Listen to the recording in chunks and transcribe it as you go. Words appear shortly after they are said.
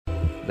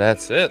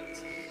That's it.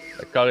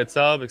 Carré de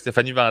sable avec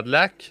Stéphanie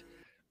Vandelac.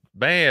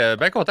 Ben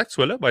content que tu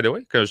sois là, by the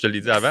way, comme je te l'ai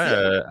dit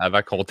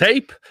avant qu'on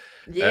tape.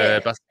 Yeah.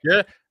 Parce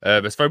que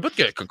ça fait un bout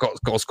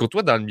qu'on se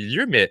côtoie dans le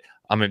milieu, mais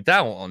en même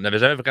temps, on n'avait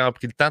jamais vraiment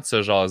pris le temps de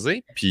se jaser.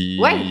 Ouais,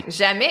 Puis.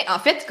 jamais. En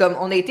fait, comme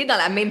on a été dans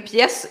la même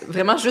pièce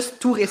vraiment juste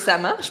tout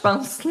récemment, je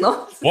pense, non?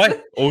 Ouais,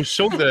 au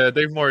show de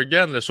Dave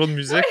Morgan, le show de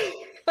musique.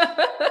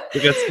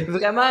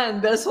 Vraiment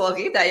une belle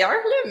soirée d'ailleurs,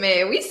 là.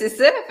 Mais oui, c'est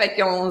ça. Fait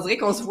qu'on dirait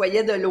qu'on se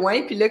voyait de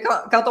loin. Puis là,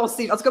 quand on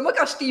s'est. En tout cas, moi,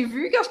 quand je t'ai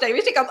vu, quand je suis arrivée,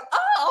 j'étais comme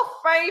Ah,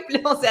 enfin! Puis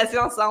là, on s'est assis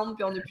ensemble,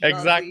 puis on a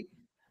pu jaser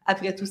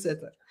après tout ce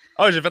temps.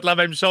 Ah, j'ai fait la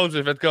même chose.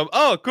 J'ai fait comme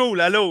oh, cool,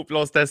 allô. Puis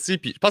là, on s'est assis.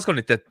 Puis je pense qu'on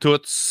était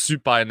tous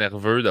super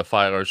nerveux de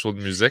faire un show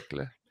de musique,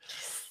 là.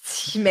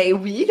 Mais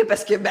oui,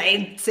 parce que,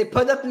 ben, c'est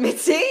pas notre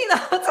métier,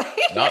 non?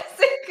 Non.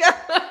 C'est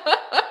comme.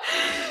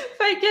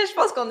 Fait que je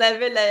pense qu'on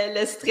avait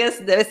le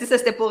stress de. C'est ça,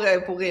 c'était pour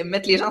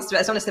mettre les gens en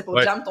situation. C'était pour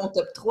Jam ton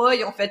top 3.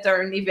 Ils ont fait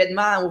un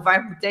événement au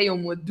Vert Bouteille au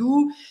mois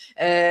d'août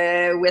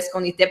où est-ce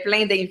qu'on était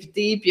plein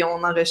d'invités puis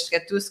on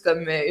enregistrait tous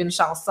comme une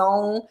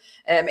chanson.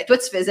 Mais toi,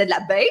 tu faisais de la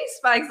bass,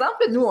 par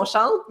exemple. Nous, on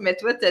chante, mais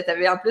toi,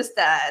 t'avais en plus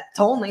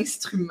ton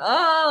instrument.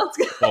 En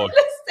tout cas,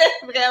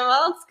 c'était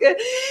vraiment, en tout cas,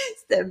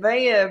 c'était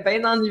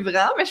bien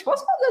enivrant. Mais je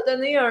pense qu'on a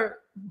donné un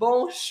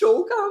bon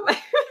show quand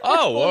même.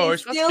 Oh, ouais,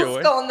 je pense que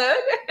ouais. Qu'on a.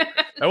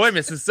 Ah ouais,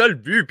 mais c'est ça le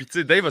but. Puis tu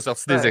sais, Dave a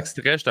sorti des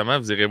extraits, justement.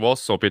 Vous irez voir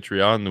sur son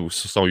Patreon ou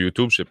sur son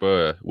YouTube. Je sais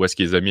pas où est-ce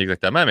qu'il les a mis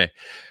exactement, mais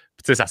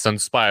tu sais, ça sonne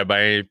super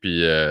bien.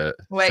 Puis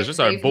c'est juste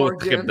Dave un beau Morgan,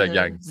 trip de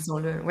gang.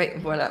 Disons-le. Oui,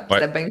 voilà.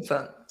 C'était bien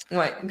fun.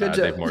 Ouais, good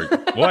job. Dave Morgan.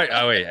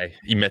 Ouais,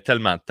 il met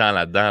tellement de temps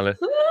là-dedans. Là.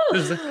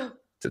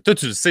 Toi,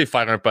 tu le sais,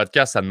 faire un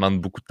podcast, ça demande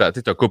beaucoup de temps. Tu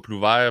sais, t'as couple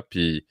ouvert,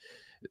 puis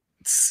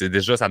c'est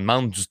déjà, ça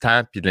demande du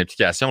temps puis de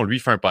l'implication. Lui, il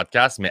fait un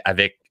podcast, mais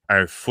avec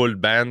un full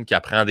band qui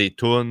apprend des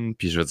tunes,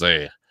 puis je veux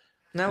dire,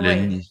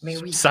 mais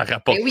oui. ça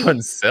rapporte pas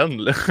une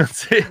scène, là.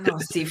 Non,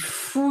 c'est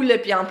fou, là.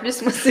 Puis en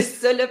plus, moi, c'est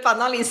ça, là,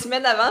 pendant les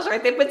semaines avant,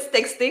 j'arrêtais pas de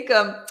texter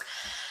comme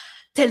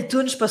telle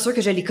tune, je suis pas sûre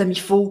que je l'ai comme il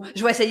faut.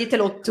 Je vais essayer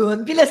telle autre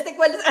tune. Puis là, c'était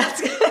quoi? Là,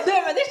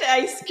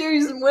 j'étais,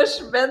 excuse-moi, je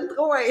suis ben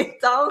trop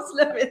intense,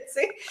 là. Mais tu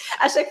sais,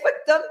 à chaque fois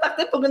que Tom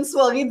partait pour une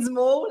soirée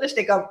d'humour, là,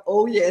 j'étais comme,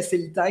 oh yeah, c'est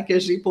le temps que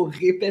j'ai pour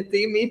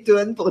répéter mes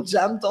tunes, pour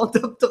jam ton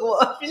top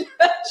 3. Puis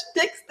là,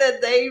 je textais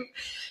Dave.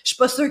 Je suis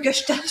pas sûre que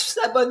je tâche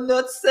sa bonne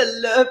note,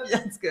 celle-là. Puis en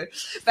tout cas.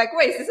 Fait que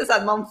ouais, c'est ça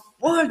demande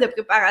full de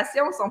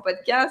préparation, son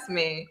podcast.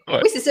 Mais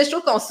oui, c'est ça, je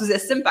trouve qu'on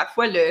sous-estime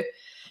parfois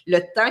le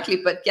temps que les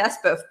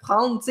podcasts peuvent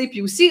prendre, tu sais.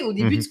 Puis aussi, au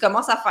début, tu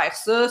commences à faire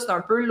ça, c'est un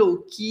peu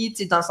low-key, tu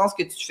sais, dans le sens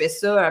que tu fais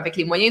ça avec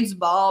les moyens du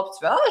bord, puis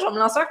tu fais « Ah, je vais me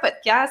lancer un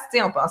podcast », tu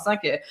sais, en pensant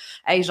que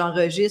 « Hey,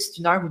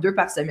 j'enregistre 1 heure ou 2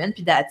 par semaine,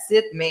 puis that's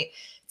it », mais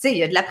tu sais, il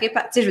y a de la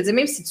préparation. Tu sais, je veux dire,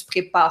 même si tu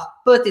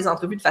prépares pas tes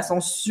entrevues de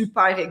façon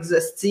super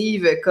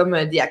exhaustive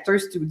comme des acteurs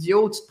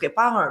studio, tu te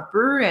prépares un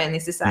peu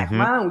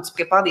nécessairement ou tu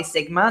prépares des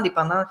segments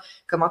dépendant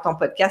comment ton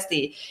podcast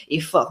est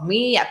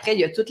formé. Après,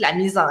 il y a toute la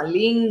mise en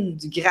ligne,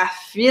 du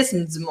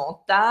graphisme, du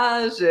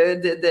montage,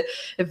 de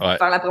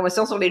faire la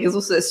promotion sur les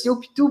réseaux sociaux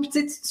puis tout. Puis tu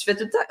sais, tu fais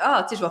tout le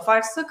temps, tu sais, je vais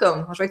faire ça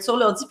comme, je vais être sur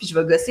l'ordi puis je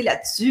vais gosser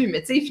là-dessus.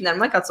 Mais tu sais,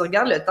 finalement, quand tu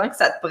regardes le temps que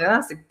ça te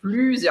prend, c'est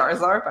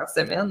plusieurs heures par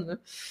semaine. Là.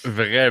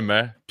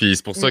 Vraiment. Puis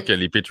c'est pour ça que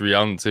les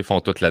Patreons, tu sais, font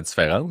toute la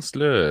différence,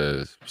 là.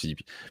 Puis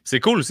c'est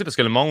cool aussi parce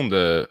que le monde,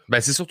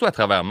 c'est surtout à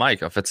travers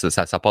Mike, en fait,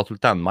 ça part tout le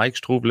temps de Mike,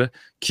 je trouve, là,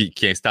 qui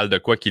installe de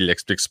quoi, qui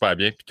l'explique super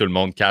bien, puis tout le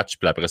monde catch,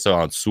 puis après ça,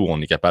 en dessous,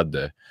 on est capable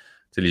de... Tu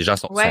sais, les gens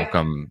sont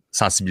comme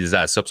sensibilisés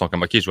à ça, puis sont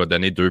comme, OK, je vais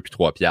donner 2 puis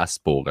 3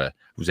 piastres pour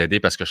vous aider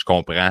parce que je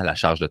comprends la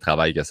charge de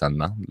travail que ça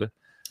demande, là.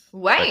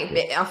 Ouais,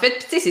 mais en fait,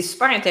 tu sais, c'est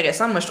super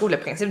intéressant. Moi, je trouve le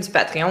principe du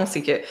Patreon,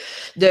 c'est que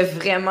de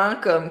vraiment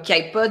comme qu'il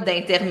n'y ait pas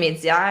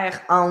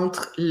d'intermédiaire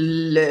entre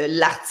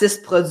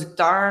l'artiste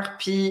producteur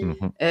puis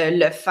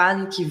le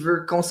fan qui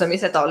veut consommer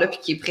cet art-là puis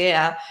qui est prêt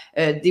à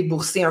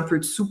débourser un peu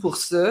de sous pour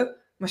ça.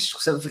 Moi, je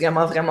trouve ça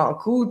vraiment, vraiment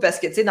cool parce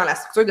que, tu sais, dans la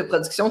structure de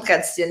production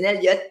traditionnelle,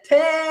 il y a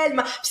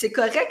tellement... Puis c'est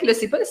correct, là,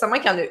 c'est pas nécessairement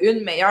qu'il y en a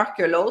une meilleure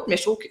que l'autre, mais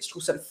je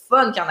trouve ça le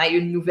fun qu'il y en ait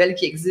une nouvelle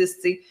qui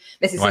existe, tu sais.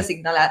 Mais c'est ça, c'est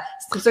que dans la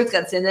structure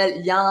traditionnelle,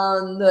 il y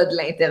en a de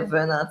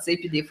l'intervenant, tu sais,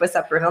 puis des fois,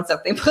 ça peut rendre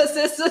certains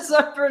processus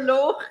un peu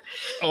lourds.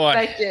 Ouais.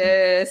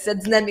 Fait que cette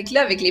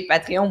dynamique-là avec les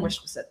Patreons, moi, je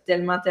trouve ça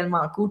tellement,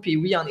 tellement cool. Puis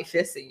oui, en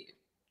effet, c'est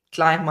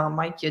clairement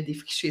Mike qui a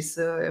défriché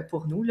ça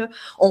pour nous, là.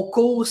 On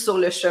court sur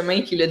le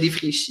chemin qu'il a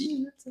défriché,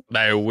 là,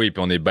 ben oui,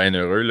 puis on est bien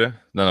heureux, là.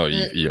 Non,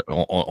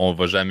 on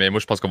va jamais...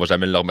 Moi, je pense qu'on va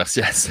jamais le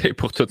remercier assez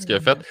pour tout ce qu'il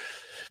a fait.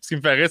 Ce qui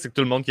me fait rire, c'est que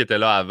tout le monde qui était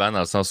là avant, dans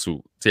le sens où,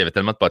 tu sais, il y avait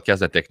tellement de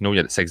podcasts de techno,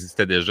 ça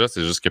existait déjà,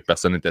 c'est juste que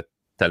personne n'était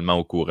tellement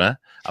au courant,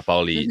 à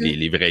part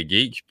les vrais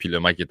geeks. Puis le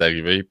mec est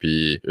arrivé,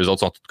 puis eux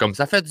autres sont tous comme,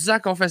 ça fait 10 ans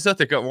qu'on fait ça.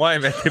 T'es comme, ouais,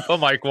 mais t'es pas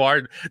Mike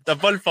Ward. T'as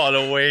pas le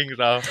following,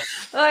 genre.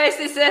 Ouais,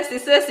 c'est ça.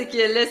 C'est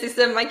que là, c'est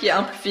ça, le mec qui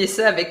a amplifié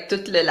ça avec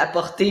toute la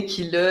portée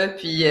qu'il a.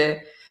 Puis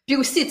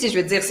aussi, tu sais, je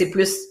veux dire, c'est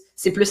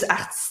plus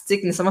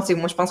artistique. Nécessairement,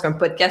 moi, je pense qu'un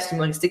podcast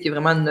humoristique, il y a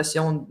vraiment une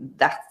notion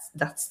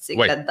d'artistique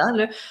là-dedans,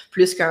 là.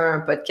 Plus qu'un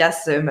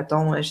podcast,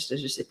 mettons,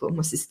 je sais pas,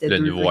 moi, si c'était le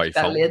deux qui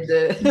parlaient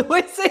de... Oui,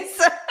 c'est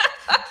ça!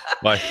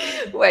 Ouais.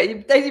 Ouais,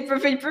 peut-être il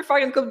peut faire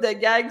une couple de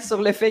gags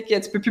sur le fait que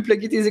tu peux plus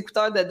plugger tes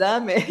écouteurs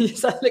dedans, mais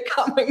ça a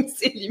quand même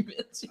ses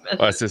limites,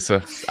 j'imagine. Ouais, c'est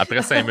ça.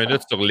 Après 5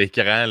 minutes sur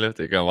l'écran, là,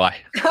 t'es comme, ouais.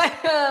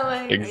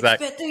 Ouais.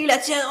 Exact. Tu pété la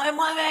tienne, ouais,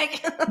 moi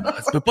avec.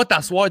 Tu peux pas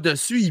t'asseoir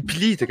dessus, il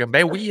plie. T'es comme,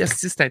 ben oui,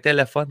 si c'est un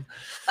téléphone.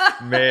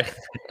 Mais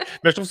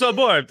je trouve ça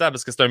beau en même temps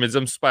parce que c'est un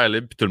médium super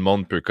libre puis tout le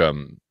monde peut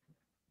comme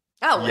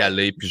y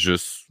aller puis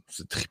juste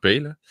se triper,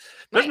 là.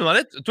 Puis là, je me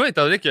demandais, toi,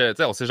 étant donné que, tu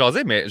sais, on s'est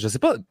jasé, mais je sais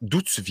pas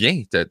d'où tu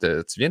viens.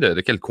 Tu viens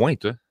de quel coin,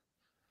 toi?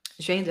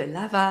 Je viens de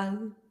Laval.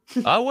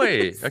 Ah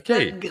ouais, OK.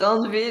 Cette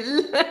grande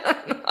ville.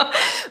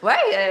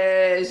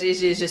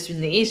 Je suis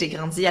née, j'ai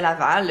grandi à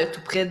Laval,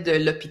 tout près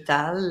de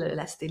l'hôpital,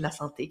 la Cité de la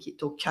Santé qui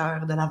est au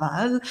cœur de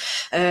Laval.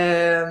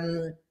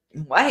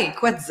 Ouais,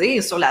 quoi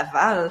dire sur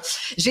Laval?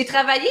 J'ai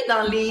travaillé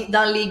dans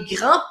les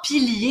grands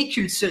piliers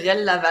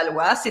culturels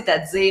lavallois,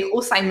 c'est-à-dire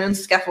au Simons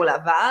Scafo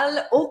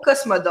Laval, au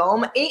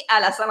Cosmodome et à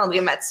la salle André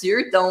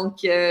Mathieu. Donc,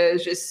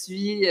 je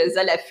suis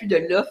à l'affût de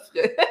l'offre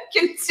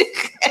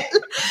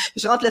culturelle.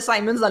 Je rentre le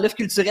Simons dans l'offre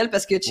culturelle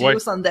parce que Chilo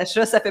Centre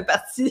d'achat, ça fait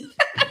partie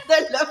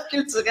de l'offre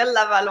culturelle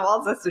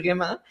lavalloise,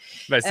 assurément.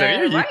 Ben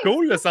sérieux, il est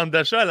cool le centre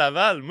d'achat à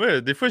Laval.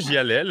 Moi, des fois, j'y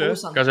allais, là.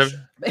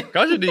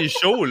 Quand j'ai des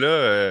shows,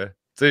 là...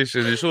 tu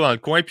sais, j'ai des choses dans le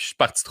coin, puis je suis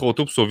parti trop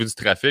tôt pour sauver du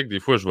trafic. Des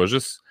fois, je vais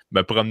juste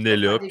me promener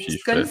là. Des puis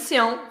petites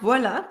commissions.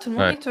 Voilà, tout le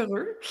monde est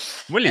heureux.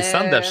 Moi, les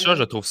centres d'achat,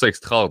 je trouve ça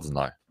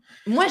extraordinaire.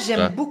 Moi,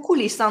 j'aime beaucoup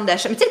les centres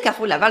d'achat. Mais tu sais, le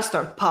Carrefour Laval, c'est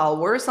un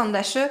power centre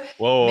d'achat.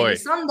 Mais les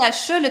centres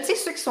d'achat, tu sais,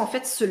 ceux qui sont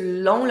faits sur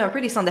le long, là, un peu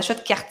les centres d'achat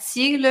de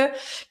quartier, là,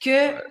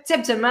 que, tu sais,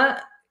 habituellement,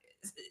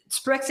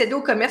 tu peux accéder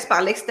au commerce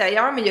par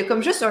l'extérieur, mais il y a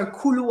comme juste un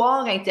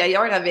couloir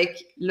intérieur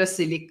avec, là,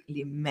 c'est les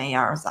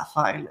meilleures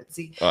affaires, là,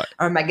 tu sais.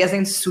 Un magasin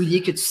de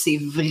souliers que tu sais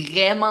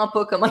vraiment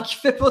pas comment il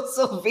fait pour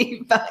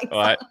survivre, par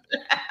exemple.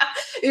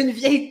 Une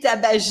vieille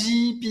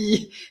tabagie,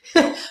 puis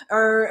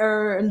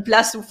une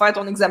place où faire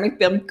ton examen de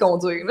permis de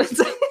conduire, là,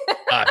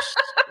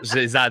 je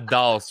les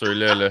adore,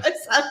 ceux-là, là.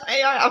 C'est la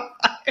meilleure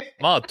affaire.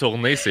 Moi, en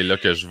tournée, c'est là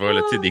que je vais,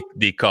 là, tu sais,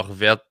 des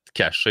corvettes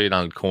cachées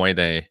dans le coin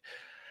d'un...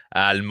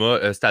 À Alma,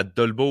 c'est à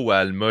Dolbeau ou à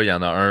Alma, il y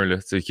en a un là,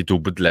 qui est au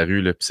bout de la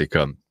rue, là, puis c'est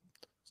comme...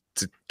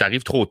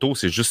 T'arrives trop tôt,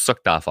 c'est juste ça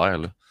que t'as à faire,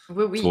 là.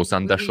 Oui. Tu vas au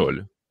centre d'achat,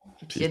 là.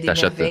 Puis il y a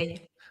des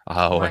merveilles.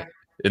 Ah ouais.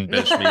 Une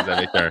belle chemise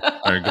avec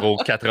un gros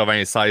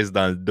 96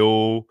 dans le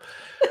dos.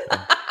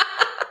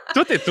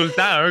 Tout est tout le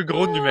temps un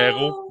gros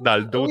numéro dans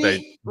le dos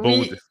d'être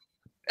beau.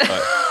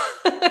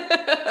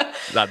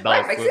 J'adore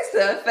ça. C'est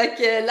ça. Fait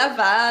que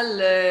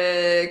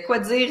Laval, quoi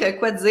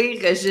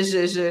dire.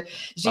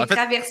 J'ai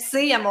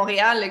traversé à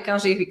Montréal quand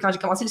j'ai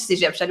commencé le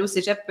cégep. J'allais au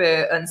cégep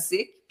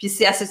Hunsick. Puis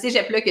c'est à ce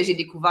cégep-là que j'ai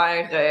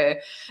découvert,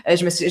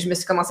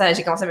 j'ai commencé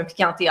à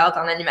m'impliquer en théâtre,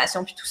 en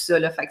animation, puis tout ça.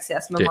 Là. Fait que c'est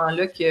à ce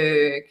moment-là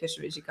que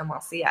j'ai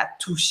commencé à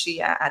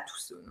toucher à tout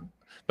ça. Là.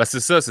 Ben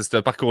c'est ça, c'est ce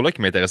parcours-là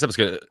qui m'intéressait parce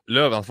que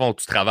là, dans le fond,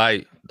 tu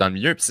travailles dans le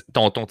milieu.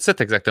 Ton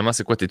titre exactement,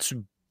 c'est quoi? T'es-tu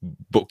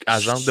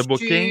agente de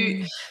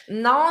booking?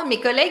 Non,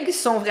 mes collègues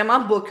sont vraiment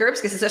bookers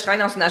parce que c'est ça, je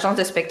travaille dans une agence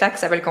de spectacle qui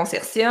s'appelle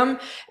Consortium.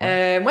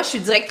 Moi, je suis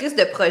directrice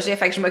de projet,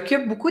 fait que je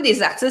m'occupe beaucoup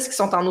des artistes qui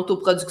sont en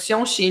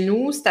autoproduction chez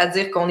nous,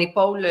 c'est-à-dire qu'on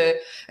épaule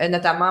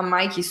notamment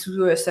Mike est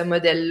sous ce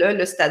modèle-là,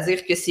 là,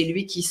 c'est-à-dire que c'est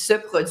lui qui se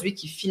produit,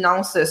 qui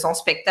finance son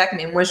spectacle,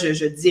 mais moi,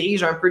 je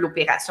dirige un peu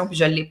l'opération puis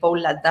je l'épaule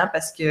là-dedans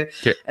parce que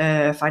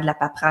faire de la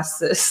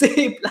paperasse,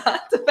 c'est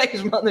plate, fait que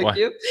je m'en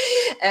occupe.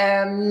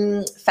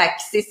 Fait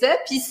que c'est ça,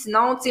 puis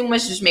sinon, tu sais, moi,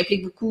 je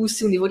m'implique beaucoup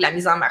aussi au niveau de la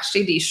mise en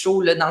marché des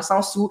shows, là, dans le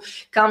sens où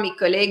quand mes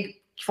collègues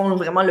qui font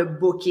vraiment le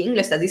booking,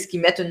 là, c'est-à-dire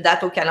qu'ils mettent une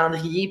date au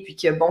calendrier, puis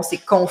que bon,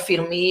 c'est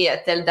confirmé à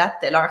telle date,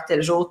 telle heure,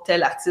 tel jour,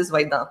 tel artiste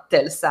va être dans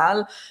telle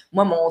salle.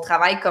 Moi, mon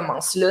travail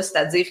commence là,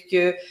 c'est-à-dire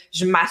que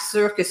je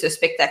m'assure que ce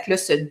spectacle-là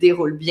se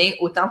déroule bien,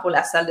 autant pour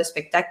la salle de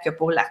spectacle que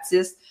pour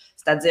l'artiste.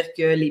 C'est-à-dire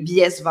que les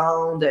billets se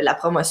vendent, la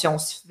promotion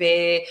se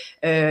fait,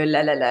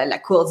 la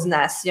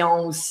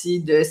coordination aussi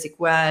de c'est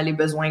quoi les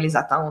besoins, les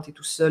attentes et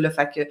tout ça. Là.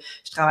 Fait que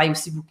je travaille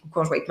aussi beaucoup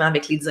conjointement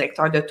avec les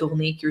directeurs de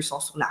tournée qui, eux, sont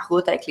sur la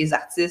route avec les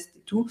artistes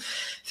et tout.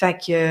 Fait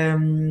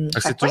que...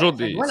 c'est toujours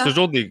des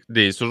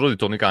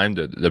tournées quand même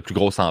de plus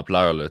grosse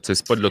ampleur. Là.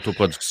 C'est pas de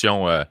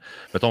l'autoproduction,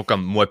 mettons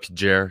comme moi puis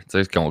Jer,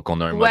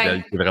 qu'on a un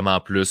modèle qui est vraiment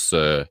plus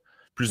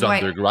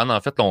underground.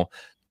 En fait,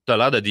 tu as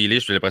l'air de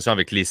dealer, j'ai l'impression,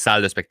 avec les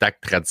salles de spectacle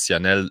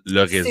traditionnelles,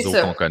 le réseau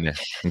qu'on connaît.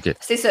 Okay.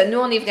 C'est ça. Nous,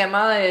 on est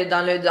vraiment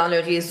dans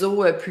le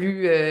réseau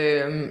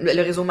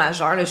le réseau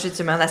majeur. Là,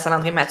 justement, la salle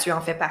André Mathieu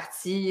en fait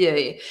partie.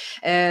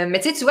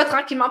 Mais tu vois,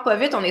 tranquillement, pas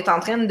vite, on est en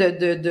train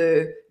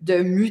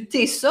de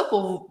muter ça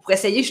pour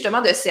essayer justement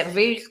de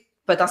servir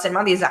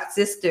potentiellement des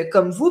artistes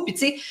comme vous. Puis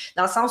tu sais,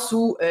 dans le sens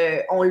où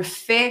on le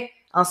fait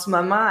en ce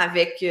moment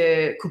avec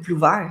Couple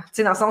Ouvert. Tu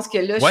sais, dans le sens que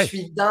là, je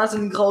suis dans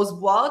une grosse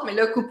boîte, mais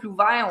là, Couple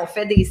Ouvert, on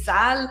fait des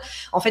salles,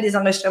 on fait des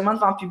enregistrements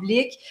devant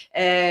public.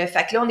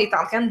 Fait que là, on est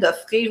en train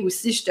d'offrir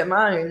aussi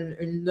justement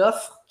une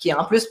offre qui est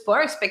en plus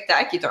pas un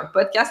spectacle, qui est un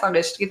podcast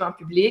enregistré devant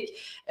public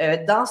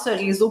dans ce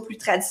réseau plus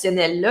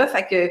traditionnel-là.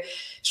 Fait que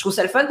je trouve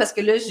ça le fun parce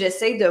que là,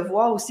 j'essaie de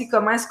voir aussi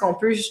comment est-ce qu'on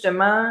peut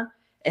justement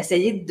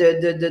essayer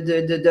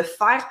de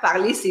faire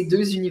parler ces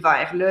deux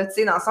univers-là, tu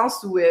sais, dans le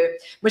sens où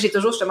moi, j'ai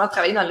toujours justement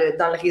travaillé dans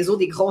le réseau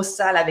des grosses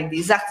salles avec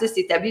des artistes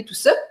établis, tout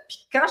ça. Puis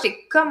quand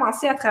j'ai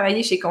commencé à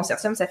travailler chez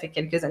Consortium, ça fait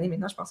quelques années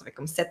maintenant, je pense que ça fait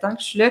comme 7 ans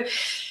que je suis là.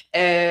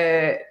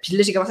 Puis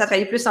là, j'ai commencé à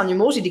travailler plus en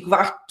humour. J'ai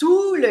découvert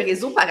tout le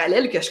réseau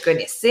parallèle que je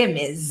connaissais,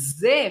 mais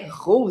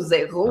zéro,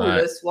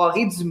 là,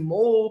 soirée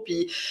d'humour,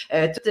 puis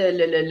tout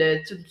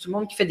le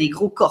monde qui fait des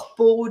gros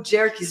corpos,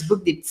 Jer qui se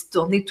book des petites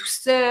tournées tout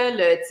seul,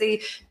 tu sais,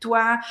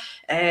 toi.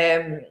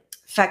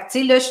 Fait que, tu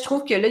sais, là, je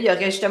trouve que là, il y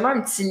aurait justement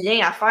un petit lien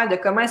à faire de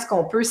comment est-ce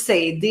qu'on peut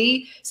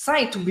s'aider sans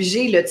être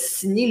obligé là, de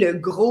signer le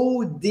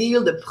gros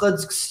deal de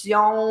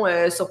production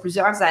sur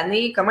plusieurs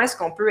années. Comment est-ce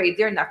qu'on peut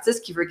aider un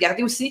artiste qui veut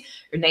garder aussi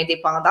une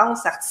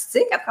indépendance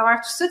artistique à travers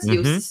tout ça? Il y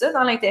a aussi ça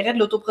dans l'intérêt de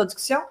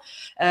l'autoproduction.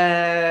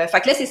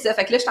 Fait que là, c'est ça.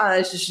 Fait que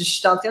là, je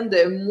suis en train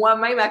de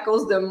moi-même, à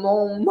cause de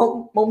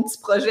mon petit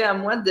projet à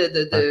moi,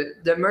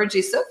 de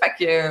merger ça.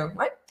 Fait que,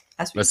 ouais.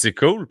 Ben, c'est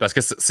cool parce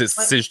que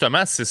c'est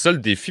justement c'est ça le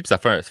défi. Puis ça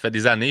fait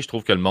des années, je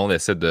trouve que le monde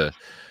essaie de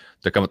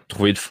comme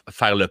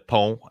faire le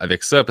pont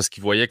avec ça parce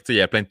qu'ils voyaient qu'il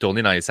y a plein de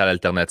tournées dans les salles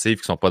alternatives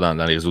qui sont pas dans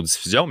les réseaux de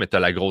diffusion, mais tu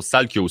as la grosse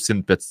salle qui a aussi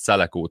une petite salle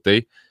à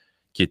côté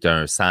qui est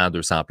un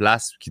 100-200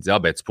 places qui dit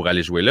ben tu pourrais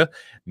aller jouer là.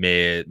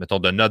 Mais mettons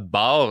de notre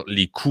bord,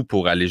 les coûts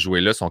pour aller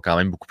jouer là sont quand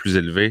même beaucoup plus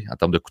élevés en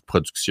termes de coûts de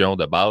production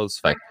de base.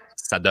 Fait que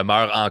ça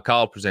demeure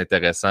encore plus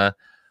intéressant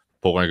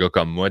pour un gars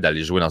comme moi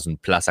d'aller jouer dans une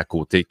place à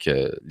côté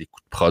que les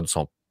coûts de prod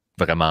sont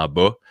vraiment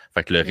bas.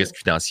 Fait que le risque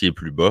financier est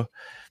plus bas.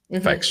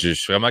 Fait que je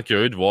suis vraiment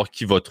curieux de voir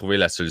qui va trouver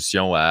la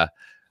solution à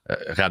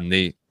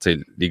ramener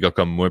les gars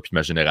comme moi puis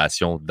ma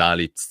génération dans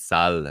les petites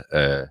salles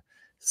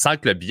sans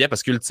que le billet,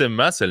 parce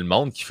qu'ultimement, c'est le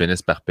monde qui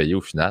finisse par payer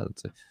au final.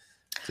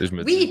 Je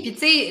me dis... puis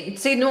tu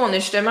sais, nous, on a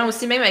justement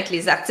aussi, même avec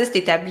les artistes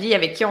établis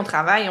avec qui on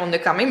travaille, on a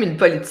quand même une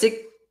politique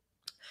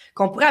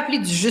qu'on pourrait appeler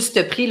du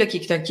juste prix, là, qui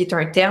est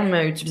un terme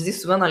utilisé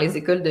souvent dans les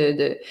écoles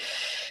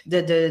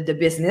de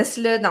business,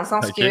 là, dans le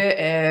sens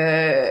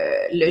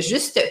que le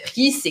juste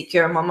prix, c'est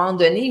qu'à un moment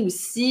donné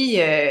aussi,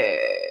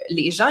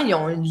 les gens, ils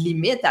ont une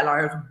limite à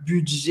leur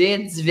budget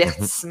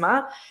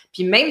divertissement.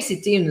 Puis même si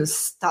t'es une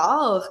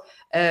star,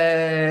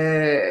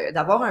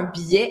 d'avoir un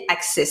billet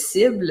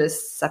accessible,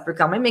 ça peut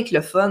quand même être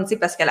le fun, tu sais,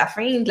 parce qu'à la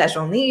fin de la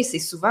journée, c'est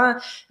souvent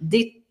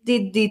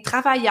des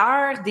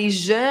travailleurs, des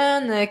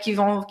jeunes qui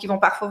vont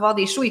parfois voir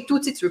des shows et tout.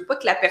 Tu sais, tu veux pas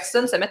que la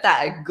personne se mette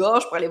à la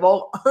gorge pour aller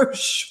voir un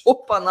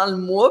show pendant le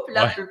mois, puis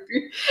là, elle peut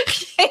plus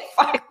rien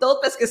faire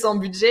d'autre parce que son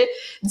budget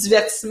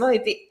divertissement a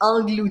été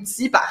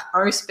englouti par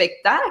un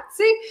spectacle,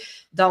 tu sais.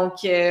 Donc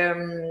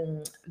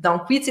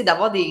oui, tu sais,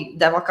 d'avoir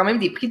quand même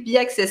des prix de billets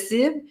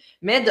accessibles,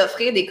 mais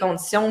d'offrir des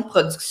conditions de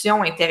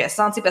production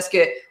intéressantes, tu sais, parce que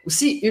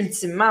aussi,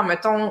 ultimement,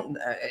 mettons,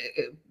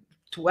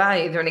 toi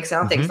est un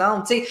excellent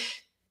exemple, tu sais,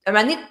 à un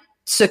moment donné,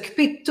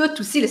 s'occuper de tout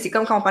aussi, là, c'est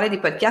comme quand on parlait des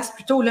podcasts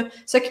plus tôt, là,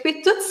 s'occuper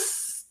de tout,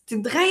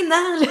 c'est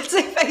drainant, là, tu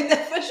sais, fait que des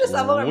fois, juste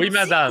avoir un petit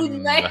coup de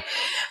main,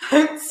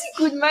 un petit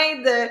coup de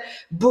main de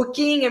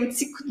booking, un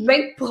petit coup de main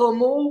de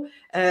promo,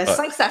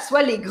 sans que ça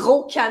soit les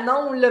gros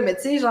canons, là, mais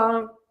tu sais,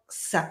 genre,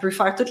 ça peut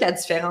faire toute la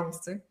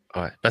différence, tu sais.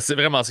 Ouais, parce que c'est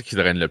vraiment ça qui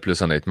draine le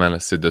plus, honnêtement, là,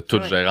 c'est de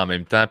tout gérer en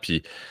même temps,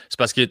 puis c'est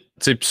parce que, tu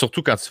sais,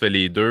 surtout quand tu fais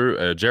les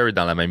deux, Jerry est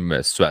dans la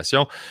même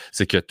situation,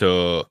 c'est que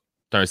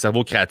t'as un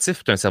cerveau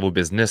créatif, t'as un cerveau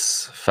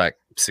business, fait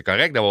c'est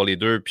correct d'avoir les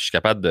deux, puis je suis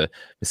capable de...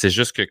 Mais c'est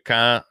juste que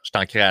quand je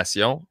suis en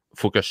création, il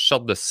faut que je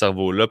sorte de ce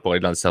cerveau-là pour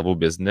être dans le cerveau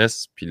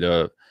business, puis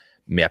là...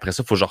 Mais après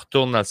ça, il faut que je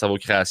retourne dans le cerveau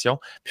création,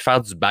 puis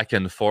faire du back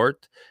and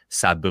forth,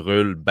 ça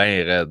brûle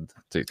bien raide.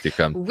 T'es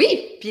comme...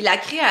 Oui, puis la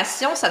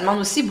création, ça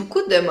demande aussi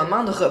beaucoup de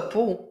moments de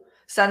repos.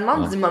 Ça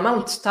demande des moments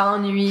où tu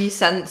t'ennuies.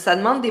 Ça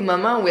demande des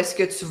moments où est-ce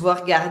que tu vas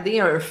regarder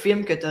un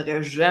film que tu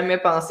n'aurais jamais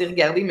pensé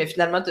regarder, mais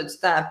finalement, tu as du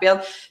temps à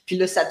perdre. Puis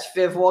là, ça te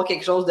fait voir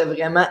quelque chose de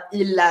vraiment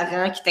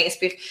hilarant qui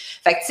t'inspire.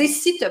 Fait que, tu sais,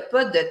 si tu n'as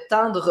pas de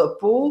temps de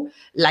repos,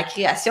 la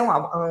création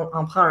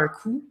en prend un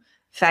coup.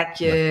 Fait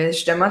que,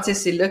 justement, tu sais,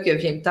 c'est là que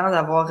vient le temps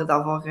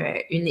d'avoir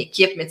une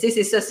équipe. Mais tu sais,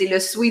 c'est ça, c'est le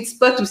sweet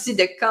spot aussi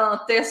de quand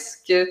est-ce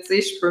que, tu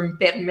sais, je peux me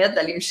permettre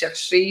d'aller me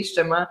chercher,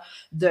 justement,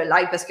 de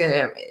l'aide. Parce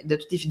que, de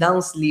toute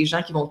évidence, les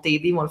gens qui vont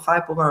t'aider vont le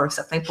faire pour un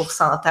certain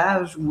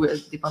pourcentage ou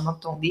dépendant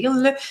de ton deal,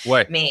 là.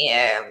 Ouais. Mais,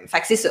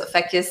 fait que c'est ça.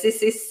 Fait que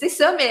c'est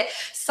ça, mais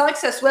sans que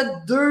ce soit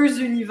deux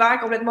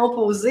univers complètement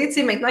opposés. Tu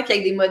sais, maintenant qu'il y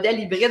a des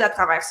modèles hybrides à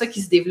travers ça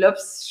qui se développent,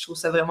 je trouve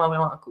ça vraiment,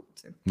 vraiment cool.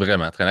 Tu sais.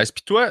 Vraiment, très nice.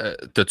 Puis toi,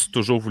 t'as-tu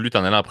toujours voulu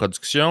t'en aller en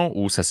production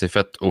ou ça s'est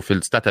fait au fil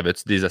du temps?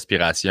 T'avais-tu des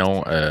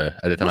aspirations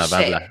à être en avant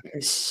de la...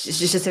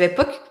 Je savais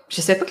pas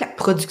que la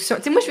production...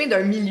 Tu sais, moi, je viens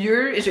d'un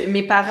milieu...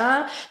 mes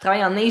parents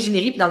travaillent en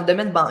ingénierie puis dans le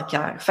domaine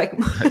bancaire. Fait que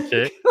moi...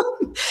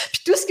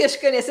 puis tout ce que je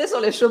connaissais sur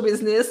le show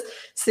business,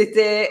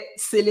 c'était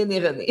Céline et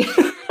René.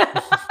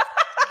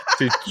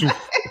 C'est tout.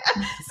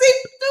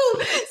 C'est tout!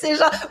 C'est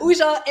genre... Ou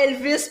genre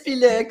Elvis puis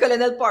le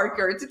colonel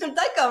Parker. Tu sais, tout le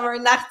temps comme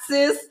un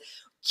artiste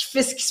qui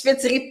se fait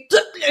tirer tout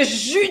le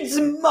jus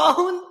du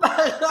monde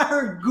par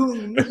un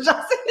goon.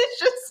 Genre, c'est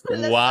juste le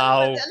seul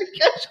modèle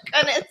que je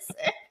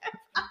connaissais.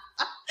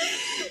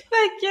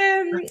 Fait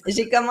que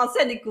j'ai commencé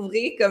à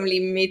découvrir comme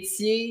les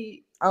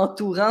métiers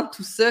entourant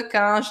tout ça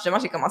quand justement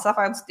j'ai commencé à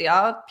faire du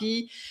théâtre,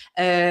 puis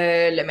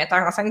le metteur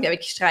en scène avec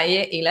qui je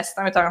travaillais et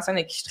l'assistant metteur en scène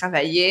avec qui je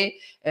travaillais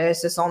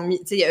se sont mis,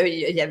 tu sais,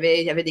 il y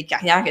avait des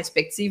carrières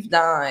respectives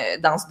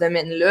dans ce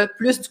domaine-là,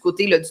 plus du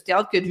côté là, du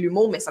théâtre que de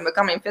l'humour, mais ça m'a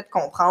quand même fait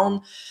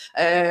comprendre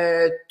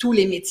tous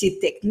les métiers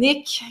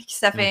techniques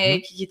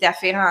qui étaient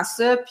afférents à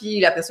ça,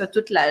 puis après ça,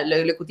 tout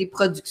le côté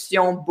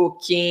production,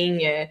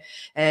 booking,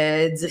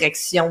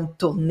 direction de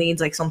tournée,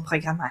 direction de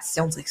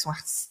programmation, direction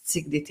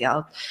artistique des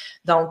théâtres.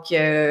 Donc, puis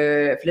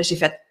là, j'ai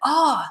fait «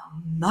 Ah,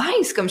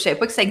 nice! » Comme je savais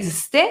pas que ça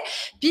existait.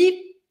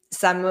 Puis,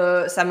 ça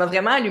m'a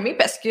vraiment allumé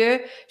parce que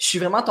je suis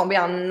vraiment tombée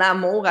en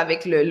amour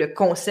avec le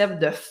concept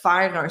de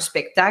faire un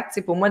spectacle. Tu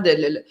sais, pour moi,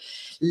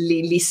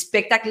 les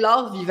spectacles,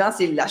 l'art vivant,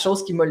 c'est la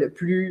chose qui m'a le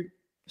plus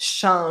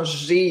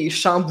changé et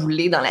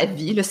chamboulé dans la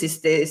vie. Là. Moi,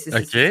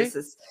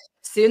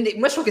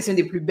 je trouve que c'est une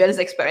des plus belles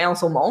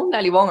expériences au monde,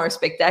 aller voir un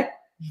spectacle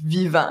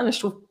vivant. Là. Je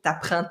trouve que tu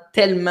apprends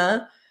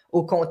tellement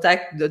au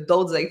contact de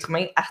d'autres êtres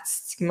humains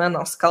artistiquement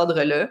dans ce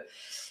cadre-là.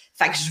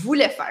 Fait que je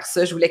voulais faire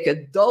ça, je voulais que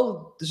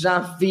d'autres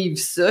gens vivent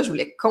ça, je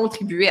voulais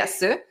contribuer à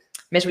ça,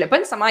 mais je voulais pas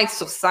nécessairement être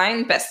sur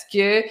scène parce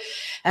que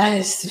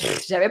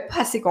j'avais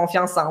pas assez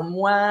confiance en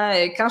moi.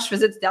 Quand je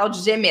faisais du théâtre,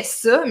 j'aimais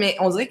ça, mais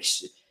on dirait que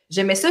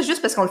j'aimais ça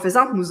juste parce qu'on le faisait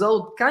entre nous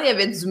autres. Quand il y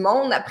avait du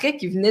monde après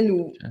qui venait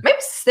nous... Même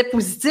si c'était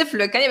positif,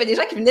 là, quand il y avait des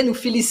gens qui venaient nous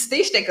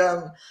féliciter, j'étais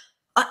comme...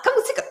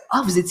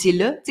 vous étiez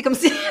là? C'est comme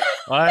si...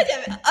 Ouais.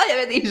 il y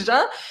avait des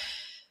gens...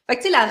 Fait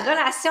que, tu sais, la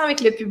relation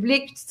avec le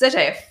public, tout ça,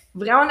 j'avais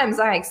vraiment de la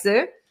misère avec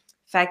ça.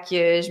 Fait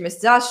que je me suis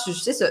dit, je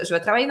sais ça, je vais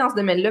travailler dans ce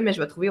domaine-là, mais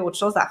je vais trouver autre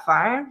chose à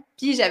faire.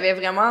 Puis j'avais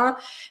vraiment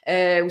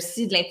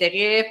aussi de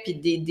l'intérêt, puis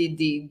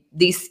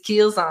des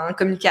skills en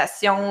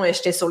communication.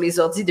 J'étais sur les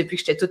ordis depuis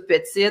que j'étais toute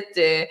petite.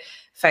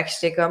 Fait que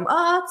j'étais comme,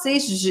 tu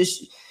sais,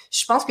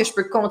 je pense que je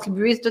peux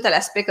contribuer tout à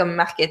l'aspect comme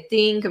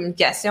marketing,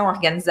 communication,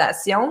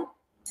 organisation.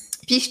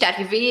 Puis j'étais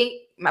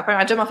arrivée, ma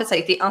première job, en fait, ça a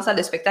été en salle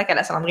de spectacle à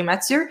la Salle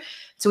André-Mathieu.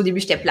 Tu sais, au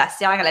début, j'étais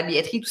placière à la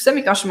billetterie, tout ça,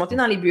 mais quand je suis montée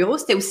dans les bureaux,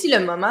 c'était aussi le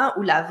moment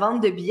où la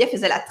vente de billets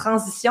faisait la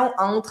transition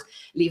entre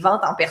les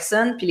ventes en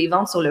personne puis les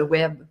ventes sur le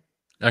web.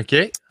 OK.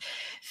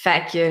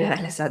 Fait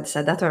que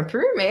ça date un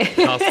peu, mais...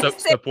 Genre,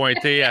 se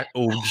pointer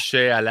au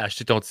guichet, aller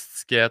acheter ton petit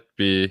ticket,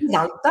 puis...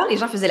 Dans le temps, les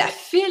gens faisaient la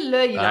file,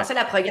 là. Ils lançaient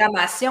la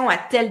programmation à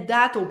telle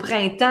date au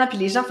printemps, puis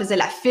les gens faisaient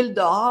la file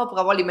dehors pour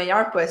avoir les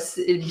meilleurs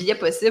billets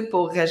possibles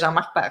pour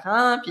Jean-Marc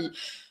Parent, puis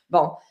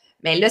bon...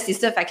 Mais là, c'est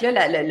ça. Fait que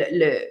là,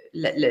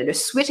 le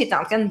switch est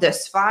en train de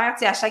se faire. Tu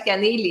sais, à chaque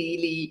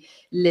année,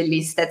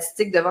 les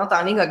statistiques de vente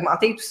en ligne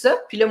augmentaient et tout ça.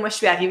 Puis là, moi, je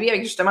suis arrivée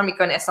avec justement mes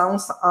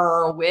connaissances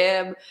en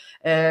web.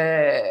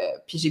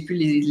 Puis j'ai pu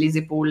les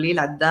épauler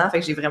là-dedans. Fait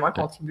que j'ai vraiment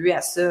contribué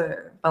à ça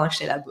pendant que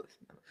j'étais là-bas.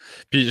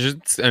 Puis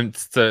juste une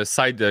petite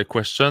side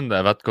question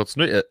avant de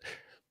continuer.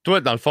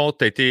 Toi, dans le fond,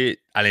 tu as été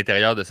à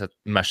l'intérieur de cette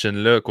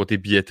machine-là, côté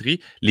billetterie.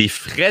 Les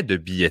frais de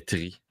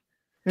billetterie.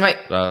 Oui.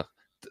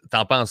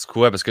 T'en penses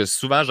quoi? Parce que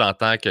souvent,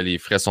 j'entends que les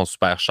frais sont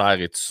super chers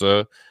et tout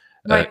ça.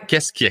 Ouais.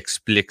 Qu'est-ce qui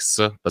explique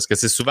ça? Parce que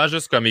c'est souvent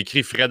juste comme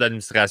écrit frais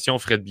d'administration,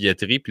 frais de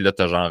billetterie, puis là,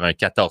 t'as genre un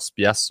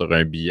 14$ sur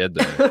un billet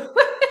de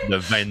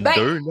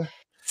 22. Là.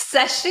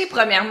 Sachez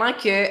premièrement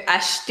que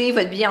acheter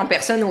votre billet en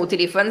personne ou au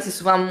téléphone, c'est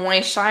souvent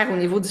moins cher au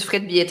niveau du frais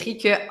de billetterie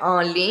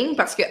qu'en ligne,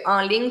 parce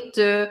qu'en ligne,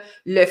 t'as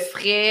le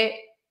frais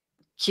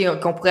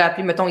qu'on pourrait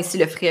appeler, mettons ici,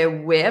 le frais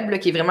web, là,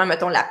 qui est vraiment,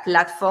 mettons, la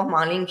plateforme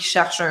en ligne qui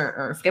cherche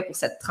un frais pour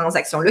cette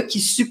transaction-là,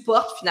 qui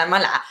supporte finalement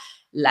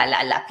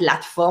la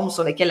plateforme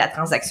sur laquelle la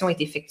transaction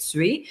est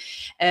effectuée.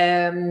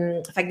 Fait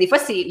que des fois,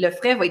 le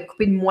frais va être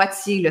coupé de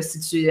moitié là, si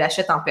tu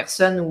achètes en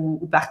personne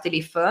ou par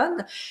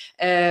téléphone.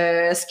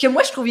 Ce que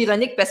moi, je trouve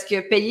ironique parce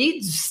que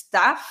payer du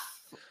staff,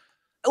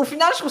 au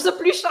final, je trouve ça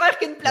plus cher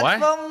qu'une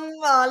plateforme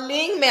en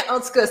ligne, mais en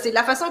tout cas, c'est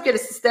la façon que le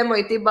système a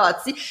été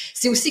bâti.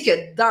 C'est aussi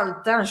que dans le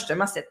temps,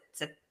 justement, cette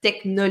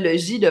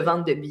technologie de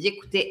vente de billets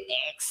coûtait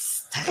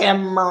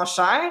extrêmement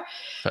cher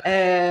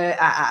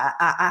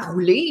à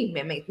rouler,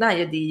 mais maintenant, il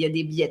y a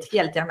des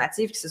billetteries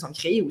alternatives qui se sont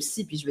créées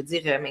aussi, puis je veux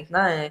dire,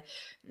 maintenant...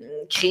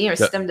 créer un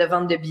système de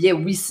vente de billets,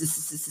 oui,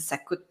 ça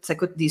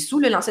coûte des sous,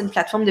 là, lancer une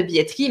plateforme de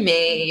billetterie,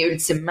 mais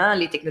ultimement,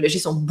 les technologies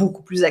sont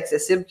beaucoup plus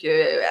accessibles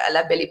qu'à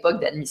la belle époque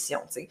d'admission,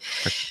 tu sais.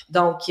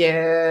 Donc,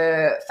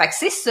 fait que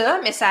c'est ça,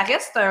 mais ça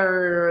reste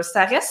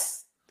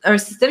un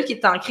système qui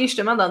est ancré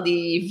justement dans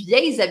des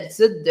vieilles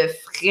habitudes de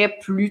frais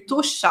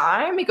plutôt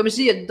chers, mais comme je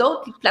dis, il y a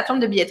d'autres plateformes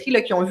de billetterie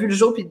là, qui ont vu le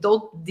jour, puis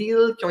d'autres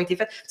deals qui ont été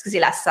faits, parce que c'est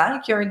la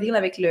salle qui a un deal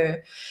avec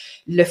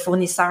le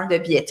fournisseur de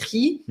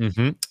billetterie.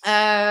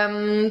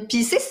 Mm-hmm.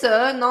 Puis c'est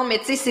ça, non, mais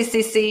tu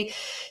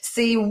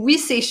sais, oui,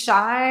 c'est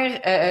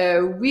cher.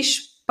 Oui, je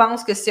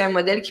pense que c'est un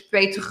modèle qui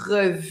peut être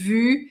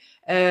revu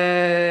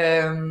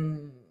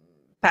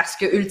parce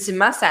que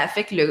ultimement, ça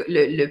affecte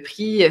le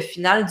prix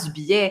final du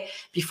billet.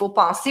 Puis il faut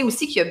penser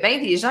aussi qu'il y a bien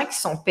des gens qui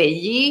sont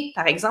payés,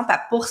 par exemple,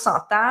 à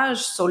pourcentage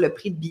sur le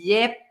prix de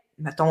billet.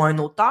 Mettons un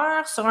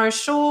auteur sur un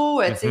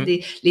show, tu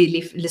sais,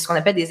 ce qu'on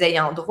appelle des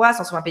ayants droit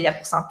sont souvent payés à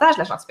pourcentage,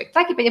 l'agent de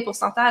spectacle est payé à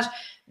pourcentage,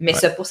 mais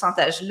ce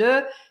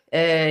pourcentage-là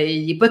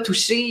il n'est pas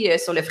touché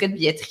sur le frais de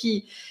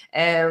billetterie.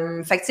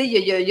 Fait que, tu sais,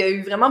 il y a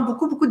eu vraiment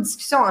beaucoup de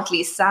discussions entre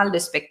les salles de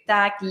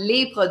spectacle,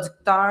 les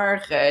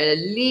producteurs,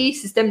 les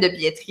systèmes de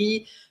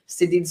billetterie.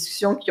 C'est des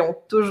discussions qui ont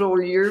toujours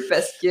lieu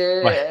parce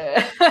que...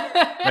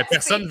 Mais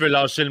personne ne veut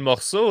lâcher le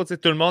morceau. Tu sais,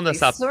 tout le monde a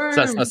sa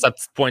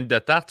petite pointe de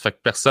tarte. Fait que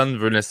personne ne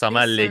veut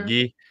nécessairement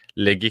léguer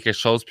quelque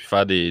chose puis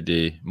faire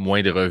des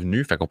moins de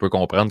revenus. Fait qu'on peut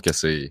comprendre que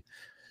c'est...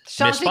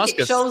 Changer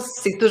quelque chose,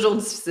 c'est toujours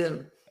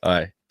difficile.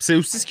 Ouais. C'est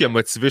aussi ce qui a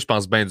motivé, je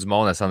pense, bien du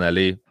monde à s'en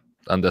aller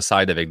on the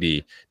side avec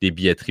des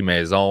billetteries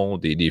maison,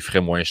 des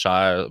frais moins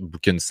chers,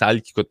 booker une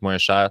salle qui coûte moins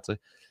cher, tu sais.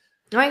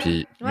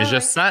 Mais je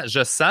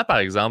sens, par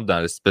exemple,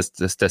 dans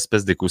cette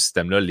espèce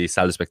d'écosystème-là, les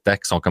salles de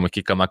spectacle qui sont comme, OK,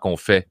 comment qu'on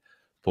fait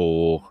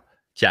pour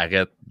qu'ils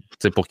arrêtent,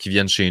 pour qu'ils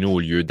viennent chez nous au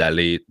lieu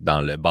d'aller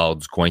dans le bar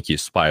du coin qui est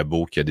super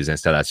beau, qui a des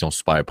installations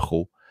super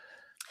pro.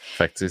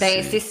 Fait que,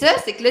 c'est ça,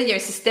 c'est que là, il y a un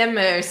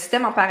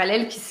système en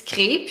parallèle qui se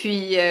crée,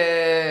 puis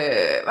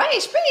je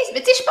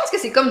pense que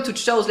c'est comme toute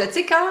chose, là, tu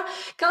sais,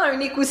 quand un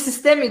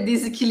écosystème est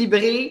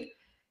déséquilibré,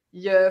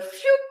 il y a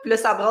là,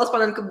 ça brasse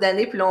pendant une couple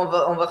d'années, puis là, on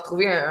va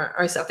retrouver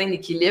un certain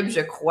équilibre,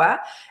 je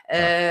crois.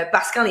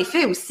 Parce qu'en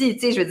effet aussi,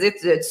 tu sais, je veux dire,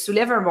 tu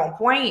soulèves un bon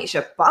point. Je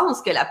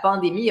pense que la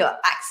pandémie a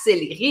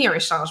accéléré un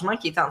changement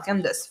qui est en train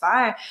de se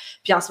faire.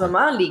 Puis en ce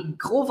moment, les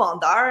gros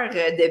vendeurs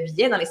de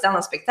billets dans les salles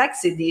de spectacle,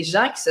 c'est des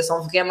gens qui se sont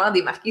vraiment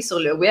démarqués sur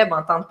le web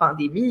en temps de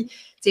pandémie.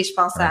 Tu sais, je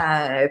pense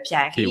à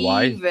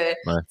Pierre-Yves.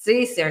 Tu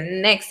sais, c'est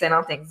un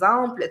excellent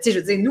exemple. Tu sais, je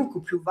veux dire, nous,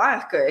 couple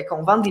ouvert,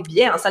 qu'on vende des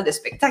billets en salle de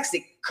spectacle,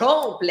 c'est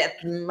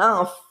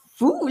complètement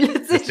fou. Tu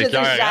sais, je veux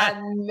dire,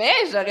 jamais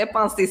j'aurais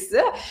pensé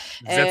ça.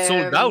 Vous êtes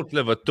sold out,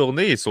 là. Votre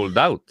tournée est sold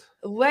out.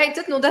 Ouais,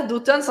 toutes nos dates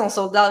d'automne sont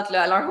sold out,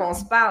 là, à l'heure qu'on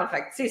se parle.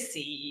 Fait que, tu sais,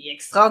 c'est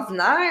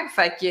extraordinaire.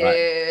 Fait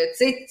que, tu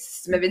sais,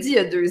 tu m'avais dit il y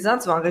a 2 ans,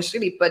 tu vas enregistrer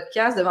des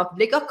podcasts devant le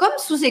public. comme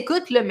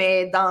sous-écoute, là,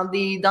 mais dans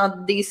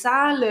des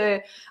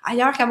salles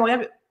ailleurs qu'à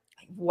Montréal.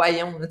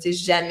 Voyons, tu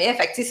sais, jamais.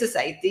 Fait que, tu sais,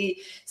 ça a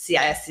été... C'est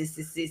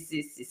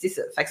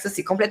ça. Fait que ça,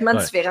 c'est complètement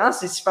différent.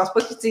 Je pense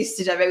pas que, tu sais,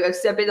 si j'avais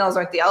aussi appelé dans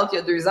un théâtre il y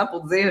a 2 ans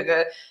pour dire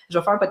je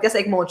vais faire un podcast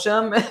avec mon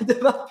chum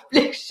devant le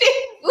public chez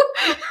vous.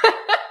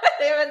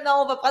 Et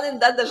maintenant, on va prendre une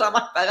date de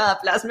Jean-Marc Parent en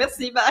place.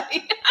 Merci, bye.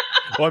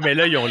 Ouais, mais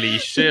là, ils ont les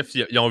chiffres,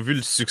 ils ont vu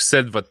le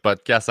succès de votre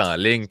podcast en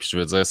ligne, puis je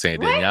veux dire, c'est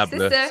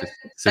indéniable. Ouais,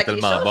 c'est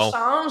tellement bon.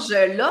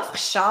 L'offre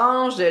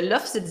change,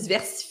 l'offre se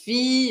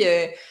diversifie.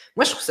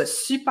 Moi, je trouve ça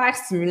super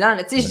stimulant.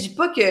 Tu sais, je dis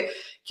pas que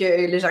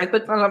j'arrête pas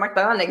de prendre Jean-Marc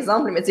Parent en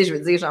exemple, mais tu sais, je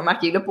veux dire,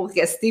 Jean-Marc est là pour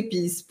rester,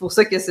 puis c'est pour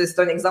ça que c'est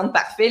un exemple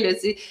parfait. Là, tu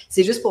sais.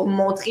 C'est juste pour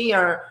montrer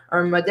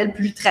un modèle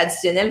plus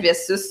traditionnel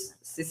versus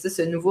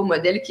ce nouveau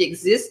modèle qui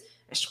existe.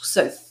 Je trouve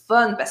ça le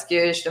fun parce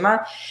que, justement,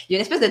 il y a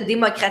une espèce de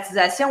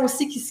démocratisation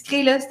aussi qui se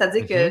crée, là.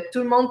 C'est-à-dire que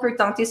tout le monde peut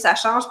tenter sa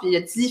chance, puis il y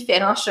a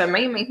différents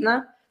chemins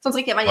maintenant. On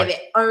dirait qu'avant, il y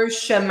avait un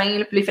chemin,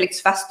 là, puis il fallait que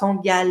tu fasses ton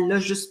gala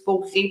juste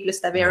pour rire, puis là, si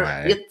t'avais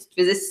un hit, tu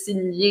te faisais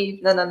signer,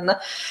 puis non.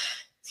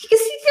 C'est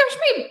un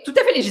chemin tout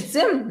à fait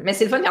légitime, mais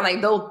c'est le fun qu'il y en ait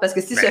d'autres, parce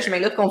que si ce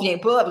chemin-là te convient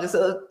pas, après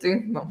ça, tu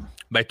sais, bon.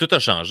 Ben, tout a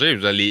changé.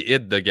 Les hits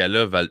de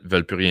gala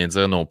veulent plus rien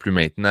dire non plus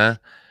maintenant.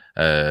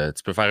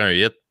 Tu peux faire un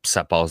hit, puis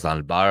ça passe dans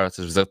le beurre.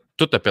 Je veux dire,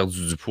 tout a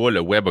perdu du poids, le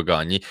web a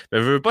gagné. Mais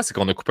je veux pas, c'est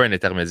qu'on a coupé un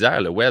intermédiaire.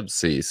 Le web,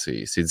 c'est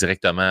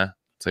directement,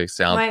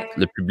 c'est entre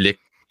le public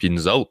puis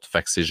nous autres.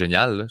 Fait que c'est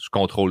génial. Là. Je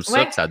contrôle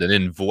ça, puis ça a donné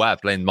une voix à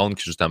plein de monde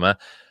qui, justement,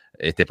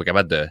 était pas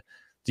capable de...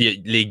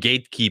 Les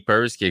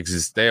gatekeepers qui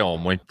existaient ont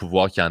moins de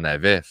pouvoir qu'il y en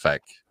avait. Fait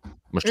que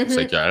moi, je trouve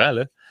ça écœurant,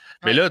 là.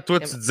 Mais là, toi,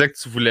 tu disais que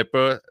tu voulais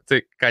pas, tu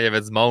sais, quand il y avait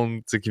du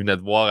monde qui venait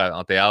te voir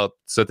en théâtre, tout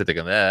ça, t'étais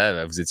comme,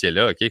 vous étiez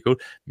là, ok, cool.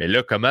 Mais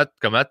là, comment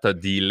t'as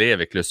dealé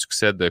avec le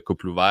succès de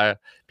Couple ouvert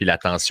puis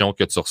l'attention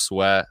que tu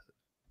reçois,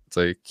 tu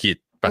sais, qui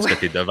est parce que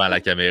t'es devant la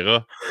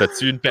caméra?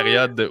 T'as-tu une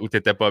période où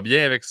t'étais pas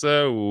bien avec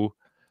ça ou?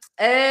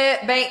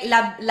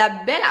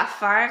 La belle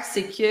affaire,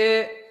 c'est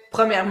que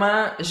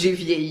premièrement, j'ai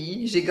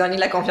vieilli, j'ai gagné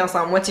la confiance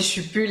en moi. Tu sais, je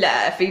suis plus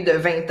la fille de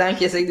 20 ans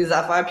qui essaye des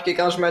affaires puis que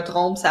quand je me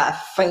trompe, c'est la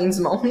fin du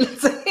monde. Tu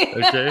sais.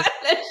 Okay.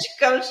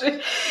 Là,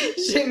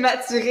 j'ai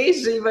maturé,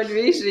 j'ai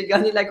évolué, j'ai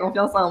gagné de la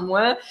confiance en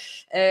moi.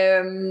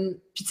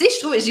 Puis tu sais, je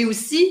trouve, j'ai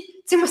aussi,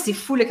 tu sais, moi c'est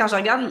fou là quand je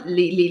regarde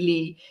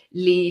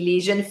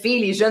les jeunes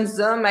filles, les jeunes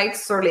hommes être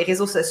sur les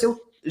réseaux sociaux.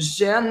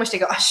 Jeune, moi j'étais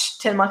comme je suis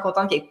tellement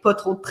contente qu'il n'y ait pas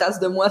trop de traces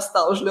de moi à cet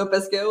âge-là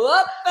parce que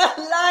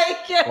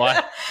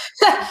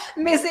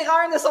mes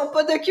erreurs ne sont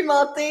pas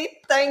documentées.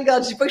 Thank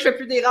God, je dis pas que je fais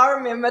plus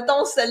d'erreurs, mais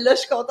mettons celle-là, je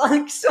suis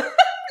contente qu'il soit.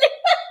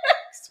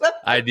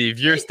 Des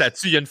vieux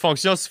statuts. Il y a une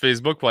fonction sur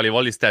Facebook pour aller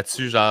voir les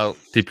statuts, genre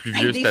tes plus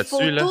vieux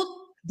statuts là.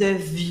 De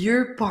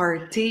vieux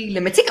parties,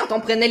 là. Mais tu sais, quand on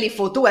prenait les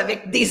photos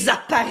avec des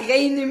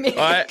appareils numériques,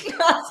 là,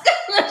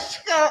 je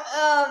suis comme,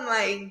 oh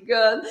my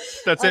God.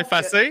 T'as-tu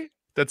effacé?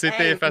 T'as-tu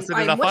été effacé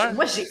des affaires?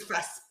 Moi,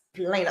 j'efface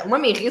plein. Là. Moi,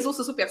 mes réseaux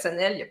sociaux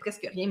personnels, il n'y a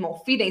presque rien. Mon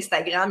feed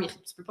d'Instagram,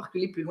 tu peux pas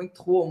reculer plus loin que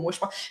 3 mois.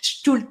 Je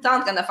suis tout le temps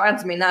en train de faire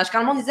du ménage. Quand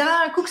le monde disait,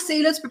 un coup que c'est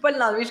là, tu peux pas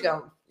l'enlever, je suis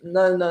comme,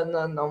 Non, non,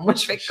 non, non. Moi,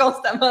 je fais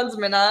constamment du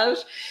ménage.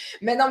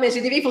 Mais non, mais j'ai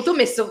des vieilles photos,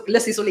 mais là,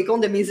 c'est sur les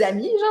comptes de mes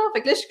amis, genre.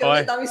 Fait que là, je suis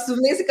comme dans mes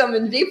souvenirs, c'est comme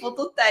une vieille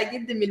photo taguée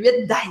de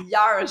 2008.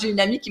 D'ailleurs, j'ai une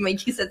amie qui m'a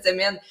écrit cette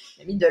semaine,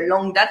 une amie de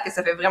longue date, que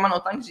ça fait vraiment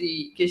longtemps que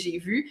j'ai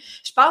vu.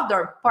 Je parle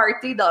d'un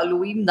party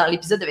d'Halloween dans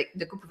l'épisode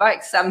de Coupe ouvert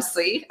avec Sam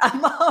Cyr. Elle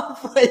m'a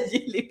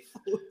envoyé les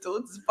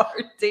photos du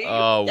party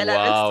qu'elle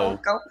avait sur son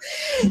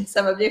compte.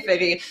 Ça m'a bien fait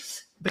rire.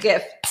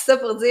 Bref, ça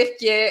pour dire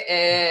que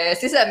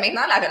c'est ça.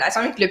 Maintenant, la relation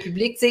avec le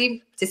public, tu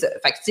sais, c'est ça.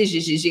 Fait que tu sais,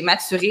 j'ai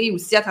maturé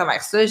aussi à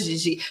travers ça.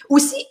 J'ai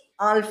aussi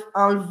en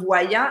le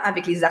voyant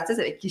avec les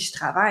artistes avec qui je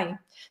travaille.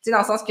 Tu sais, dans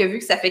le sens que vu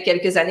que ça fait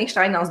quelques années que je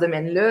travaille dans ce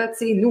domaine-là,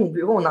 tu sais, nous au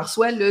bureau, on en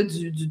reçoit là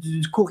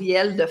du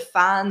courriel de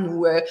fans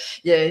où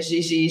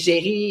j'ai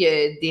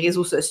géré des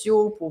réseaux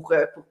sociaux pour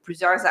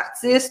plusieurs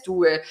artistes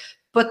ou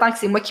pas tant que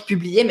c'est moi qui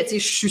publiais, mais tu sais,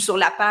 je suis sur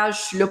la page,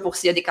 je suis là pour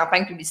s'il y a des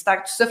campagnes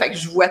publicitaires, tout ça, fait que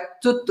je vois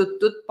tout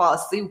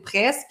passer ou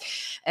presque.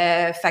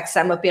 Fait que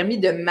ça m'a permis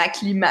de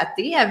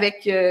m'acclimater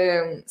avec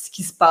ce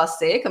qui se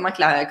passait, comment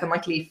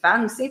que les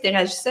fans aussi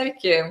interagissaient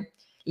avec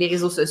les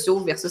réseaux sociaux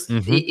versus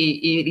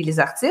et les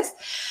artistes.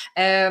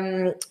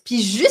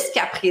 Puis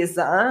jusqu'à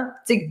présent,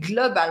 tu sais,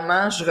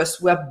 globalement, je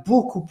reçois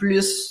beaucoup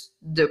plus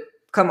de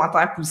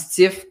commentaires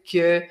positifs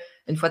que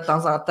une fois de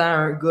temps en temps,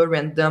 un gars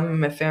random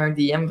me fait un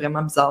DM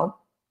vraiment bizarre.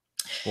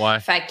 Ouais.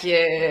 Fait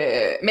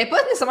que, mais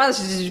pas nécessairement,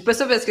 je dis pas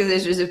ça parce que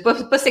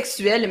je pas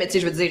sexuel, mais tu sais,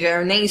 je veux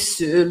dire, une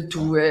insulte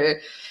ou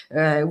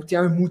t'es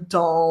un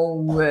mouton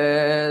ou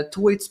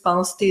toi tu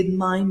penses t'es de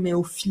même, mais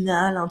au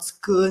final, en tout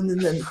cas,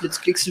 là, tu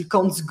cliques sur le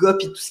compte du gars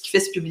puis tout ce qu'il fait,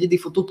 c'est publier des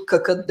photos de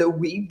cocottes de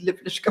weed, là,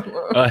 puis là, je suis comme,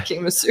 ok,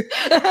 monsieur.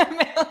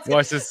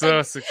 Ouais, c'est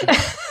ça.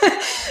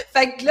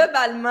 Fait que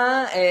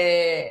globalement,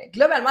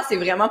 c'est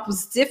vraiment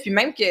positif, puis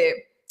même que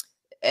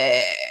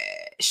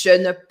je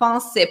ne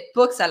pensais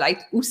pas que ça allait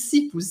être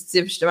aussi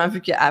positif, justement, vu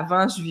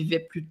qu'avant, je vivais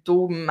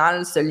plutôt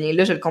mal ce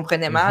lien-là, je le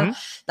comprenais mal,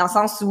 dans le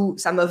sens où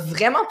ça m'a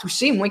vraiment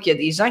touchée, moi, qu'il y a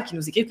des gens qui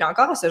nous écrivent, puis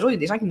encore à ce jour, il y a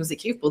des gens qui nous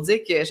écrivent pour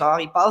dire que,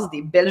 genre, ils passent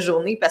des belles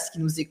journées parce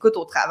qu'ils nous écoutent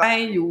au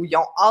travail ou ils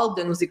ont hâte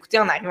de nous écouter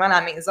en arrivant à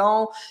la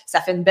maison, ça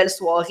fait une belle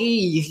soirée,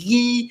 ils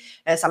rient,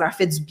 ça leur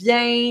fait du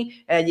bien,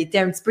 ils étaient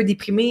un petit peu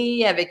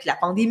déprimés avec la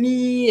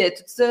pandémie,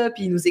 tout ça,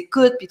 puis ils nous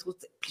écoutent, puis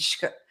je suis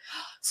comme...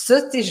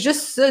 Ça, c'est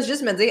juste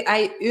me dire,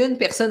 hey, une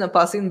personne a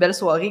passé une belle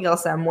soirée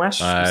grâce à moi, je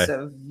trouve ça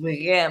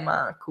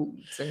vraiment cool.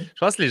 T'sais. Je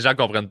pense que les gens ne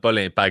comprennent pas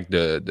l'impact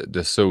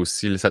de ça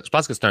aussi. Je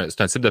pense que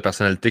c'est un type de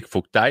personnalité qu'il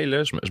faut que tu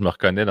ailles. Je me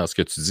reconnais dans ce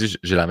que tu dis,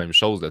 j'ai la même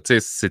chose.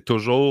 C'est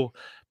toujours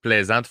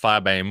plaisant de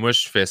faire, ben moi,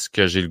 je fais ce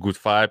que j'ai le goût de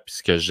faire puis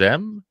ce que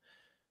j'aime.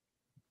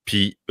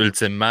 Puis,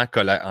 ultimement,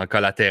 en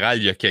collatéral,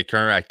 il y a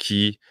quelqu'un à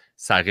qui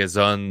ça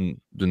résonne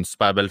d'une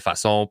super belle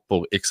façon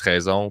pour X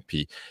raisons.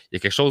 Puis, il y a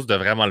quelque chose de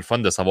vraiment le fun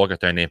de savoir que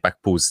tu as un impact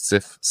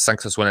positif sans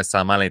que ce soit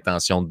nécessairement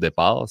l'intention de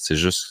départ. C'est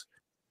juste...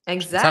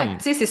 Exact.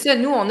 Tu sais, c'est ça.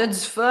 Nous, on a du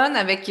fun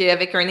avec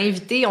un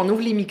invité. On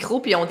ouvre les micros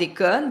puis on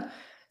déconne.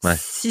 Ouais.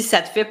 Si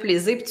ça te fait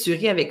plaisir puis tu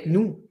ris avec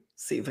nous,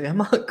 c'est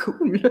vraiment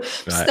cool. Puis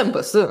si t'aimes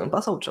pas ça, on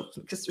passe à autre chose.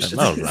 Qu'est-ce que je te dis?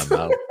 Mange la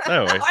merde.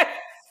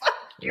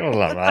 Mange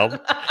la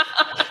merde.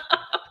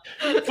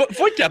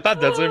 Faut être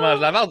capable de dire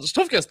mange la merde. Je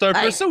trouve que c'est un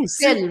peu ça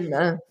aussi.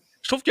 Tellement.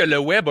 Je trouve que le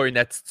web a une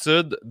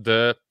attitude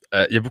de...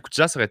 Il y a beaucoup de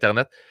gens sur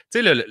Internet.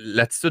 Tu sais,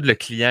 l'attitude le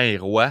client est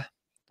roi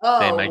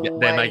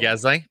des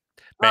magasins.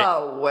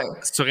 Ben,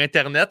 sur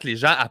Internet, les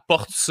gens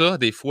apportent ça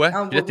des fois.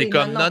 Puis là, t'es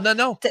comme,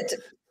 non.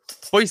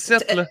 Pas ici,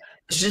 là.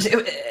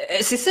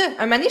 C'est ça.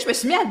 Un moment donné, je me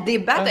suis mis à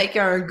débattre avec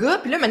un gars,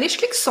 puis là, un moment donné, je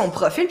clique sur son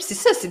profil, puis c'est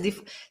ça,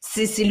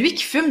 c'est lui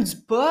qui fume du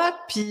pot,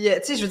 puis, tu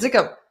sais, je veux dire,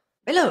 comme,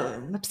 mais là,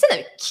 ma piscine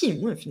avec qui,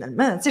 moi,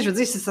 finalement? Tu sais, je veux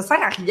dire, ça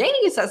sert à rien,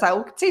 ça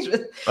tu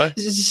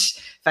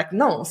sais, fait que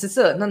non, c'est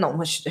ça. Non,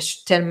 moi, je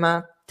suis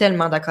tellement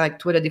d'accord avec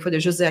toi, là, des fois, de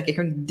juste dire à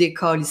quelqu'un de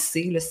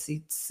décalisser, là,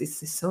 c'est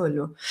ça,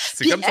 là.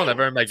 C'est comme si on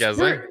avait un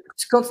magasin.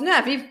 Tu continues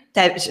à vivre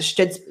je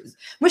te dis,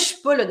 moi, je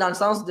suis pas, là, dans le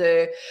sens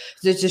de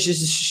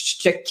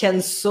je te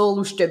cancel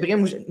ou je te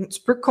brime.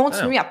 Tu peux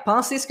continuer à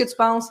penser ce que tu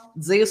penses,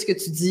 dire ce que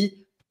tu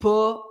dis,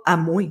 pas à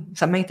moi.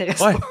 Ça m'intéresse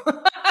pas.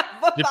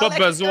 J'ai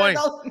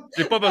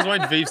pas besoin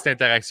de vivre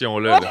cette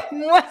interaction-là. Là.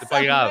 Moi, c'est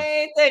pas grave. Ça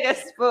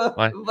m'intéresse pas.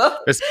 Ouais.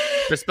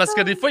 Mais c'est parce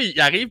que des fois, ils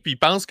arrivent et ils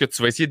pensent que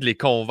tu vas essayer de les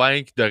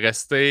convaincre de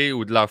rester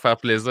ou de leur faire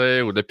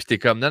plaisir ou de pis t'es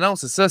comme non,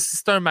 c'est ça. Si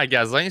c'est un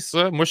magasin,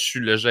 ça, moi, je suis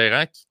le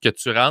gérant que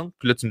tu rentres,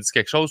 puis là, tu me dis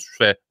quelque chose, je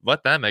fais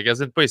va-t'en,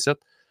 magasine pas ici.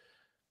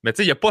 Mais tu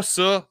sais, il n'y a pas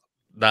ça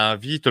dans la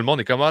vie. Tout le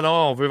monde est comme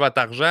non, on veut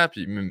votre argent.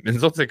 Puis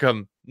nous autres, c'est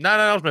comme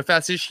non, je me fais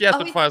assez chier à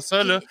tout faire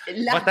ça. Là.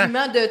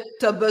 L'argument de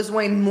t'as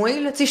besoin de moi,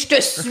 là, tu sais, je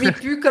te suis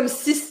plus comme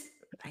si.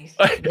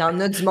 Il y en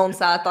a du monde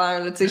sur la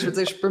terre, là, tu sais, je veux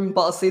dire, je peux me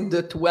passer de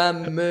toi,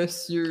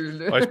 monsieur.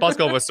 Là. Ouais, je pense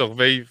qu'on va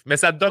survivre. Mais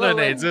ça te donne un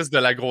indice de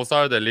la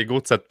grosseur de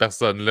l'ego de cette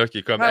personne-là qui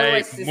est comme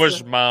moi,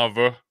 je m'en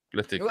vais.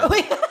 Là, t'es comme...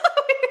 Oui,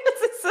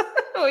 c'est ça.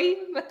 Oui.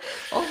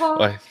 Au revoir.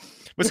 Ouais.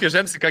 Moi, ce que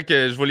j'aime, c'est quand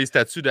je vois les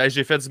statuts de hey,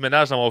 j'ai fait du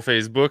ménage dans mon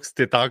Facebook, si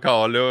t'es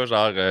encore là,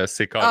 genre,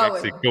 c'est correct,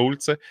 c'est cool,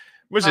 tu sais.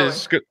 Moi, je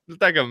suis tout le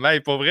temps comme, hey,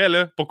 pour vrai,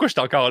 là, pourquoi je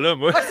suis encore là,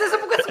 moi? Ouais, c'est ça,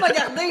 pourquoi tu m'as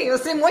gardé?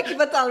 C'est moi qui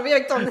vais t'enlever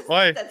avec ton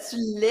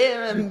statut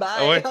laid,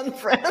 bye,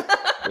 unfriend.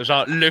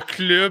 genre, le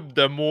club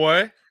de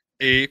moi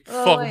est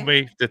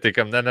formé. Ouais. T'es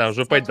comme, non,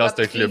 je veux pas être dans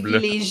ce club-là.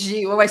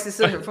 Privilégié. Ouais, c'est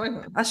ça.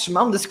 Je suis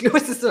membre de ce club,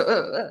 ouais, c'est ça.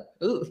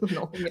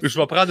 Non, Je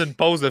vais prendre une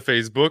pause de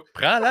Facebook.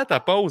 Prends-la ta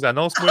pause,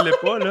 annonce-moi-les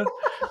pas, là.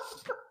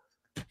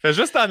 Fais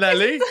juste en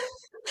aller.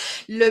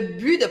 Le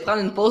but de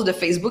prendre une pause de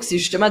Facebook, c'est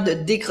justement de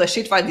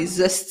décrocher, de faire des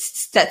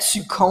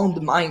statuts cons de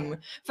même.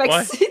 Fait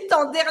que si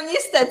ton dernier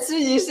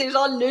statut, c'est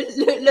genre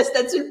le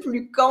statut le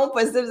plus con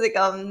possible, c'est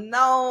comme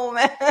non,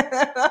 mais.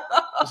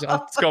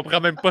 Genre, tu comprends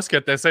même pas ce que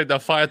tu essaies de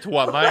faire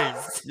toi-même.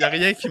 Il n'y a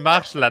rien qui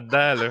marche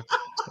là-dedans, là.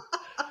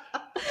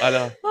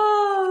 Alors.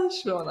 Je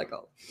suis vraiment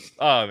d'accord.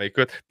 Ah, mais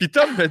écoute. Puis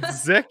Tom me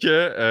disait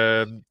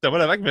que. Thomas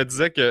Levac me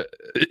disait que.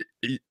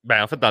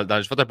 Ben, en fait,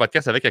 j'ai fait un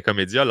podcast avec un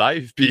comédien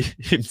live, puis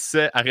il me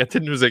disait arrêtez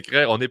de nous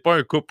écrire, on n'est pas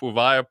un couple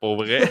ouvert pour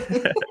vrai.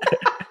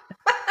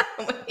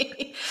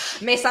 Oui.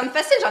 Mais ça me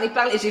fascine, j'en ai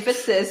parlé, j'ai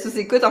fait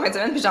sous-écoute en fin de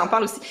semaine, puis j'en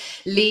parle aussi.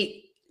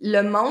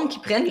 Le monde qui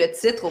prenne le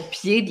titre au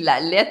pied de la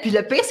lettre. Puis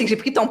le pire, c'est que j'ai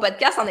pris ton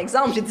podcast en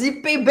exemple. J'ai dit,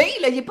 PB,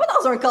 là, il est pas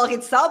dans un carré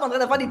de sable en train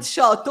de faire des petits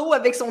châteaux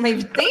avec son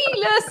invité,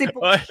 là. C'est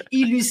pour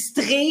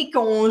illustrer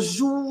qu'on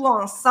joue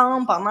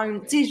ensemble pendant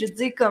une... Tu sais, je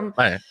dis comme...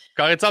 Ouais.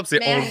 Carré de sable,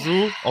 c'est on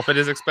joue, on fait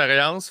des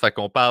expériences, fait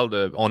qu'on parle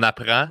de... On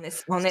apprend.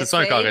 C'est ça,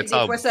 un carré de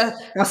sable. Des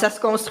fois, ça se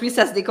construit,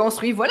 ça se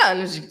déconstruit. Voilà,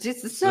 là, c'est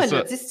ça.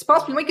 Là, si tu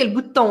penses plus loin que le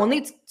bout de ton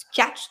nez, tu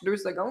catches 2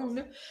 secondes,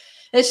 là.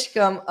 Là, je suis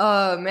comme,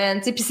 oh, man.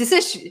 Tu sais, puis c'est ça,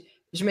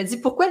 je me dis,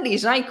 pourquoi les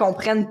gens, ils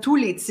comprennent tous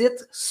les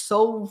titres,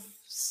 sauf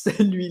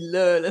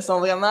celui-là, là, sont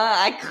vraiment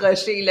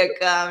accrochés, là,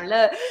 comme,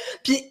 là.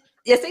 Puis,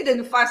 ils essayent de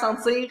nous faire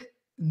sentir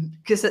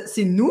que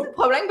c'est nous le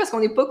problème, parce qu'on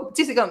n'est pas...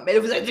 Tu sais, c'est comme, mais là,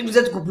 vous avez dit que vous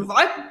êtes couple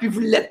ouvert, puis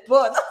vous ne l'êtes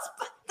pas. Non,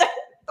 c'est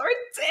pas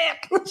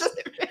un titre!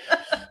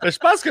 Je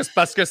pense que c'est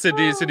parce que c'est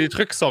des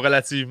trucs qui sont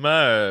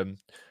relativement...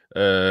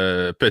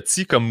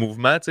 petits comme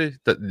mouvement, tu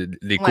sais,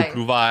 les couples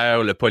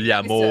ouverts, le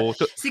polyamour.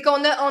 C'est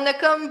qu'on a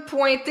comme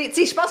pointé,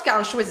 tu sais, je pense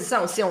qu'en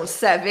choisissant aussi, on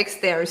savait que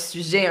c'était un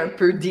sujet un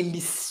peu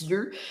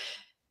délicieux,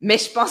 mais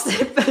je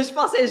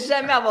pensais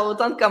jamais avoir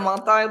autant de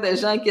commentaires de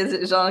gens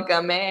que genre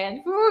comme man,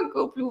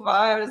 couple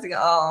ouvert, c'est comme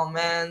oh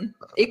man,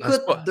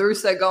 écoute 2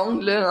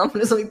 secondes là, en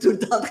plus on est tout le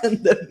temps en train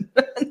de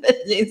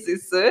bien c'est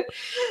ça,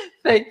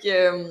 fait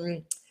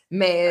que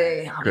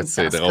mais en même temps,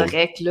 c'est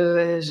correct,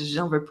 là.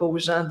 J'en veux pas aux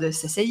gens de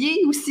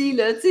s'essayer aussi,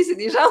 là. Tu sais, c'est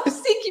des gens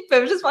aussi qui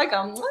peuvent juste faire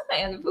comme moi,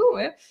 ben, vous,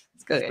 ouais.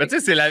 C'est correct. Mais tu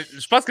sais,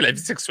 je pense que la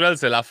vie sexuelle,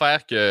 c'est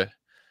l'affaire que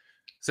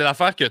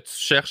tu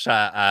cherches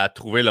à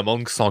trouver le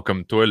monde qui sont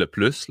comme toi le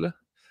plus, là.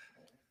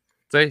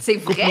 C'est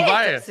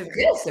vrai,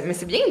 mais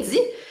c'est bien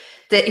dit.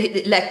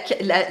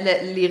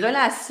 Les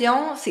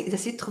relations, c'est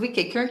d'essayer de trouver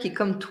quelqu'un qui est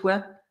comme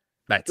toi.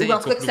 Ben, ou en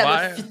tout cas que ça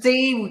va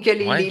fitter ou que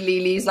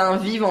les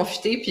envies vont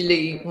fitter puis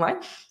les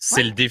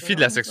c'est le défi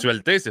de la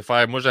sexualité, c'est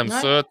faire moi j'aime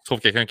ça, tu trouves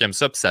quelqu'un qui aime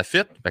ça puis ça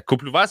fit. Ben,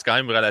 couple ouvert c'est quand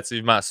même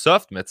relativement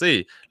soft, mais tu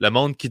sais le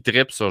monde qui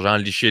trippe sur genre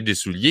licher des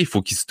souliers, il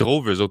faut qu'ils se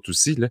trouvent eux autres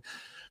aussi là.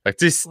 Fait que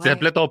tu sais si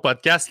t'appelais ton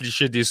podcast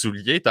licher des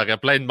souliers, t'aurais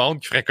plein de monde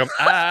qui ferait comme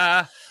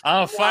enfin.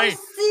 Enfin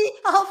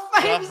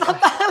vous en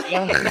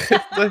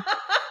parlez.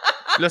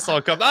 Là, ils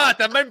sont comme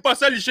t'as même pas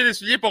ça licher les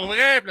souliers pour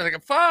vrai. Puis là, c'est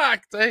comme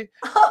fuck, tu sais.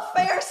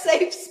 Enfin un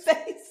safe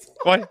space.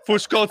 Ouais, faut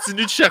que je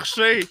continue de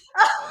chercher.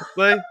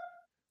 Moi,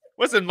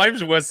 c'est le même,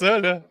 je vois ça,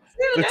 là.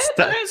 Vrai,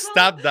 tu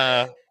tapes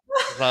dans.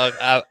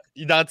 Genre,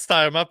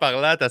 identitairement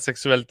parlant, ta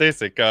sexualité,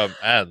 c'est comme,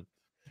 Anne,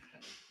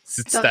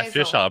 si tu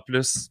t'affiches en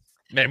plus.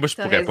 Mais moi, je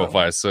pourrais pas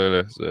faire ça,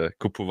 là.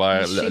 Coupe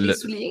ouvert. Licher les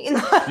souliers.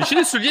 Licher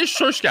les souliers, je suis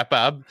sûr que je suis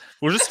capable.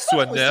 Faut juste qu'ils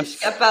soient neufs. Je suis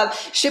capable.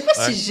 Je sais pas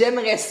si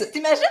j'aimerais ça.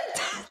 T'imagines,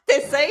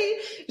 t'essayes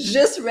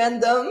juste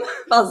random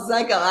en se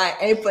disant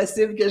comme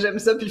impossible que j'aime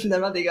ça, puis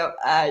finalement t'es comme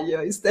aïe,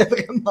 c'était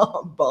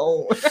vraiment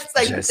bon.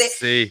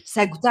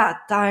 Ça goûtait à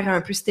terre un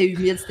peu, c'était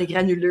humide, c'était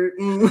granuleux.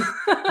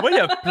 Moi, il y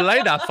a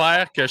plein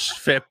d'affaires que je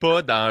fais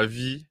pas dans la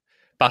vie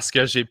parce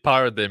que j'ai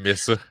peur d'aimer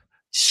ça.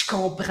 Je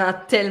comprends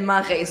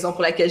tellement raison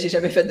pour laquelle j'ai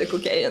jamais fait de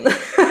cocaïne.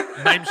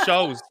 Même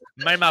chose,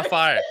 même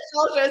affaire.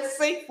 Je le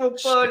sais qu'il faut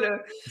pas, là.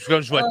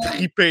 Je vais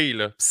triper,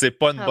 là. C'est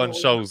pas une bonne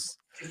chose.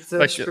 C'est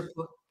ça, je peux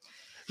pas.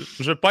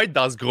 Je veux pas être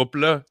dans ce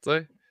groupe-là, tu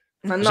sais.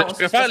 Non, je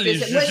préfère les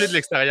juger de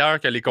l'extérieur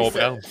que les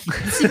comprendre.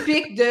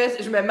 Typique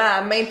de je me mets à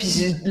la main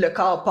puis le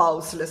corps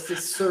passe, là. C'est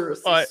sûr,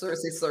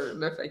 c'est sûr,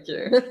 là. Fait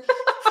que...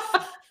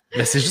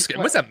 Mais c'est juste que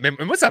moi,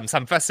 ça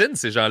me fascine,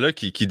 ces gens-là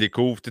qui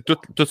découvrent,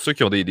 tous ceux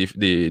qui ont des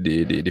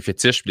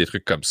fétiches et des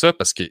trucs comme ça,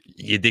 parce qu'ils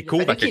les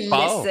découvrent à quelque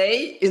part. Ils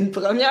l'essayent une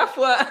première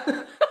fois.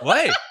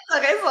 Ouais. T'as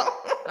raison.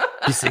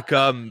 Puis c'est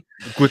comme,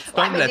 écoute,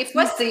 mais des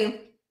fois,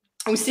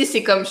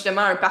 c'est comme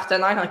justement un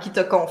partenaire en qui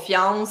t'as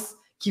confiance,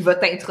 qui va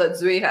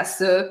t'introduire à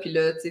ça, puis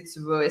là,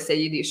 tu vas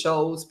essayer des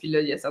choses, puis là,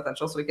 il y a certaines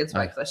choses sur lesquelles tu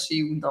vas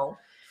accrocher ou non.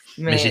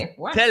 Mais j'ai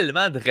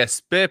tellement de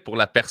respect pour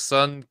la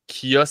personne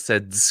qui a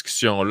cette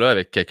discussion-là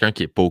avec quelqu'un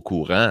qui n'est pas au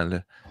courant. Là.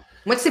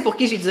 Moi, tu sais pour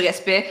qui j'ai du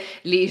respect?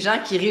 Les gens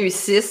qui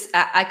réussissent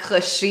à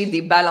accrocher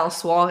des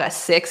balançoires à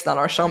sexe dans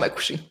leur chambre à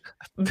coucher.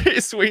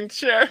 Des swing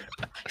chairs!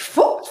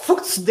 Faut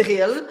que tu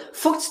drilles.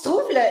 Faut que tu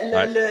trouves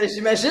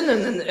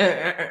j'imagine,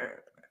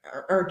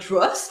 un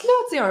trust, là,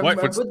 tu sais, un bout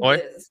de...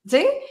 Tu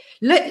sais,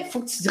 là, il faut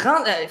que tu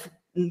rentres...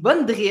 une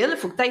bonne drill, il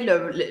faut que tu ailles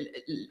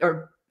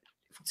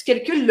faut que tu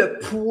calcules le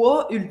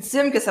poids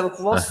ultime que ça va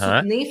pouvoir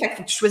soutenir. Fait qu'il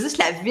faut que tu choisisses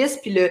la vis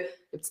puis le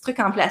petit truc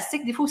en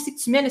plastique. Des fois aussi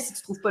que tu mets, là, si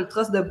tu trouves pas le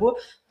trosse de bois.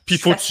 Puis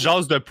il faut que tu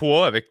jases de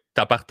poids avec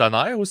ta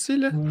partenaire aussi,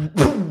 là.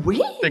 Oui!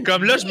 C'est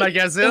comme là, je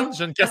magasine,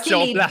 j'ai une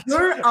question plate.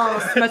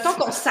 Mettons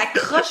qu'on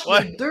s'accroche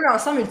les deux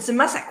ensemble,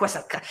 ultimement, c'est quoi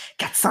ça?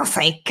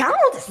 450?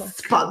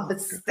 C'est pas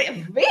vite!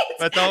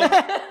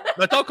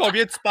 Mettons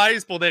combien tu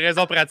pèses pour des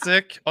raisons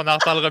pratiques, on n'en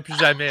reparlera plus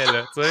jamais,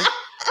 là, tu sais.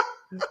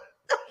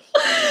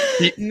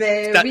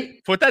 Mais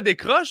oui. Faut que tu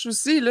décroches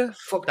aussi, là.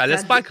 Tu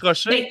laisses pas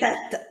accrocher.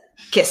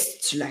 Qu'est-ce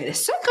que tu la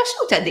laisses accrocher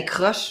ou tu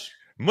décroches?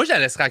 Moi, je la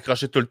laisserais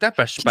accrocher tout le temps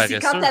parce que je suis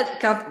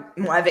paresseux.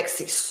 Moi, avec,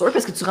 c'est sûr,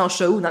 parce que tu ranges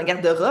ça où? Dans le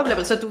garde-robe.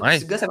 Après ça, tu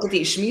gosses après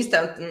tes chemises,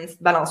 une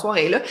petite balançoire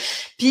est là.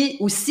 Puis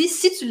aussi,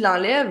 si tu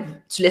l'enlèves,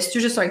 tu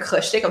laisses-tu juste un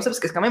crochet comme ça, parce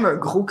que c'est quand même un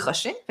gros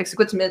crochet. Fait que c'est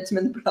quoi, tu mets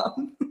une plante?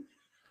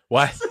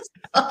 Ouais.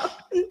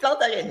 Une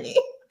plante araignée.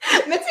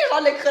 Mais tu sais,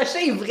 genre, le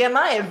crochet est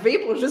vraiment élevé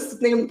pour juste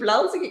soutenir une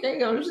plante. C'est quelqu'un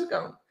comme juste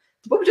comme...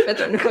 T'es pas obligé de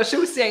mettre un crochet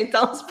aussi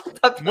intense pour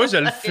ta plante. Moi, je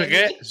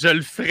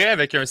le ferais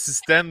avec un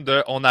système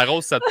de on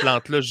arrose cette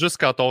plante-là juste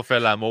quand on fait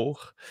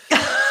l'amour.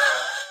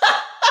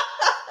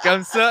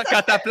 Comme ça,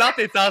 quand ta plante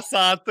est en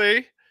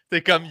santé,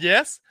 t'es comme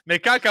yes, mais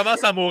quand elle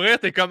commence à mourir,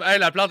 t'es comme hey,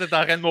 la plante est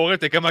en train de mourir,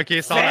 t'es comme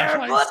ok, sors la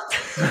chaise.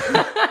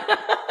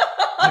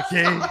 Ok.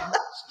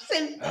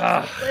 C'est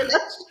la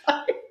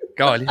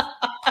chaise.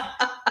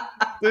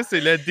 C'est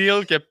le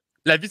deal que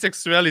la vie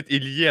sexuelle est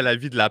liée à la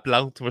vie de la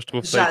plante. Moi, je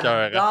trouve ça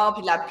écœurant. J'adore,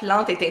 puis la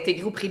plante est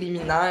intégrée au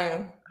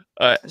préliminaire.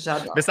 Ouais.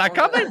 J'adore. Mais ça a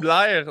quand même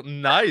l'air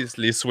nice,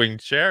 les swing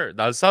chairs,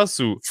 dans le sens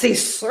où... C'est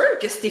sûr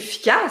que c'est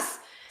efficace.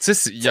 Tu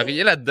sais, il n'y a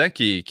rien là-dedans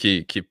qui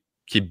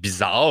est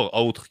bizarre,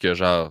 autre que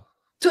genre...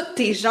 Toutes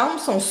tes jambes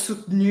sont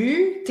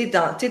soutenues, t'es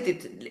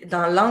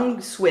dans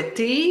l'angle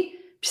souhaité,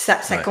 puis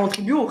ça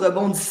contribue au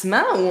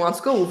rebondissement, ou en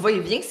tout cas au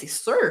va-et-vient, c'est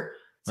sûr.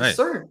 C'est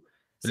sûr.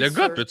 Le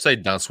gars peut-tu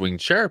être dans swing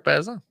chair, par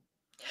exemple?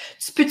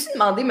 Tu peux-tu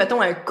demander, mettons,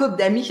 à un couple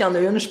d'amis qui en a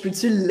une, je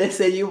peux-tu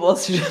l'essayer, voir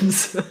si j'aime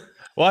ça?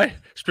 Ouais,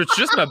 je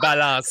peux-tu juste me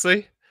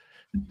balancer?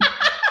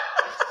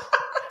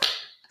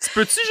 Tu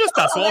peux-tu juste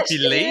t'asseoir pis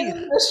lire?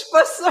 Je suis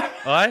pas sûre.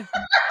 Ouais.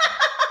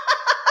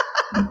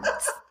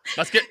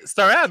 Parce que c'est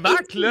un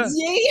hamac, là.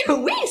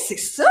 Oui, c'est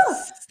ça.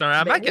 C'est un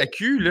hamac à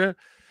cul, là.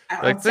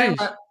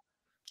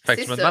 Fait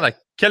que je me demande à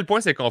quel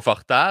point c'est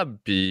confortable,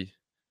 pis...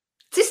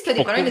 Tu sais, si t'as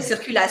des problèmes de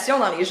circulation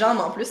dans les jambes,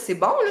 en plus, c'est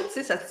bon, là,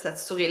 tu sais, ça te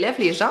surélève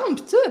les jambes,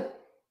 pis tout.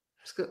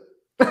 Parce que...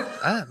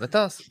 Ah, mais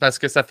attends, parce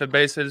que ça fait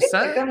baisser le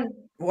sang?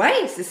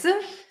 Ouais, c'est ça.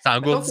 Ça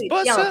engourdit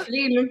pas, ça?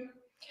 Enflés, là.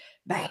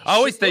 Ben,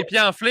 oui, si t'as les pieds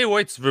enflés,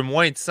 ouais, tu veux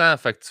moins de sang,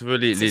 fait que tu veux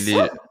les...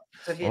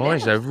 Ouais,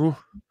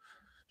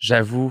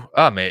 j'avoue.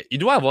 Ah, mais il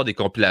doit y avoir des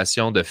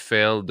compilations de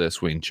fails de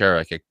swing chair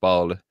à quelque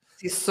part, là.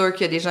 C'est sûr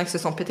qu'il y a des gens qui se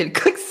sont pété le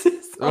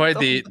coccyx. Ouais,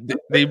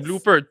 des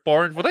bloopers de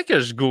porn. Faudrait que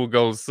je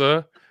google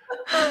ça.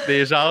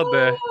 Des genres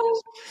de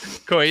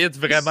coïts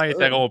vraiment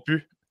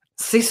interrompus.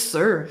 C'est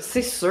sûr.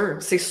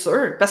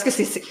 Parce que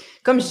c'est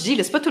comme je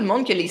dis, c'est pas tout le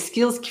monde qui a les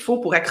skills qu'il faut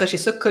pour accrocher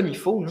ça comme il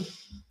faut. Là.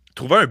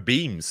 Trouver un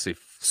beam, c'est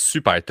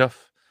super tough.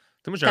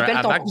 Tu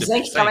appelles ton cousin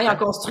qui travaille en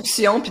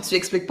construction, puis tu lui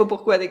expliques pas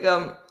pourquoi t'es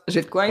comme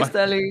j'ai de quoi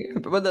installer.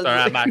 C'est un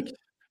hamac.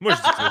 Moi,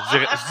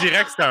 je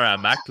dirais que c'est un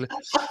hamac. Tu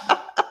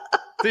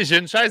sais, j'ai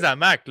une chaise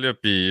hamac, là,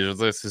 puis je veux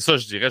dire, c'est ça,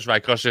 je dirais, je vais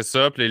accrocher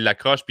ça, puis il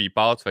l'accroche, puis il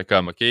part, tu fais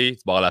comme, OK, tu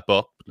barres la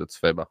porte, puis là, tu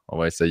fais, bon, on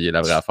va essayer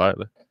la vraie affaire,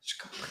 là. Je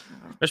comprends.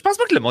 Mais je pense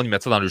pas que le monde, ils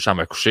mettent ça dans le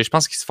chambre à coucher. Je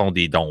pense qu'ils se font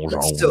des donjons.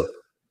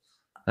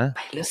 Hein?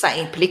 Ben là, ça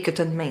implique que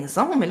tu as une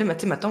maison, mais là,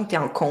 mettons que tu es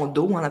en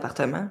condo ou en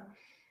appartement.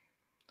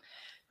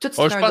 Tout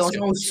c'est un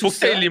donjon au sous-sol.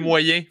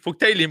 Faut que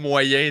tu aies les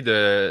moyens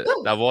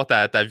d'avoir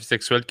ta vie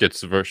sexuelle que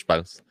tu veux, je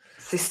pense.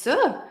 C'est ça.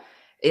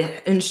 Et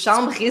une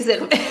chambre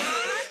réservée.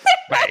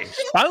 Ben,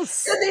 je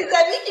pense. Il y a des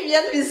amis qui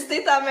viennent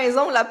visiter ta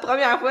maison la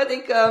première fois,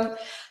 t'es comme...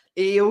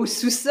 Et au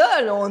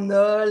sous-sol, on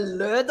a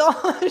le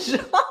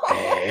donjon.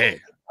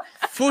 Hey,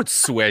 faut que tu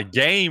sois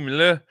game,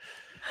 là.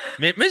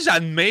 Mais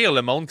j'admire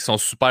le monde qui sont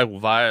super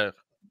ouverts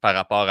par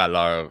rapport à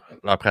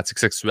leur pratique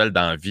sexuelle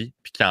dans la vie,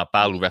 puis qui en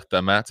parlent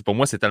ouvertement. T'sais, pour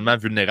moi, c'est tellement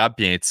vulnérable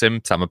puis intime,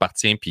 puis ça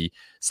m'appartient, puis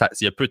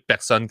il y a peu de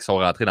personnes qui sont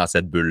rentrées dans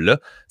cette bulle-là.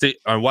 T'sais,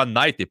 un one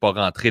night n'est pas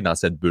rentré dans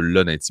cette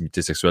bulle-là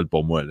d'intimité sexuelle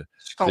pour moi. Là.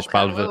 Je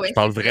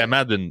parle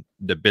vraiment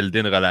de builder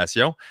une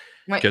relation.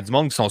 Ouais. Qu'il y a du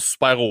monde qui sont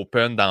super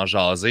open dans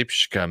jaser, puis je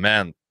suis comme,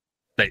 man,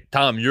 ben,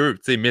 tant mieux,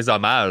 mes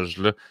hommages.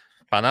 Là.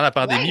 Pendant la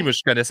pandémie, moi,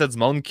 je connaissais du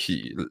monde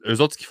qui...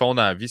 Eux autres, ce qu'ils font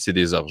dans la vie, c'est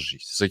des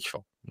orgies. C'est ça qu'ils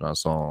font.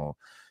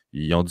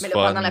 Ils ont du fun.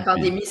 Pendant la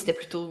pandémie, c'était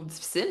plutôt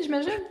difficile,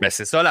 j'imagine. Ben,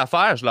 c'est ça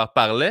l'affaire. Je leur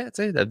parlais,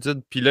 tu sais,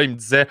 d'habitude. Puis là, ils me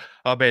disaient,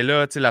 ah ben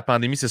là, tu sais, la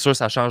pandémie, c'est sûr,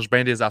 ça change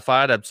bien des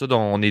affaires. D'habitude,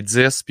 on est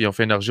 10, puis on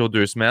fait une orgie aux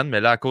 2 semaines. Mais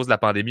là, à cause de la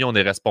pandémie, on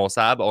est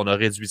responsable. On a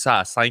réduit ça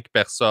à 5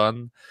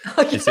 personnes.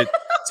 Okay.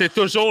 C'est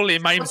toujours les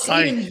mêmes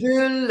 5. Une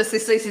bulle, c'est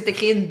ça, il s'était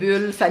créé une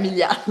bulle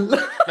familiale.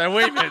 Ben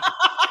oui, mais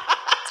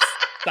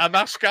ça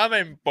marche quand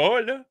même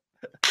pas, là.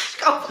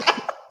 Je comprends.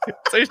 Tu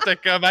sais, j'étais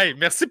comme, hey,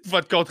 merci pour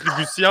votre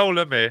contribution,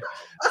 là, mais...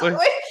 Oui,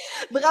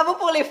 bravo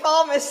pour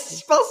l'effort, mais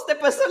je pense que c'était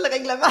pas ça le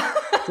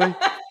règlement.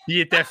 Il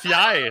était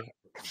fier.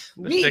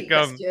 J'étais Oui,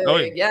 parce comme, ah que,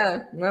 oui,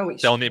 gars, ouais, oui,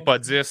 on n'est pas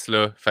 10,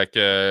 là. Fait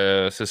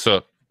que c'est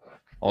ça.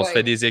 On se fait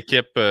ouais. des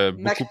équipes beaucoup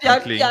plus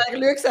Marie-Pierre, clean.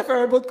 Pierre-Luc, ça fait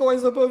un bout de qu'on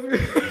les a pas vus.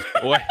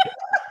 Ouais.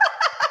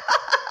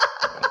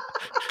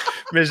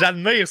 Mais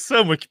j'admire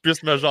ça, moi, qu'ils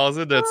puissent me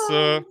jaser de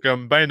ça,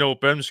 comme ben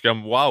open. Je suis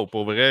comme, wow,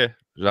 pour vrai.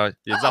 Genre,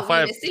 il y a des Ah oui,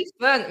 affaires. mais c'est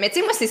le fun. Mais tu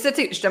sais, moi, c'est ça,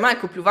 tu sais, justement, à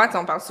couple ouvert,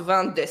 on parle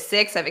souvent de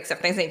sexe avec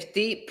certains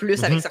invités,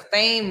 plus avec Mhm.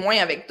 certains, moins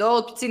avec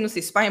d'autres. Puis tu sais, nous,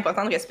 c'est super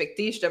important de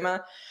respecter justement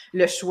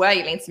le choix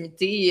et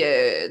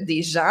l'intimité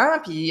des gens,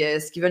 puis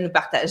ce qu'ils veulent nous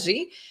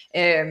partager.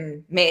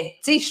 Mais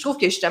tu sais, je trouve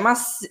que justement,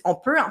 on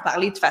peut en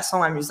parler de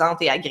façon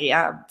amusante et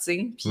agréable, tu sais.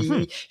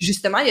 Mhm. Puis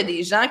justement, il y a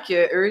des gens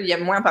que eux, ils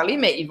aiment moins en parler,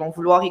 mais ils vont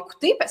vouloir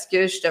écouter parce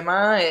que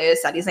justement,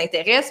 ça les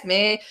intéresse,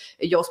 mais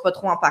ils osent pas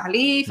trop en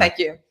parler. Fait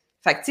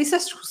que, tu sais, ça,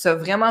 je trouve ça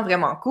vraiment,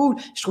 vraiment cool.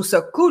 Je trouve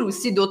ça cool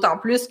aussi, d'autant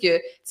plus que,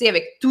 tu sais,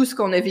 avec tout ce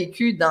qu'on a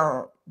vécu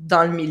dans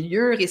le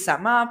milieu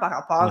récemment par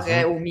rapport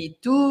Mhm. au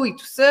MeToo et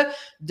tout ça,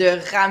 de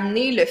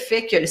ramener le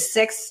fait que le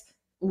sexe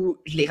ou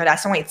les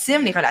relations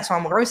intimes, les relations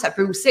amoureuses, ça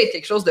peut aussi être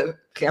quelque chose de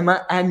vraiment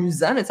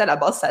amusant. Mais tu sais, à la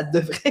base, ça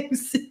devrait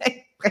aussi être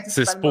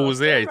C'est principalement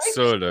supposé ça. être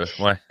ça, là.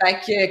 Ouais.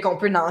 Fait que, qu'on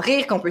peut en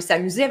rire, qu'on peut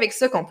s'amuser avec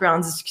ça, qu'on peut en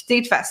discuter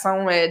de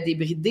façon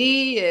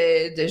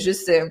débridée, de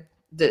juste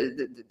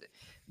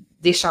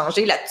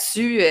d'échanger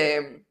là-dessus.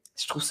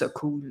 Je trouve ça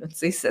cool.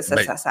 Tu sais,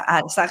 Ben,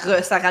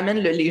 ça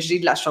ramène le léger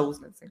de la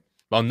chose. Là, tu sais.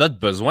 on a de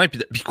besoin.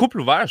 Puis couple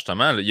ouvert,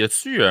 justement, là, y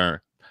a-tu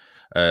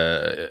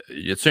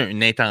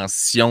une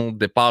intention de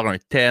départ, un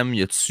thème?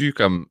 Y a-tu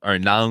comme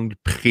un angle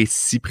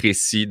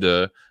précis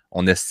de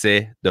on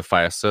essaie de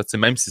faire ça? Tu sais,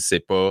 même si c'est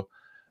pas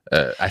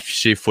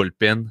affiché full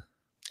pin.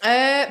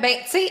 Ben,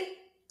 tu sais,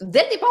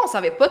 dès le départ, on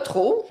savait pas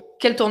trop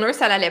quelle tournure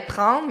ça allait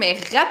prendre, mais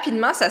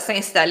rapidement, ça s'est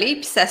installé.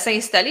 Puis ça s'est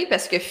installé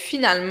parce que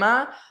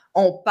finalement,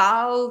 on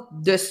parle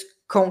de ce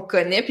qu'on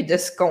connaît puis de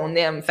ce qu'on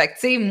aime. Fait que, tu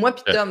sais, moi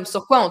puis Tom,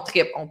 sur quoi on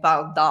tripe? On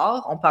parle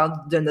d'art, on parle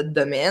de notre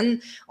domaine,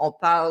 on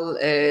parle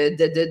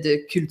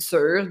de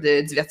culture,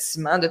 de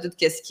divertissement, de tout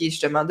ce qui est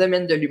justement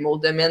domaine de l'humour,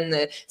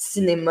 domaine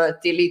cinéma,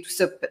 télé, tout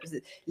ça,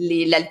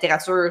 la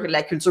littérature,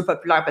 la culture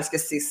populaire, parce que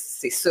c'est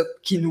ça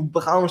qui nous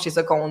branche, c'est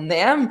ça qu'on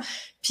aime.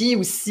 Puis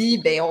aussi,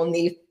 ben, on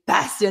est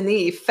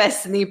passionné et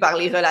fasciné par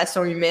les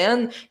relations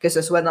humaines, que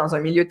ce soit dans un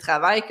milieu de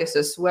travail, que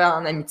ce soit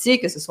en amitié,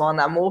 que ce soit en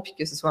amour, puis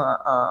que ce soit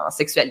en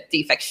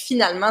sexualité. Fait que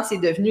finalement, c'est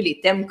devenu les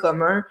thèmes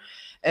communs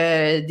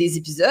des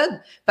épisodes,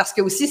 parce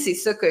que aussi, c'est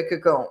ça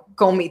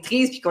qu'on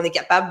maîtrise, puis qu'on est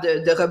capable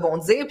de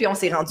rebondir. Puis on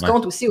s'est rendu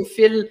compte aussi au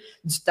fil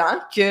du temps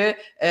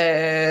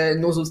que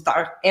nos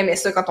auditeurs aimaient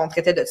ça quand on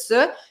traitait de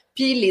ça.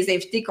 Puis les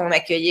invités qu'on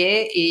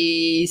accueillait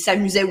et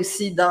s'amusaient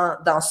aussi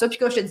dans ça. Puis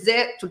comme je te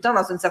disais, tout le temps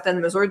dans une certaine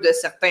mesure, de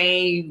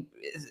certains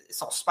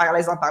sont super à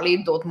l'aise d'en parler,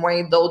 d'autres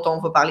moins, d'autres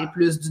on va parler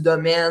plus du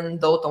domaine,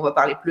 d'autres on va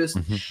parler plus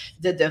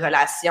de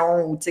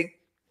relations ou tu sais.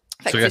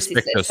 Fait Tu que,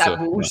 respectes ça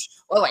bouge.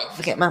 Ouais,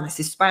 vraiment, mais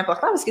c'est super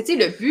important parce que tu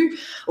sais, le but,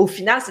 au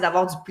final, c'est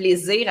d'avoir du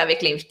plaisir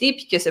avec l'invité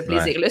puis que ce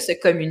plaisir-là se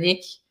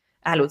communique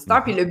à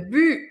l'auditeur. Puis le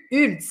but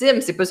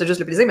ultime, c'est pas juste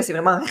le plaisir, mais c'est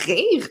vraiment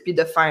rire puis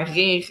de faire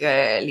rire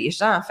les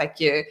gens. Fait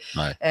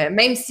que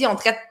même si on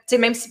traite, tu sais,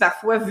 même si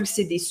parfois, vu que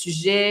c'est des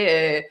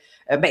sujets,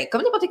 ben,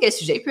 comme n'importe quel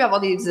sujet, il peut y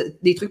avoir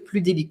des trucs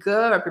plus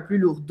délicats, un peu plus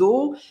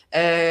lourdeaux.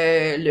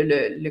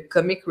 Le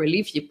comic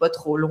relief, il est pas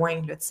trop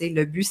loin, là, tu sais.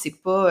 Le but,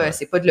 c'est pas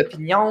de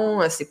l'opinion,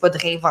 c'est pas de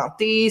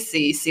réinventer,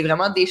 c'est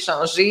vraiment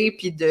d'échanger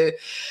puis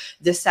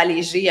de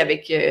s'alléger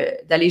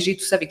d'alléger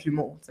tout ça avec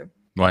l'humour, tu sais.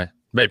 Ouais.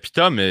 Ben, puis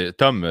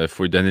Tom,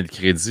 faut lui donner le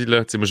crédit,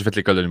 là. Tu sais, moi, j'ai fait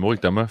l'école de l'humour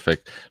avec Thomas, fait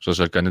que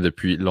je le connais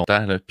depuis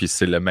longtemps, là, puis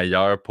c'est le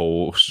meilleur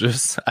pour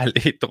juste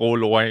aller trop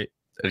loin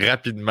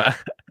rapidement.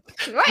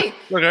 Oui,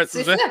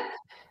 c'est ça.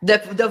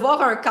 De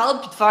voir un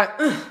cadre puis de faire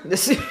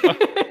dessus.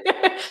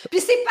 Puis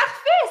c'est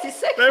parfait, c'est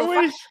ça qu'il faut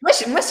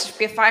faire. Moi, je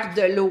préfère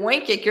de loin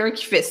quelqu'un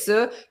qui fait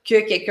ça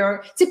que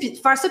quelqu'un... Tu sais, puis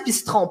faire ça puis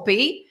se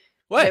tromper,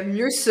 j'aime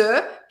mieux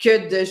ça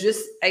que de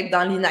juste être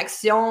dans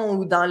l'inaction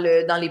ou dans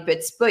les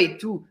petits pas et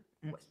tout.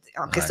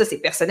 Après ça, c'est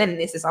personnel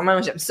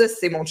nécessairement. J'aime ça,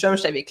 c'est mon chum,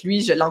 je suis avec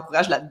lui, je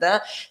l'encourage là-dedans.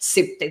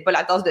 C'est peut-être pas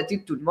la tasse de thé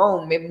de tout le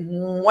monde, mais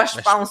moi,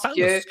 je pense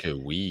que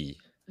oui.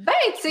 Ben,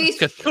 tu sais. Ce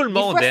que tout le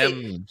monde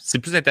aime. C'est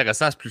plus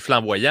intéressant, c'est plus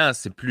flamboyant,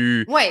 c'est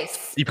plus.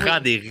 Il prend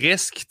des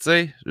risques, tu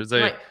sais. Je veux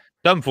dire,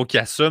 Tom, il faut qu'il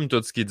assume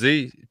tout ce qu'il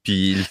dit,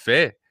 puis il le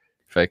fait.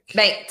 Fait que...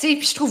 Ben, tu sais,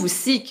 puis je trouve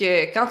aussi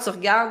que quand tu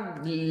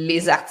regardes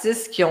les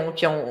artistes qui ont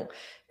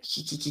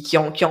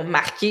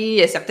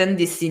marqué certaines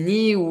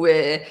décennies ou.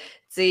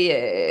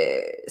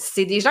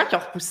 C'est des gens qui ont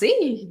repoussé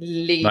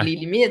les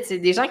limites, c'est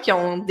des gens qui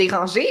ont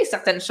dérangé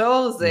certaines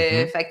choses.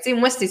 Fait que, tu sais,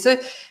 moi, c'est ça.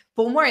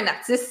 Pour moi, un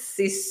artiste,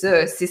 c'est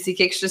ça. C'est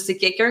quelque chose, c'est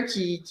quelqu'un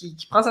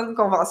qui prend certaines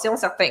conventions,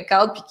 certains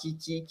cadres, puis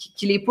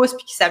qui les pousse,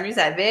 puis qui s'amuse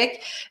avec,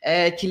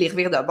 qui les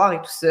revire de bord et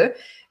tout ça.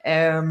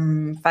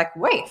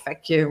 Fait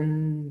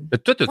que,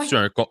 toi,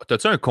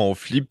 t'as-tu un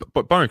conflit,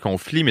 pas un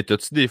conflit, mais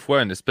t'as-tu des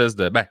fois une espèce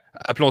de, ben,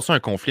 appelons ça un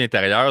conflit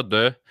intérieur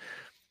de,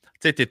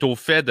 tu sais, t'es au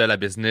fait de la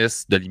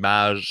business, de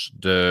l'image,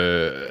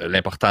 de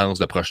l'importance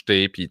de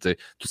projeter, puis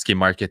tout ce qui est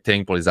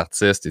marketing pour les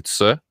artistes et tout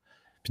ça.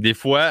 Puis des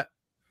fois,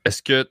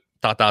 est-ce que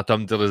t'entends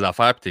Tom dire des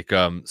affaires, puis t'es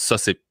comme, ça,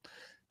 c'est,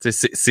 tu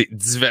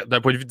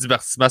d'un point de vue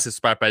divertissement, c'est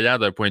super payant.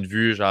 D'un point de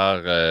vue,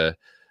 genre...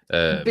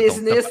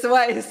 business,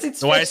 ouais. Si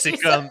tu ouais, c'est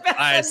comme...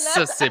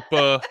 ça, c'est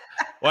pas...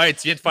 Ouais,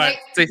 tu viens de faire...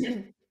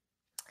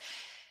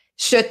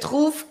 Je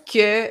trouve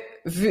que,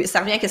 ça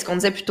revient à ce qu'on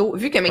disait plus tôt,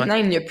 vu que maintenant,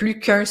 il n'y a plus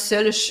qu'un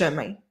seul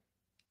chemin,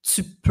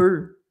 tu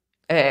peux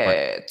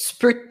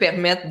te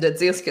permettre de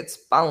dire ce que tu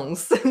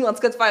penses, ou en tout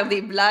cas de faire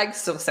des blagues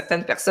sur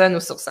certaines personnes ou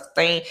sur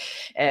certains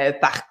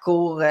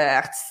parcours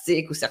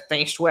artistiques ou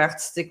certains choix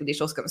artistiques ou des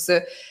choses comme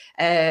ça.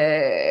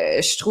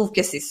 Je trouve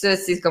que c'est ça,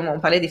 c'est comme on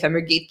parlait des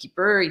fameux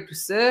gatekeepers et tout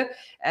ça. Vu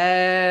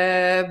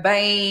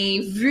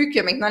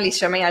que maintenant les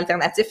chemins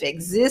alternatifs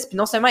existent, puis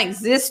non seulement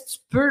existent, tu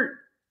peux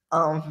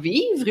en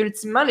vivre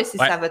ultimement là, si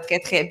ça va très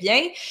très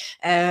bien.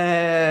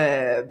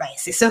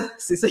 C'est ça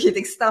qui est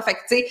excitant. Fait que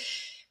tu sais,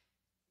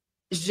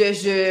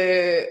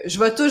 je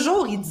vais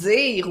toujours y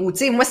dire, ou tu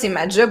sais, moi c'est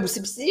ma job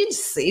aussi, puis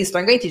c'est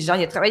un gars intelligent,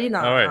 il a travaillé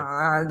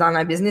dans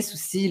la business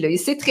aussi, là. Il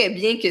sait très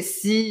bien que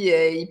si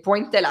il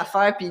pointe telle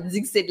affaire puis il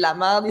dit que c'est de la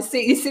merde,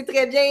 il sait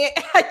très bien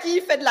à qui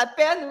il fait de la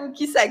peine ou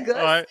qui ça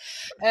gosse.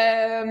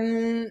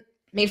 Mais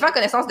il fait en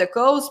connaissance de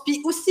cause, puis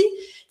aussi,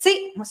 tu sais,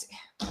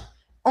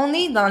 on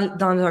est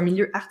dans un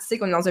milieu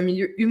artistique, on est dans un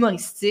milieu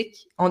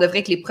humoristique, on devrait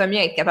être les premiers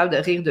à être capables de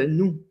rire de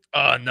nous.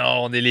 Ah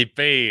non, on est les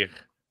pires.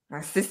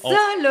 C'est ça,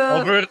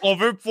 là! On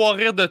veut pouvoir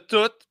rire de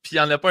tout, puis il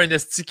n'y en a pas un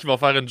esti qui va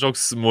faire une joke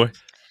sur moi. Tu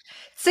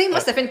sais, moi,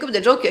 ça fait une couple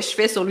de jokes que je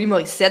fais sur Louis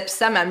Morissette, puis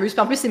ça m'amuse,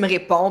 puis en plus, il me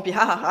répond, puis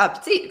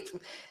puis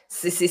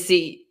tu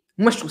sais,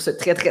 moi, je trouve ça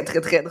très, très,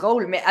 très, très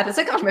drôle, mais après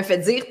ça, quand je me fais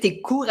dire «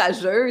 t'es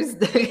courageuse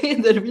de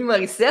rire de Louis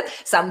Morissette »,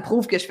 ça me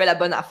prouve que je fais la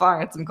bonne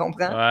affaire, tu me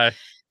comprends? Ouais.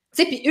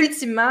 Tu sais, puis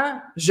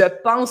ultimement, je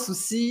pense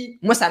aussi,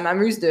 moi, ça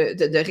m'amuse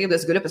de rire de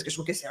ce gars-là parce que je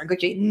trouve que c'est un gars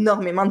qui a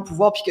énormément de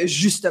pouvoir puis que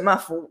justement,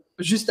 faut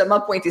justement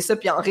pointer ça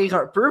puis en rire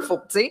un peu, tu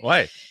sais.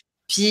 Ouais.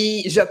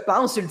 Puis je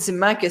pense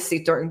ultimement que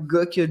c'est un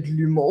gars qui a de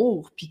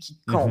l'humour puis qui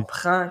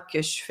comprend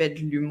que je fais de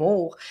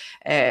l'humour.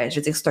 Je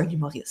veux dire, c'est un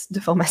humoriste de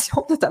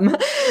formation notamment.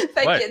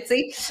 Fait que, tu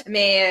sais,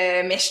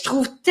 mais je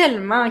trouve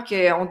tellement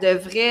qu'on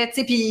devrait, tu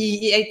sais,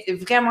 puis être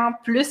vraiment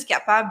plus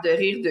capable de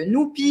rire de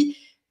nous puis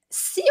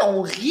si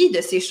on rit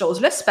de ces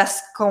choses-là, c'est parce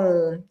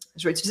qu'on...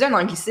 Je vais utiliser un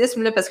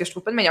anglicisme, là, parce que je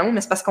trouve pas de meilleur mot,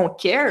 mais c'est parce qu'on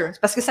care. C'est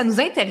parce que ça nous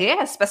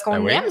intéresse. C'est parce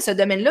qu'on aime ce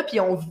domaine-là, puis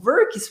on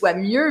veut qu'il soit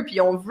mieux, puis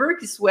on veut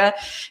qu'il soit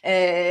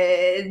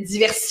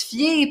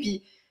diversifié.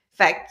 Puis...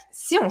 Fait que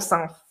si on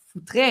s'en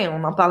foutrait, on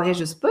n'en parlerait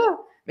juste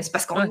pas. Mais c'est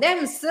parce qu'on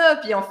aime ça,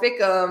 puis on fait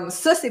comme...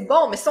 Ça, c'est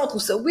bon, mais ça, on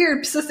trouve ça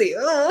weird, puis ça, c'est...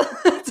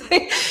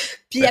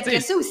 Puis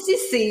après ça aussi,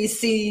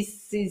 c'est...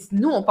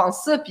 Nous, on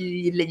pense ça,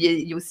 puis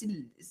il y a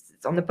aussi...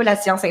 On n'a pas la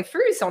science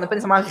infuse, on n'a pas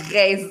nécessairement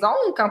raison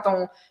quand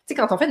on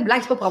fait une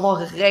blague, c'est pas pour avoir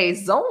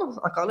raison.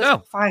 Encore là,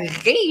 c'est pour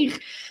faire rire.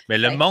 Mais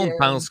le monde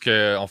pense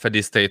qu'on fait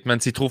des statements.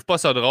 S'ils trouvent pas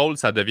ça drôle,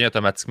 ça devient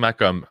automatiquement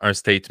comme un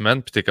statement.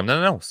 Puis t'es comme,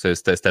 non,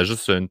 c'était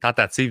juste une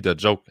tentative de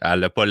joke.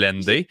 Elle l'a pas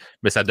landé,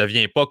 mais ça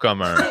devient pas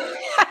comme un...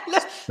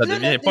 ça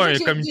devient pas un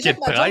communiqué de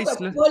presse.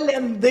 Là. Pas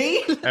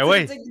landé.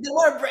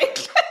 Donne-moi un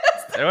break.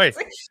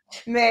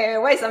 Mais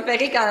ouais, ça me fait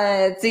rire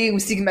quand, tu sais,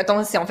 aussi,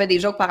 mettons, si on fait des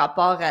jokes par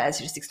rapport à,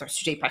 je sais que c'est un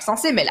sujet hyper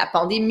sensible, mais la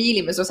pandémie,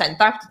 les mesures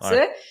sanitaires, tout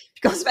ça,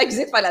 puis qu'on se fait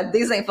accuser de faire la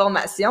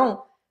désinformation,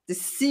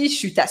 si je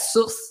suis ta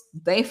source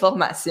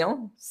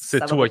d'information,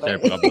 c'est toi qui as un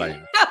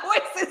problème.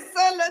 Ouais, c'est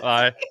ça,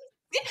 là. Ouais.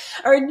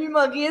 Un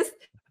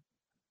humoriste.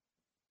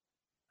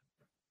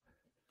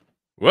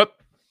 Oups,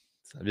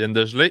 ça vient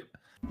de geler.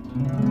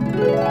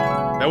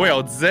 Ben oui,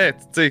 on disait, tu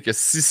sais, que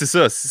si c'est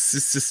ça, si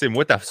c'est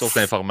moi ta source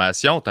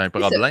d'information, t'as un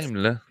problème,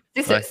 là.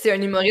 C'est un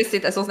humoriste,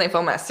 c'est ta source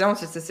d'information.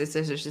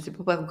 Je sais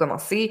pas par où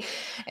commencer.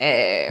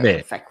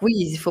 Fait que oui,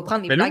 il faut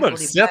prendre des blagues pour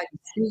des blagues.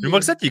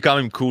 L'humoriste qui est quand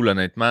même cool,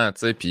 honnêtement,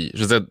 tu sais, puis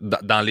je veux dire,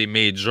 dans les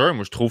majors,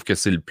 moi, je trouve que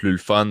c'est le plus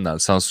fun dans le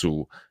sens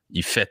où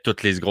il fait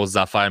toutes les grosses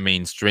affaires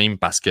mainstream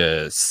parce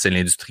que c'est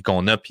l'industrie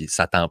qu'on a, puis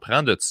ça t'en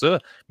prend de ça.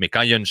 Mais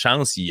quand il y a une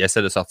chance, il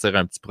essaie de sortir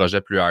un petit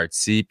projet plus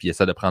artsy, puis il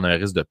essaie de prendre un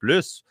risque de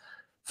plus.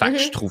 Fait que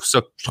je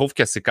trouve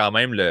que c'est quand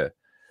même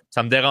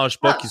ça me dérange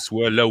pas qu'il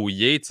soit là où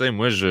il est, tu sais,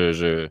 moi,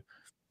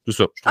 tout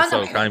ça, je trouve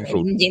ça quand même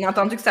cool. Bien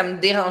entendu que ça me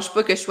dérange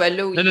pas que je sois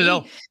là où il est.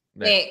 Non.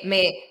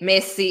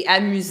 Mais c'est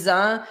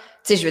amusant.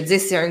 Tu sais, je veux dire,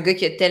 c'est un gars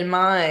qui a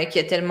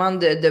tellement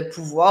de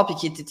pouvoir puis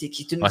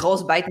qui est une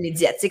grosse bête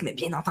médiatique, mais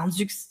bien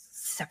entendu que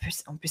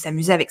on peut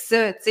s'amuser avec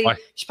ça, tu sais.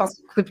 Je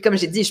pense, comme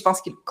j'ai dit, je pense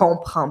qu'il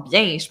comprend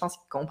bien. Je pense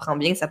qu'il comprend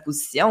bien sa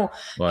position.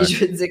 Puis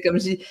je veux dire, comme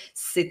j'ai dit,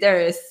 c'est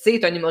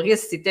un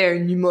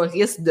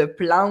humoriste de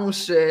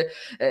planche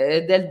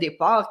dès le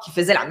départ qui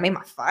faisait la même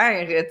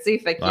affaire, tu sais.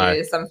 Fait que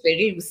ça me fait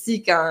rire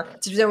aussi quand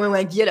tu disais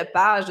Guillaume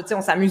Lepage, tu sais,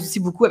 on s'amuse aussi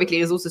beaucoup avec les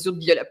réseaux sociaux de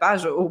Guillaume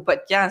Lepage au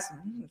podcast.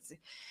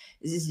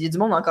 Il y a du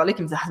monde encore là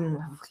qui me dit « vous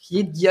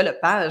riez de Guillaume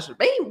Lepage. »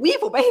 Ben oui, il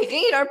faut bien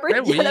rire un peu de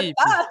Guillaume Lepage.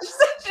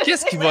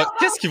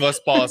 Qu'est-ce qui va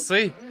se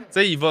passer?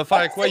 T'sais, il va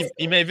faire quoi?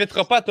 Il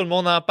m'invitera pas à Tout le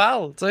monde en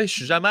parle. Je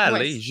suis jamais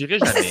allé. J'irai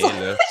jamais.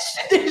 Là.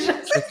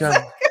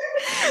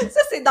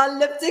 Ça, c'est dans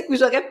l'optique où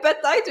j'aurais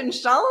peut-être une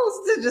chance.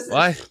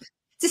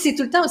 C'est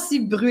tout le temps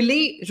aussi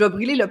je vais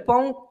brûler le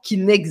pont qui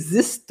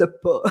n'existe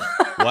pas.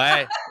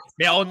 Ouais.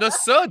 Mais on a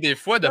ça des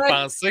fois de Ouais.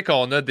 penser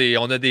qu'on a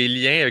on a des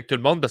liens avec tout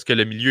le monde parce que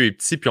le milieu est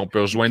petit puis on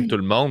peut rejoindre tout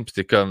le monde. Puis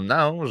t'es comme,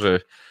 non, je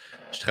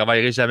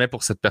travaillerai jamais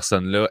pour cette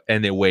personne-là,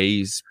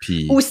 anyways.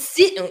 Puis.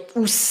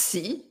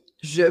 Aussi,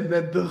 je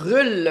me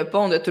brûle le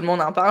pont de tout le monde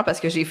en parle parce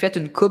que j'ai fait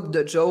une coupe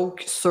de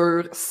jokes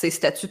sur ces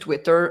statuts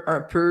Twitter un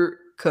peu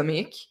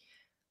comiques.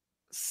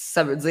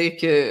 Ça veut dire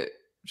que,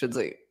 je veux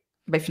dire,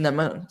 ben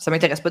finalement, ça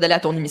m'intéresse pas d'aller à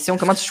ton émission.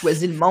 Comment tu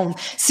choisis le monde?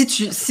 Si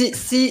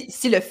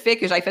le fait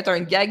que j'aille fait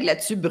un gag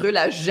là-dessus brûle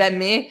à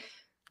jamais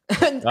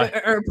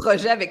un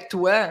projet avec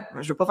toi,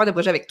 je veux pas faire de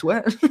projet avec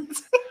toi.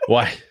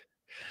 Ouais.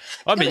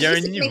 Ah, mais Non, il y a un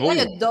je sais que niveau. maintenant, il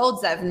y a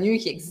d'autres avenues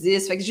qui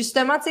existent. Fait que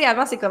justement, tu sais,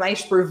 avant, c'est comme, hey,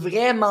 je peux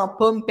vraiment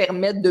pas me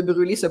permettre de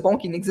brûler ce pont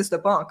qui n'existe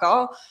pas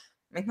encore.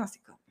 Maintenant, c'est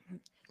comme.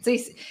 Tu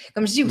sais,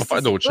 comme je dis On va aussi,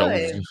 faire d'autres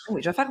choses.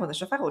 oui, je vais faire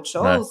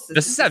autre Ouais. chose.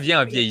 Là, si ça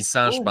vient en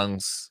vieillissant, je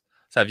pense.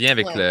 Ça vient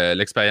avec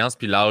l'expérience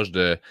puis l'âge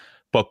de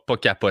pas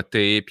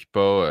capoter puis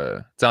pas.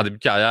 Tu sais, en début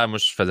de carrière, moi,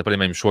 je faisais pas les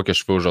mêmes choix que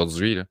je fais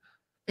aujourd'hui. Là.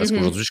 Parce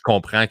qu'aujourd'hui, je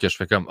comprends que je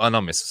fais comme, ah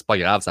non, mais ça, c'est pas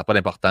grave, ça n'a pas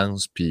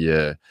d'importance. Puis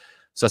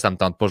ça me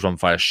tente pas, je vais me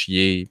faire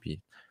chier.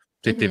 Puis,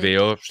 tu sais,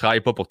 TVA, je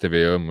travaille pas pour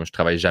TVA. Moi, je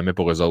travaille jamais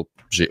pour eux autres.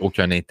 J'ai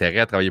aucun intérêt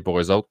à travailler pour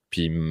eux autres.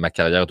 Puis ma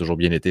carrière a toujours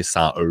bien été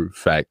sans eux.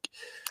 Fait que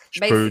je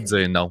peux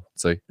dire non,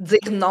 tu sais. Dire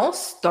non,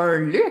 c'est un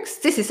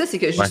luxe. Tu sais, c'est ça, c'est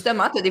que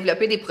justement, tu as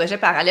développé des projets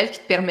parallèles qui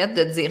te permettent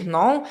de dire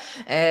non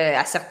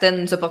à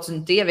certaines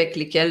opportunités avec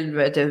lesquelles,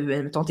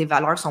 mettons, tes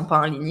valeurs sont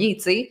pas alignées,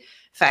 tu sais.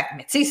 Fait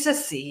mais tu sais, ça,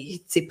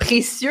 c'est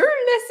précieux,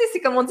 là.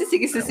 C'est comme on dit, c'est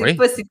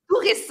tout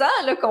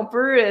récent, là, qu'on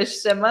peut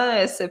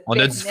justement se On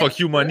a du fuck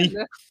you money.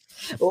 Là.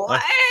 Ouais!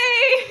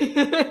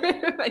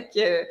 Fait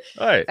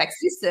que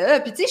c'est ça.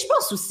 Puis tu sais, je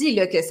pense aussi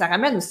là, que ça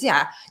ramène aussi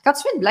à... Quand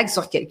tu fais une blague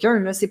sur quelqu'un,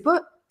 là, c'est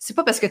pas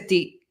parce que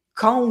t'es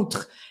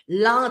contre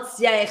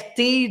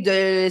l'entièreté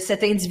de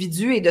cet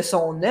individu et de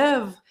son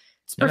œuvre.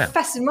 Tu peux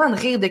facilement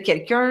rire de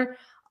quelqu'un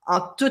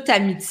en toute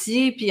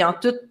amitié puis en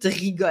toute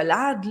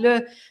rigolade,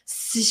 là.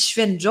 Si je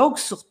fais une joke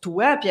sur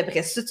toi, puis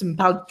après ça, tu me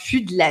parles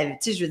plus de la vie,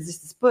 tu sais, je veux dire,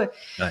 c'est pas...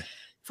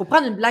 Faut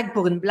prendre une blague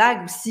pour une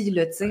blague aussi,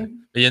 là, tu sais.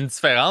 Il y a une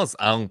différence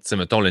entre,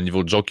 mettons, le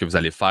niveau de joke que vous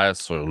allez faire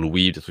sur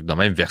Louis, des trucs de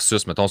même,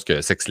 versus, mettons, ce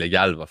que Sexe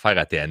Légal va faire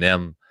à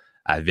TNM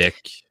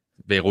avec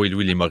Véro et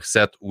Louis les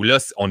Morissette, où là,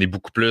 on est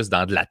beaucoup plus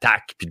dans de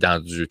l'attaque, puis dans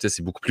du, tu sais,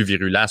 c'est beaucoup plus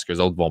virulent ce que les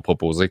autres vont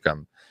proposer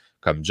comme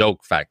joke.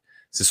 Fait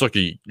c'est sûr que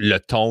le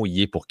ton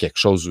y est pour quelque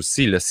chose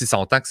aussi. Là, si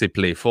son temps que c'est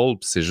playful,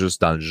 puis c'est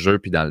juste dans le jeu,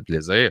 puis dans le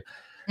plaisir,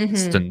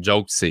 c'est une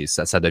joke,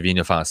 ça devient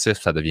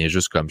inoffensif, ça devient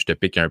juste comme je te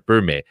pique un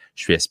peu, mais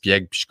je suis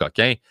espiègle, puis je suis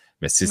coquin.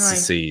 Mais si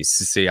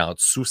c'est en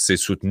dessous, c'est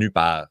soutenu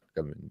par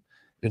comme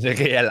une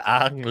réelle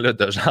arme là,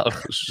 de genre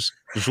je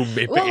joue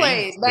mépris.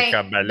 C'est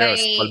comme là,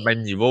 c'est pas le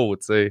même niveau,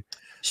 tu sais.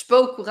 Je suis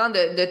pas au courant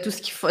de tout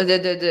ce qu'ils font,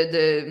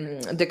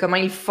 de comment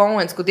ils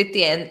font du côté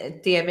de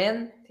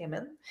TMN.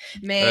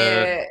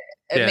 Mais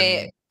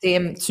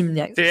tu me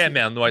niaises.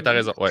 TMN, ouais, t'as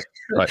raison. Ouais.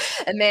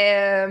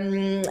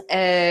 Mais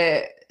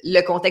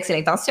le contexte et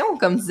l'intention,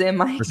 comme disait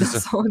Mike dans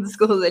son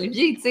discours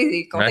d'Olivier, tu sais,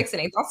 le contexte et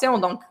l'intention.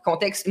 Donc,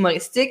 contexte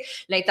humoristique,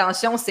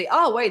 l'intention, c'est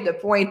de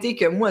pointer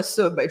que moi,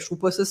 ça, je trouve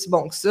pas ça si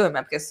bon que ça. Mais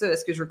après ça,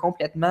 est-ce que je veux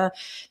complètement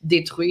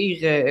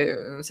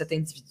détruire cet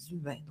individu?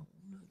 Ben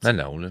non.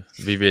 Non, là.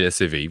 Vivre et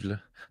laisser vivre, là.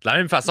 De la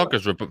même façon que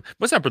je veux pas.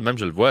 Moi, c'est un peu de même,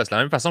 je le vois. C'est de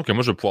la même façon que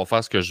moi, je veux pouvoir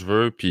faire ce que je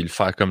veux puis le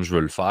faire comme je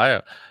veux le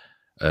faire.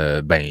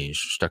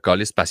 Je te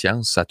calisse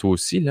patience à toi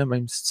aussi, là,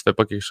 même si tu fais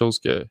pas quelque chose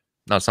que.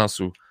 Dans le sens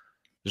où.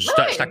 Je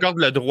t'accorde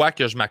le droit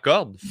que je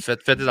m'accorde. Fais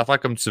tes affaires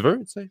comme tu veux,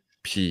 tu sais.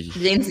 Puis.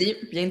 Bien dit.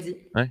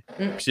 Ouais.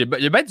 Puis il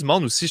y a bien du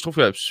monde aussi, je trouve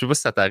que je sais pas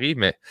si ça t'arrive,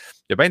 mais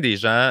il y a bien des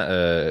gens,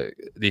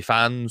 des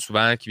fans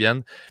souvent qui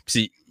viennent.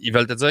 Puis ils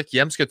veulent te dire qu'ils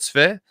aiment ce que tu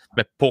fais,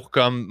 mais pour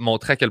comme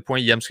montrer à quel point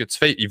ils aiment ce que tu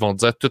fais, ils vont te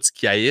dire tout ce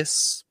qu'ils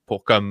haïssent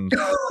pour comme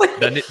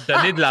donner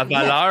de la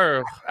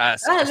valeur à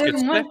ce que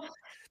tu fais.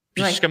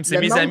 Puis je suis comme c'est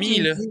mes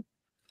amis, là.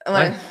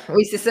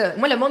 Oui, c'est ça.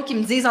 Moi, le monde qui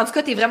me dit, en tout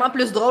cas, t'es vraiment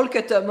plus drôle que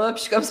Thomas, puis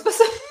je suis comme, c'est pas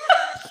ça.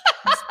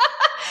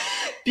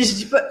 Puis je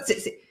dis pas,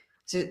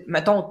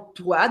 mettons,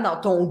 toi, dans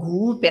ton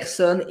goût,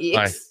 personne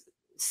X,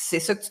 c'est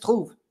ça que tu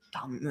trouves.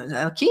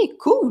 OK,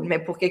 cool, mais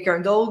pour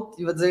quelqu'un d'autre,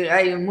 il va dire,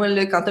 hey, moi,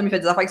 là, quand Tom il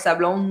fait des affaires avec sa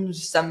blonde,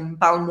 ça me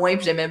parle moins,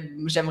 puis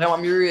j'aime vraiment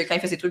mieux quand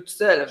il fait ses trucs tout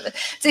seul.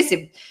 Tu sais,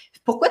 c'est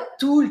pourquoi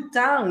tout le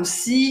temps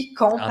aussi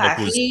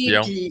comparer,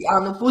 puis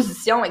en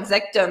opposition,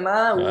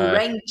 exactement, ou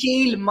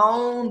ranker le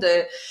monde.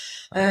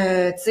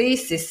 Tu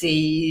sais,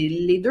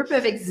 les deux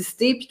peuvent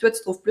exister, puis toi, tu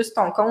trouves plus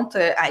ton compte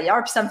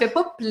ailleurs. Puis ça me fait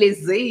pas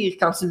plaisir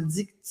quand tu me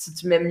dis que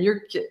tu m'aimes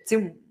mieux que... Tu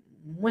sais,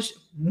 moi,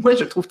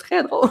 je le trouve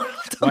très drôle.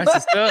 Ouais,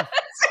 c'est ça.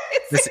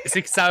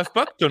 C'est qu'ils savent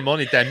pas que tout le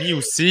monde est ami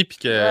aussi, puis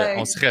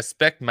qu'on se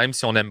respecte, même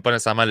si on n'aime pas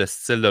nécessairement le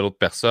style de l'autre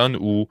personne.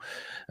 Puis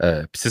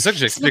c'est ça que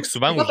j'explique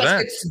souvent aux gens. C'est pas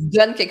parce que tu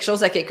donnes quelque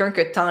chose à quelqu'un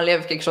que tu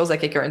enlèves quelque chose à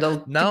quelqu'un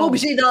d'autre. T'es pas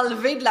obligé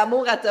d'enlever de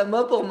l'amour à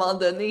Thomas pour m'en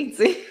donner,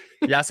 tu sais.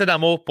 Il y a assez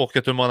d'amour pour que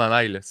tout le monde en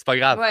aille, là. C'est pas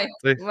grave.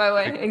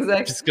 Ouais,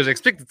 exact. Puis ce que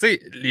j'explique, tu sais,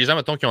 les gens,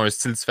 mettons, qui ont un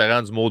style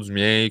différent du mot du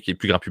mien, qui est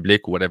plus grand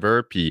public ou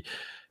whatever, puis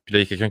Puis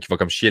là, il y a quelqu'un qui va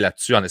comme chier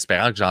là-dessus en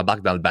espérant que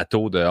j'embarque dans le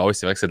bateau de « Ah oui,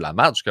 c'est vrai que c'est de la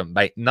merde. » Je suis comme «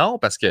 Ben non,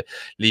 parce que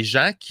les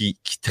gens qui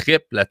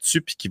trippent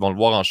là-dessus puis qui vont le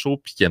voir en show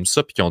puis qui aiment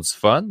ça puis qui ont du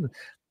fun,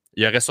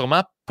 il y aurait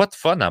sûrement pas de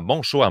fun à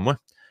mon show à moi. »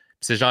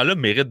 Puis ces gens-là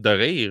méritent de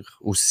rire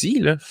aussi,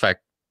 là. Fait que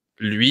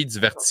lui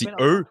divertit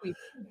eux.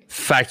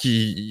 Fait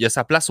qu'il a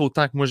sa place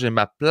autant que moi j'ai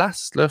ma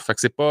place, là. Fait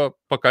que c'est pas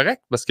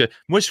correct parce que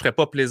moi, je ferais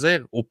pas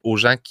plaisir aux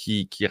gens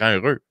qui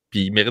rendent heureux.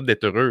 Puis ils méritent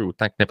d'être heureux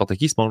autant que n'importe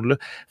qui, ce monde-là.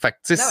 Fait que,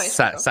 tu sais,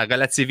 ça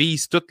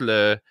relativise tout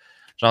le...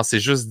 Genre, c'est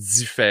juste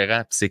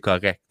différent, puis c'est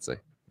correct, tu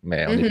sais.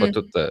 Mais on n'est pas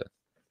tous...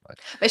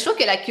 Mais je trouve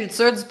que la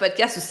culture du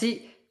podcast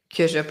aussi,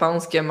 que je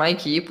pense que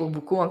Mike y est pour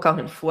beaucoup, encore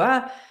une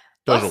fois,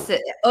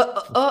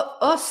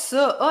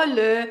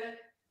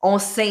 on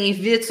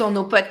s'invite sur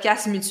nos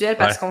podcasts mutuels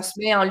parce qu'on se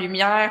met en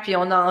lumière, puis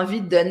on a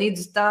envie de donner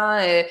du temps,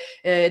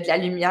 de la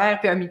lumière,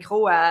 puis un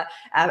micro à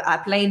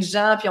plein de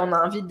gens, puis on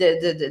a envie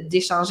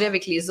d'échanger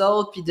avec les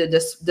autres, puis de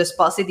se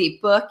passer des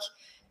POC.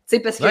 Tu sais,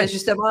 parce que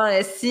justement,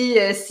 si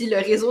le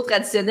réseau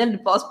traditionnel ne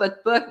passe pas de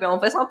POC, ben on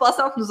va s'en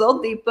passer entre nous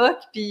autres des POC,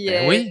 puis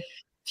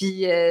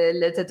puis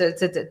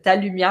ta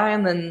lumière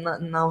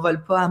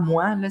n'envole pas à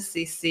moi. Là,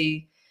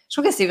 je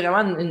trouve que c'est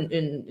vraiment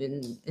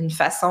une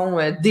façon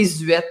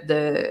désuète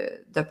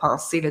de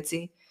penser, là, tu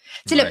sais.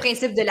 Tu sais, le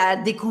principe de la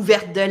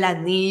découverte de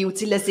l'année, ou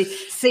tu sais,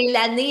 c'est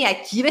l'année à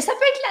qui? Mais ça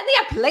peut être l'année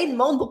à plein de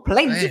monde pour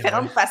plein de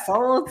différentes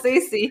façons,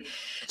 tu sais.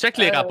 Check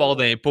les rapports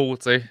d'impôts,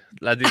 tu sais.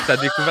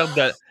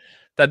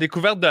 Ta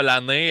découverte de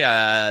l'année,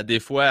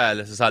 des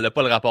fois, ça n'a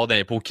pas le rapport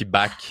d'impôt qui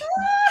back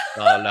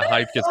dans le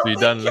hype que tu lui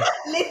donnes. Là.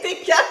 Les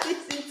T4,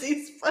 ils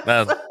utilisent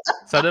pas ça.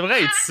 Ça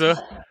devrait être ça.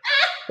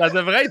 Ça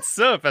devrait être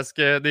ça, parce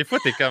que des fois,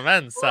 t'es comme,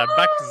 man, ça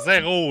back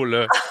zéro,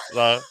 là.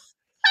 Genre,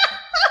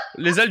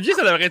 les Oliviers,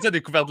 ça devrait être la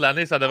découverte de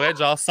l'année. Ça devrait être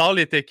genre, sors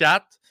les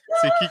T4.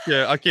 C'est qui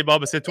que... OK, bon,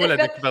 ben c'est toi la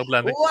découverte de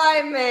l'année.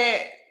 Ouais,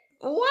 mais...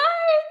 Ouais!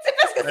 C'est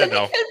parce que c'est lui qui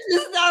fait le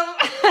plus d'argent.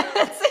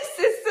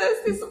 C'est ça.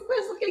 C'est sur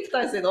quel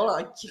critère c'est drôle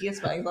en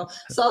crise, par exemple.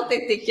 Sors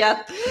tes T4.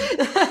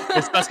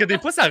 Mais c'est parce que des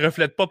fois, ça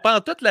reflète pas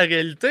en toute la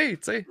réalité,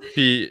 tu sais.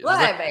 Puis,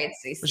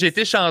 j'ai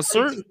été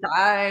chanceux.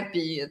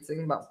 Puis, tu sais,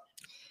 bon.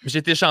 J'ai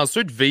été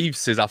chanceux de vivre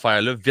ces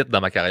affaires-là vite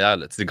dans ma carrière,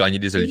 là, de gagner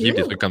des Oliviers,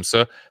 des trucs comme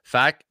ça.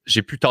 Fait que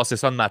j'ai pu tasser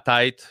ça de ma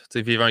tête,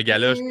 vivre un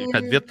gala, j'ai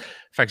fait vite.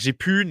 Fait que j'ai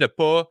pu ne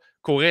pas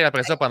courir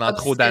après ça pendant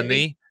trop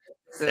d'années.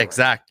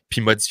 Exact.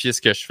 Puis modifier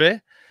ce que je fais.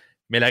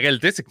 Mais la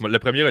réalité, c'est que le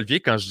premier Olivier,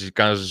 quand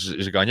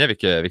j'ai gagné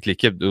avec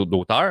l'équipe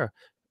d'auteurs,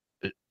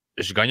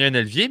 j'ai gagné un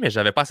Olivier, mais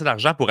j'avais pas assez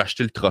d'argent pour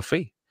acheter le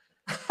trophée.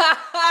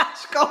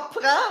 Je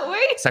comprends, oui.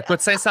 Ça coûte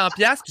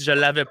 500$, puis je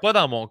l'avais pas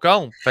dans mon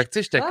compte. Fait que, tu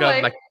sais, j'étais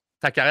comme...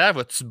 Ta carrière,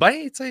 va-tu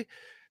bien, tu sais?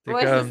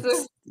 Ouais, c'est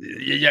ça.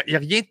 Il n'y a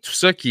rien de tout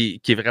ça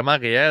qui est vraiment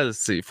réel.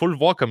 Il faut le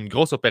voir comme une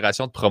grosse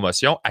opération de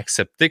promotion,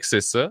 accepter que c'est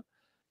ça,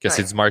 que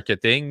c'est du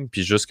marketing,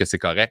 puis juste que c'est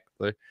correct.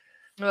 Tu sais.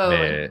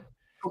 Mais,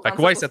 fait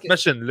que, cette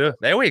machine-là,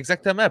 ben oui,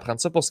 exactement,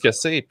 prendre ça pour ce que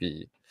c'est.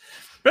 Puis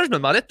là, je me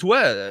demandais,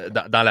 toi,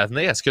 dans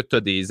l'avenir, est-ce que tu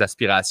as des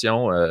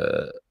aspirations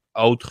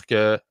autres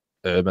que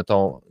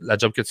mettons, la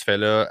job que tu fais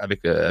là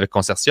avec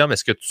Consortium,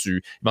 est-ce que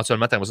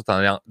éventuellement, tu aimerais ça t'en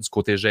aller du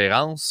côté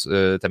gérance?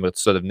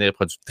 T'aimerais-tu ça devenir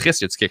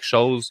productrice? Y a-tu quelque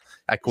chose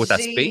à quoi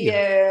t'aspires?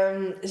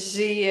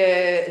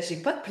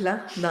 J'ai pas de plan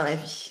dans la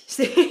vie.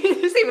 C'est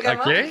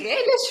vraiment vrai,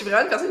 là. Je suis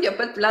vraiment une personne qui a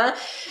pas de plan.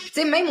 Tu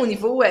sais, même au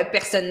niveau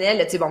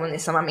personnel, tu sais, bon,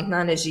 nécessairement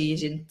maintenant, là,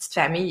 j'ai une petite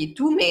famille et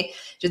tout, mais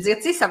je veux dire,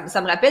 tu sais, ça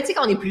me rappelle, tu sais,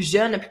 quand on est plus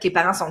jeune, puis que les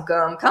parents sont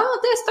comme, quand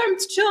est-ce que t'as un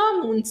petit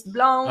chum ou une petite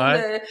blonde?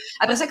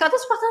 Après ça, quand est-ce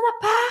que tu portes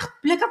un appart?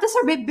 Puis là, quand est-ce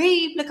un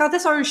bébé? Puis là, quand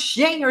est-ce un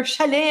chien, un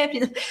chalet? Puis,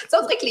 tu sais,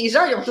 on dirait que les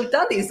gens, ils ont tout le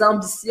temps des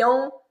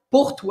ambitions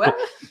pour toi.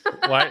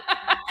 Ouais.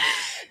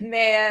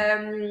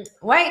 Mais,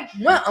 moi,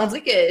 on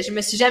dirait que je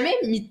me suis jamais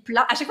mis de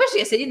plan. À chaque fois que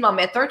j'ai essayé de m'en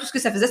mettre un, tout ce que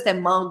ça faisait, c'était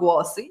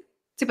m'angoisser.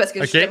 Tu sais, parce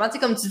que justement, tu sais,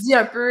 comme tu dis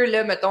un peu,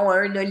 là, mettons,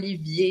 un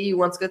Olivier,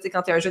 ou en tout cas, tu sais,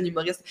 quand t'es un jeune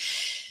humoriste,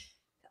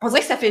 on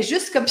dirait que ça fait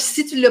juste comme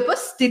si tu l'as pas,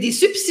 si t'es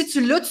déçu, puis si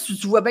tu l'as,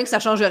 tu vois bien que ça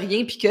change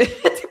rien, puis que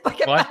t'es pas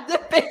capable de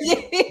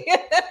payer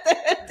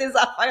tes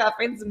affaires à la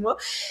fin du mois.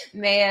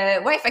 Mais,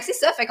 fait que c'est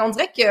ça. Fait qu'on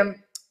dirait que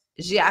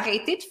j'ai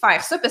arrêté de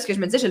faire ça parce que je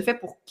me disais, je le fais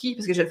pour qui?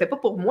 Parce que je le fais pas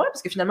pour moi,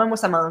 parce que finalement, moi,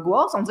 ça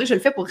m'angoisse. On dirait que je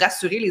le fais pour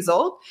rassurer les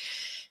autres.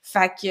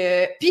 Fait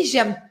que, puis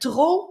j'aime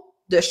trop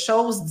de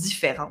choses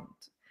différentes.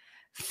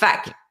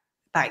 Fait que,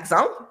 par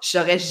exemple, je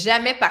serais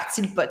jamais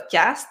parti le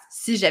podcast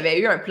si j'avais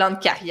eu un plan de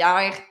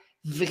carrière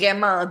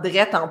vraiment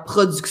drette en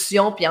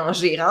production puis en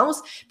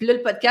gérance. Puis là,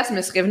 le podcast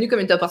me serait venu comme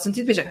une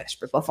opportunité. Puis je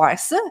peux pas faire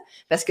ça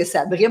parce que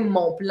ça brime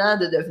mon plan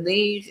de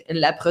devenir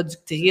la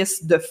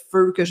productrice de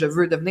feu que je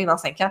veux devenir dans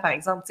 5 ans, par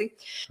exemple, tu sais.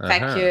 Fait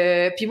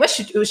que, puis moi,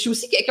 je suis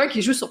aussi quelqu'un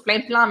qui joue sur plein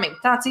de plans en même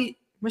temps, tu sais.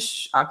 Moi,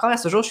 encore à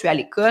ce jour, je suis à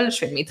l'école, je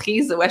fais une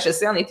maîtrise au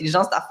HEC en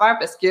intelligence d'affaires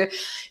parce que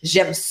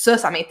j'aime ça,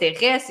 ça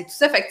m'intéresse et tout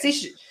ça. Fait que, tu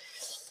sais,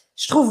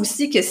 je trouve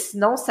aussi que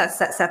sinon, ça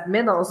te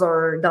met dans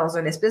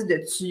un espèce de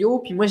tuyau.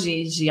 Puis moi,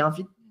 j'ai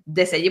envie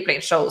d'essayer plein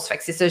de choses. Fait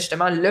que c'est ça,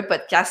 justement, le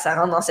podcast, ça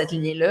rentre dans cette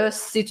lignée-là.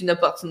 C'est une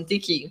opportunité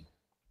qui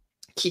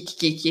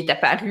qui est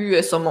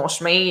apparu sur mon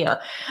chemin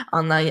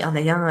en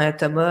ayant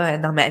Thomas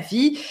dans ma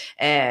vie.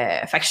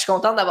 Fait que je suis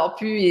contente d'avoir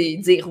pu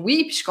dire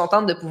oui, puis je suis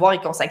contente de pouvoir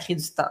y consacrer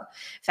du temps.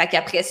 Fait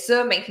qu'après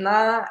ça,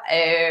 maintenant,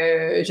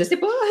 je sais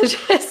pas,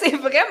 je sais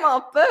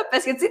vraiment pas,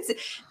 parce que tu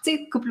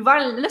sais, couple ouvert,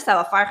 là, ça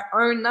va faire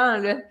 1 an,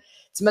 là.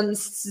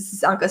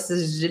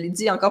 Je l'ai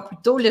dit encore plus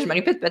tôt, là, je me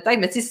répète peut-être,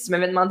 mais tu sais, si tu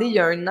m'avais demandé il y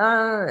a 1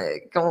 an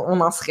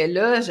qu'on en serait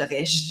là,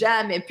 j'aurais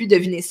jamais pu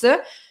deviner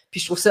ça. Puis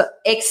je trouve ça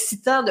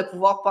excitant de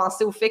pouvoir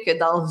penser au fait que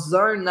dans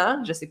 1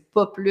 an, je sais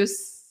pas plus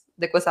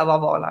de quoi ça va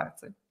avoir l'air.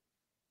 Tu sais.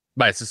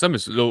 Ben, c'est ça, mais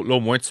là, au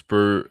moins, tu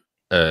peux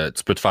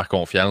te faire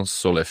confiance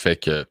sur le fait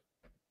que,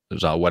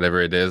 genre,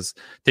 whatever it is,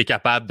 t'es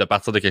capable de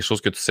partir de quelque chose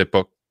que tu sais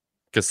pas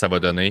que ça va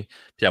donner,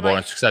 puis avoir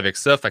un succès avec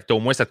ça. Fait que t'as au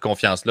moins cette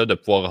confiance-là de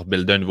pouvoir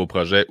rebuilder un nouveau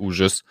projet ou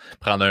juste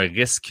prendre un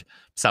risque, puis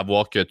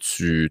savoir que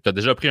tu as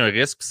déjà pris un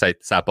risque, puis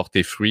ça a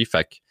porté fruit.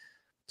 Fait que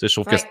je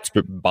trouve que tu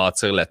peux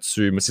bâtir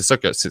là-dessus. Mais c'est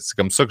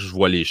comme ça que je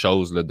vois les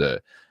choses. Là,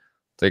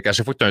 à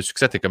chaque fois que tu as un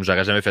succès, tu es comme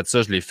j'aurais jamais fait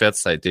ça, je l'ai fait,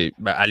 ça a été.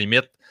 Ben, à la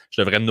limite, je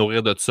devrais me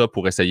nourrir de ça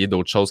pour essayer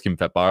d'autres choses qui me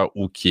fait peur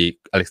ou qui est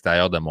à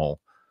l'extérieur de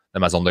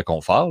ma zone de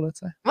confort.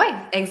 Oui,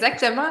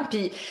 exactement.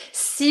 Puis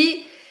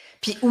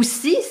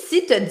aussi,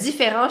 si tu as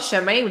différents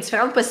chemins ou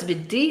différentes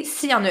possibilités,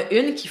 s'il y en a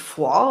une qui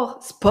foire,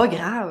 c'est pas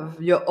grave.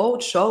 Il y a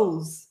autre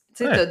chose.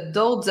 Tu as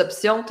d'autres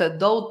options, tu as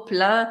d'autres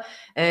plans,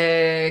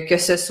 que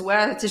ce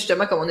soit,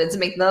 justement, comme on a dit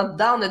maintenant,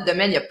 dans notre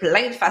domaine, il y a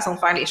plein de façons de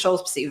faire les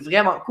choses, puis c'est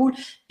vraiment cool.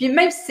 Puis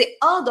même si c'est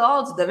en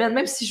dehors du domaine,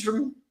 même si je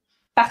veux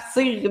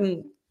partir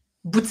une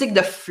boutique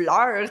de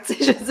fleurs, tu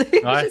sais, je veux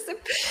dire,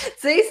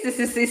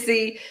 tu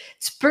sais,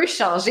 tu peux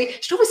changer.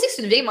 Je trouve aussi que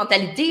c'est une vieille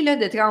mentalité, là,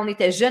 de quand on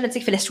était jeune, tu sais,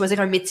 qu'il fallait choisir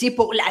un métier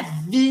pour la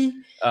vie.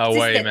 Ah ouais,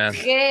 c'était man.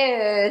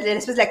 Très,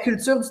 l'espèce de la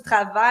culture du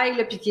travail,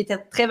 là, puis qui était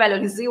très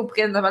valorisée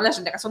auprès de la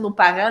génération de nos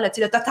parents, là,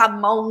 tu sais, t'as ta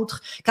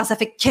montre quand ça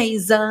fait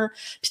 15 ans,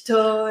 puis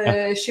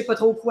t'as, je sais pas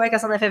trop quoi, quand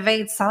ça en a fait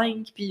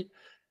 25, puis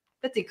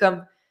là, t'es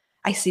comme,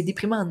 hey, c'est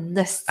déprimant en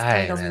hostie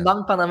dans une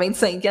banque pendant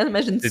 25 ans,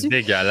 imagine-tu? C'est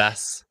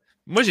dégueulasse.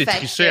 Moi, j'ai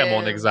triché à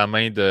mon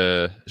examen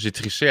j'ai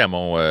triché à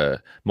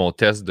mon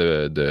test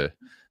de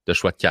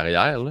choix de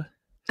carrière, là.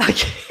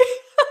 OK.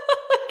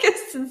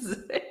 Qu'est-ce que tu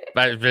disais?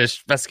 Ben,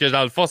 parce que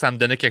dans le fond, ça me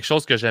donnait quelque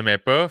chose que j'aimais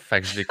pas.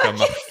 Fait que je l'ai comme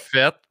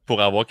refait pour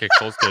avoir quelque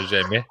chose que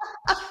j'aimais.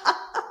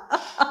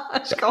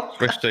 Je comprends.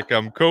 Fait que j'étais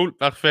comme cool,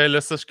 parfait,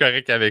 là, ça, je suis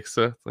correct avec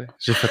ça. T'sais.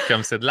 J'ai fait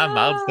comme c'est de la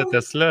merde, ce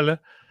test-là. Là.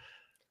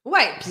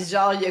 Ouais, puis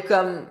genre, il y a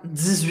comme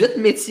 18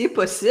 métiers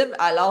possibles,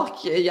 alors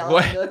qu'il y en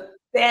a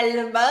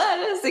tellement,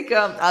 là, c'est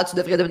comme, tu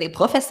devrais devenir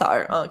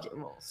professeur. Ah, ok,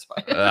 bon,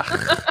 super.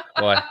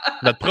 Ouais.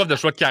 Notre prof de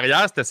choix de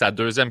carrière, c'était sa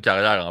 2e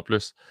carrière en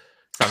plus.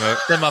 Ça m'a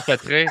tellement fait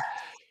rire.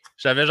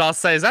 J'avais genre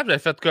 16 ans, puis j'avais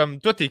fait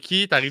comme, toi, t'es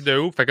qui? T'arrives de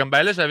où? Fait comme,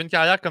 ben là, j'avais une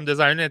carrière comme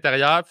designer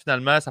intérieur,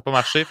 finalement, ça n'a pas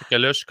marché. Fait que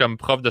là, je suis comme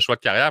prof de choix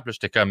de carrière, puis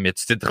j'étais comme, mais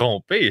tu t'es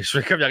trompé. Je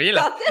fais comme, y'a rien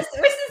là. Oui, c'est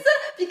ça.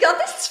 Puis quand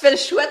est-ce que tu fais le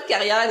choix de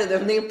carrière de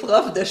devenir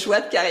prof de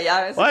choix de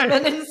carrière? C'est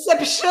comme une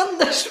inception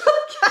de choix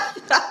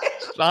de carrière.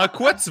 Genre,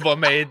 quoi tu vas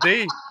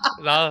m'aider?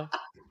 Genre,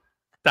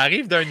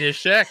 t'arrives d'un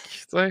échec,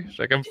 tu sais.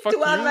 J'étais comme, fuck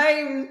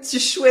toi-même,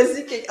 tu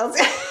choisis quelqu'un.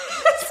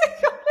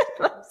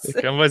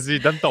 C'est comme, vas-y,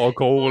 donne ton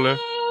cours, là.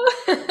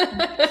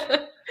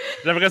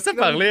 J'aimerais ça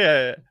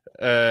parler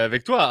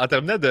avec toi en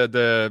terminant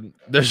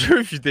de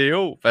jeux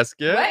vidéo parce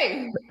que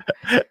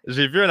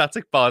j'ai vu un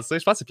article passer,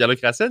 je pense que c'est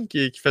Pierre-Luc Racine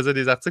qui faisait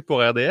des articles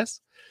pour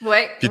RDS. Oui.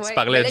 Puis tu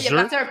parlais de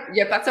jeux.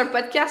 Il a parti un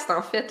podcast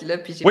en fait, là,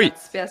 puis j'ai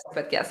participé à ce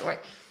podcast,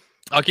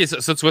 Ok,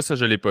 ça, tu vois, ça,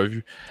 je l'ai pas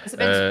vu. Ça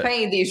s'appelle Du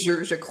pain et des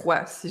jeux, je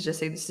crois, si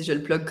je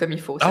le plug comme il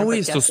faut. Ah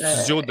oui, c'est au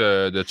studio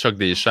de Chuck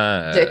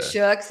Deschamps. De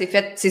Chuck,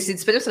 c'est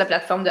disponible sur la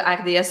plateforme de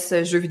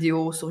RDS Jeux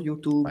vidéo sur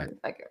YouTube.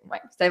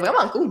 C'était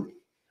vraiment cool.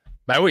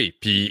 Ben oui,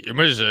 puis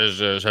moi,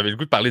 j'avais le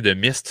goût de parler de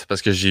Myst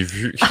parce que j'ai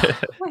vu...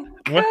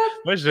 moi,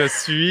 je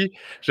suis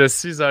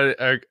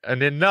un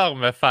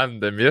énorme fan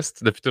de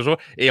Myst depuis toujours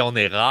et on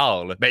est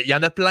rare. Là. Ben, il y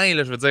en a plein,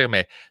 là, je veux dire,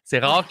 mais c'est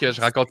rare que je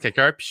rencontre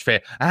quelqu'un puis je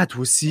fais « Ah,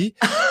 toi aussi? »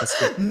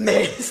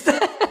 Myst!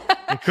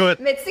 Écoute...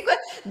 Mais tu sais quoi,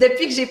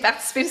 depuis que j'ai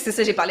participé, c'est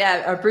ça, j'ai parlé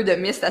un peu de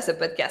Myst à ce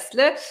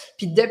podcast-là,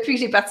 puis depuis que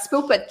j'ai participé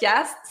au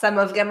podcast, ça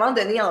m'a vraiment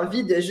donné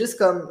envie de juste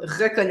comme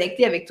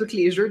reconnecter avec tous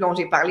les jeux dont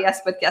j'ai parlé à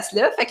ce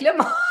podcast-là. Fait que là,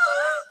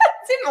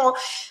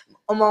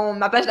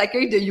 ma page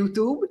d'accueil de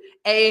YouTube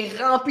est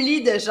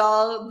remplie de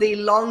genre des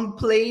long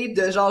plays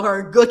de genre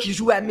un gars qui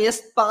joue à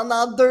Myst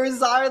pendant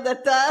 2 heures de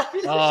temps.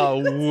 Ah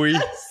oui!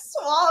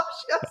 Soir, je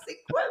suis comme, c'est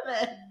quoi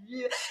ma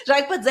vie?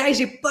 J'arrête pas de dire, hey,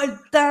 j'ai pas le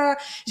temps,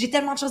 j'ai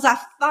tellement de choses à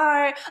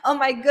faire, oh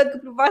my god,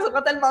 couple ouvert, ça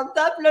prend tellement de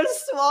temps. Puis là, le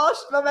soir, je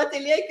suis devant ma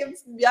télé avec une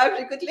petite bière,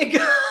 j'écoute les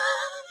gars.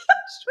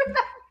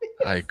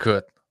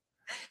 Écoute,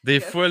 des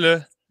fois,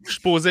 là, je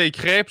suis posé à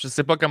écrire, puis je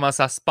sais pas comment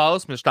ça se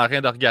passe, mais je suis en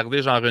train de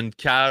regarder genre une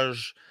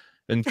cage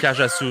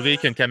à souris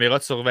avec une caméra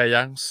de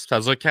surveillance. Ça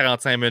dure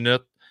 45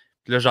 minutes.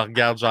 Puis là, je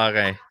regarde genre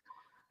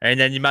un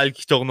animal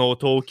qui tourne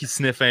autour, qui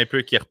sniffe un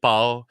peu, qui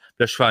repart. Puis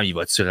là, je fais, il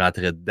va-tu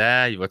rentrer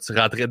dedans? Il va-tu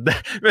rentrer dedans?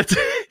 Mais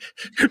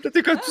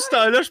t'es comme tout ce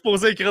temps-là, je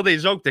posais écrire des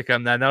jokes, t'es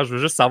comme, non, je veux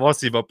juste savoir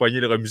s'il va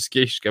pogner le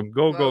remusqué. Je suis comme,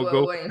 go, go,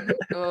 go.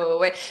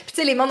 Ouais. Puis tu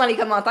sais, les mondes dans les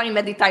commentaires, ils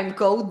mettent des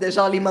timecodes de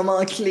genre les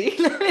moments clés.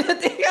 Là,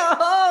 t'es comme,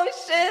 oh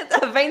shit,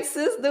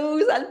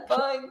 26-12, elle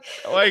pogne.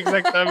 Ouais,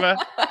 exactement.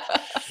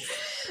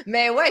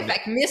 Mais ouais, fait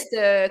que Myst,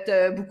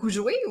 t'as beaucoup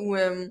joué ou...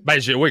 Ben,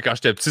 oui, quand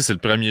j'étais petit, c'est le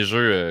premier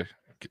jeu.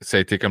 Ça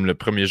a été comme le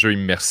premier jeu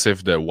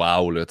immersif de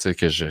wow, là, tu sais,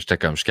 que j'étais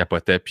comme, je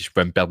capotais, puis je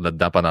pouvais me perdre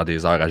là-dedans pendant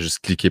des heures à juste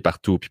cliquer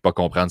partout, puis pas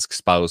comprendre ce qui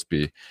se passe,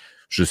 puis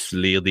juste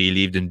lire des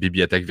livres d'une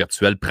bibliothèque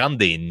virtuelle, prendre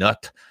des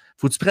notes.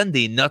 Faut que tu prennes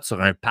des notes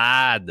sur un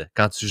pad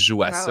quand tu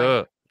joues à ça.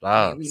 Ouais.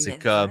 Ah, Oui, c'est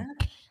comme,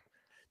 tu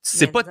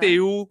sais pas t'es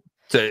où,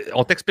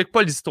 on t'explique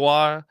pas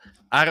l'histoire,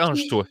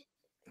 arrange-toi.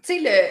 Tu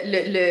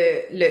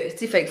sais, tu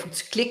sais, fait qu'il faut que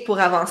tu cliques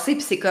pour avancer,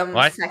 puis c'est comme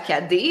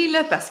saccadé,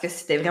 là, parce que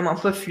c'était vraiment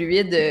pas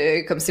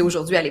fluide comme c'est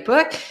aujourd'hui à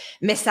l'époque.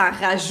 Mais ça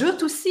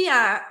rajoute aussi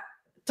à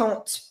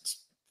ton...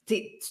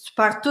 Tu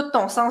perds tout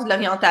ton sens de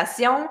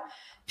l'orientation,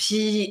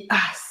 puis...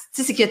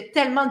 tu sais, c'est qu'il y a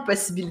tellement de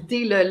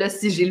possibilités, là,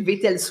 si j'ai levé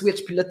tel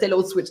switch, puis là, tel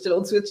autre switch, tel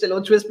autre switch, tel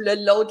autre switch, puis là,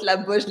 l'autre,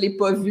 là-bas, je l'ai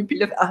pas vu, puis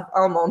là,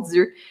 oh mon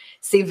Dieu,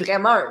 c'est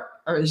vraiment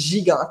un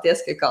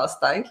gigantesque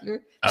casse-tête, là.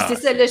 Puis c'est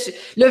ça,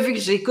 là, vu que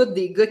j'écoute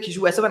des gars qui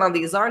jouent à ça pendant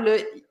des heures, là,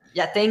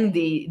 ils atteignent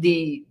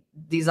des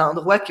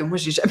endroits que moi,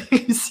 j'ai jamais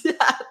réussi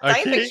à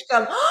atteindre. Fait que je suis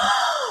comme,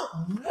 oh,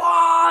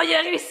 wow, il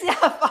a réussi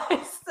à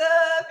faire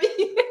ça! Puis,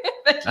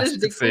 fait que là, je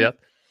découvre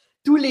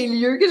tous les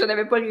lieux que je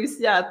n'avais pas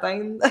réussi à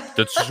atteindre.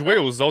 T'as-tu joué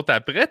aux autres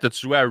après? T'as-tu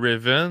joué à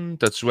Riven?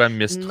 T'as-tu joué à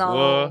Myst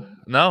 3?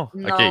 Non?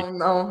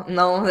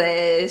 Non.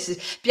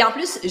 Puis en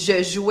plus,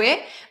 je jouais,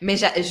 mais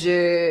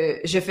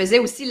je faisais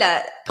aussi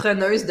la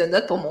preneuse de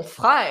notes pour mon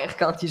frère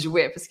quand il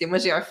jouait. Parce que moi,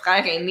 j'ai un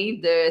frère aîné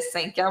de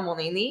 5 ans, mon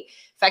aîné.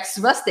 Fait que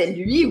souvent, c'était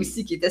lui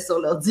aussi qui était sur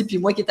l'ordi, puis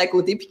moi qui étais à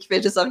côté, puis qui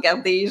fait juste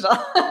regarder,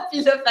 genre.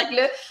 Puis là, fait que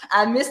là,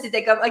 à Myst,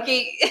 t'étais comme, OK,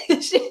 il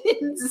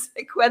me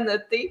disait quoi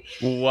noter.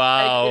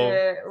 Wow!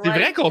 C'est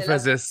vrai qu'on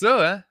faisait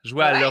ça, hein?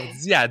 Jouer à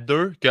l'ordi à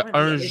deux,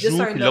 qu'un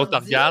joue, puis l'autre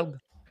regarde.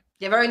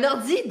 Il y avait un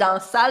ordi dans la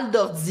salle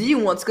d'ordi,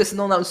 ou en tout cas,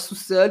 sinon dans le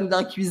sous-sol ou dans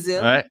la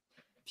cuisine. Ouais.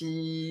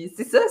 Puis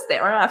c'est ça, c'était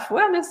un à la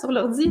fois, là, sur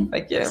l'ordi.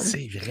 Fait que...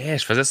 C'est vrai,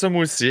 je faisais ça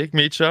moi aussi avec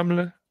mes chums,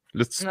 là.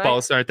 Là, tu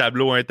passais un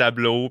tableau,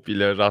 puis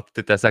là, genre,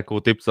 t'es assis à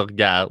côté, puis tu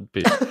regardes,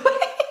 puis...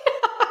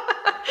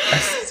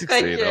 Fait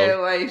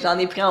que, ouais, j'en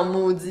ai pris en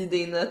maudit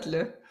des notes,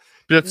 là.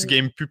 Puis là, tu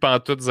games plus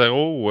pantoute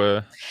zéro ou...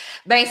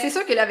 Ben, c'est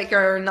sûr que là, avec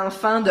un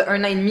enfant de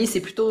 1 an et demi, c'est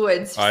plutôt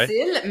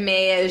difficile,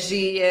 mais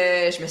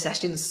je me suis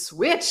acheté une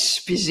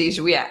Switch, puis j'ai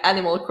joué à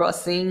Animal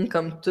Crossing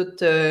comme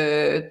toute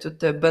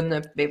bonne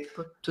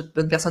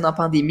personne en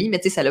pandémie, mais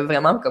tu sais, ça l'a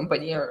vraiment comme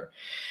pogné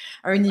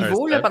un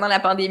niveau là, pendant la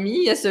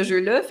pandémie, ce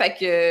jeu-là. Fait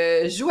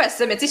que je joue à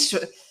ça, mais tu sais,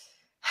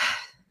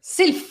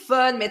 c'est le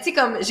fun, mais tu sais,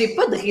 comme, j'ai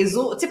pas de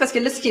réseau. Tu sais, parce que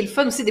là, ce qui est le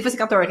fun aussi, des fois, c'est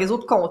quand t'as un réseau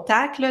de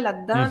contacts,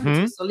 là-dedans,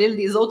 sur l'île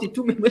des autres et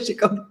tout, mais moi, j'ai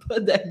comme pas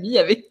d'amis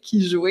avec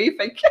qui jouer.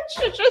 Fait que je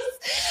suis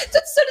juste toute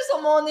seule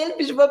sur mon île,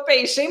 puis je vais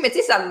pêcher. Mais tu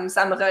sais,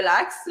 ça me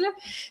relaxe, là.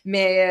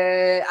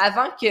 Mais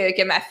avant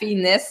que ma fille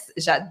naisse,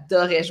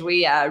 j'adorais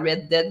jouer à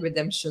Red Dead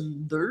Redemption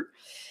 2.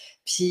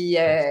 Puis,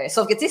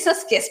 sauf que, tu sais, ça,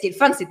 ce qui est le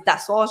fun, c'est de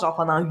t'asseoir, genre,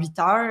 pendant 8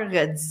 heures,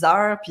 10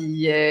 heures,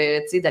 puis,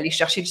 tu sais, d'aller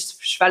chercher le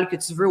cheval que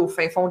tu veux au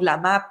fin fond de la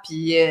map,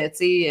 puis, tu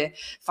sais,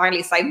 faire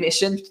les side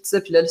missions, puis tout ça.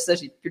 Puis là, ça,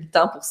 j'ai plus le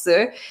temps pour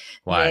ça.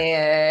 Ouais.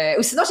 Mais,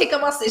 ou sinon, j'ai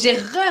recommencé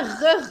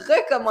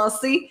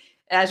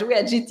à jouer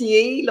à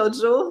GTA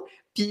l'autre jour.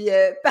 Puis,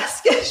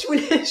 parce que je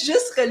voulais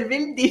juste relever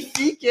le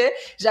défi que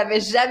j'avais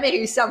jamais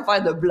réussi à me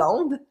faire de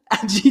blonde à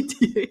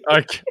GTA.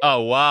 OK.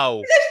 Oh,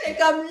 wow! J'étais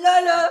comme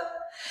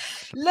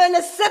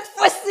là, cette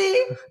fois-ci,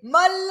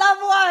 m'a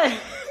l'avoir!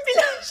 Puis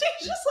là,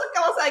 j'ai juste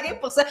recommencé la game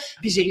pour ça.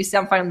 Puis j'ai réussi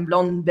à me faire une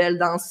blonde, une belle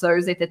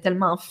danseuse. Elle était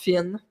tellement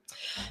fine.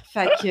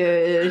 Fait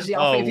que j'ai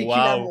enfin vécu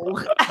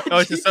l'amour.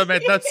 Ah, c'est ça,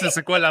 maintenant, tu sais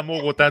c'est quoi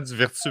l'amour au temps du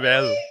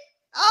virtuel.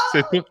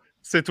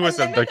 C'est toi,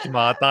 c'est le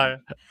documentaire.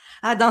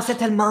 Elle dansait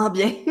tellement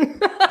bien.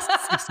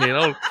 C'est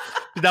drôle.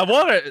 Puis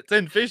d'avoir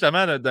une fille,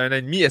 justement, d'un an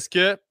et demi, est-ce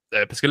que,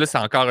 parce que là, c'est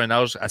encore un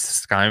âge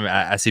quand même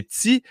assez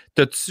petit,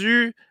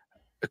 t'as-tu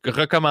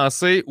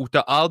recommencer ou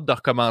t'as hâte de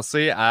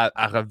recommencer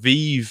à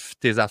revivre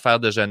tes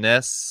affaires de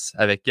jeunesse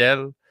avec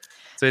elle?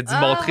 Tu sais, d'y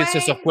montrer ce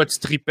sur quoi tu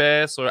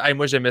tripais, sur hey,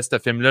 moi j'aimais ce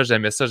film-là,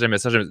 j'aimais ça,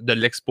 de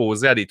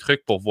l'exposer à des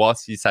trucs pour voir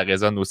si ça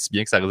résonne aussi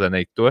bien que ça résonne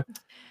avec toi.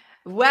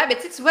 Ouais, mais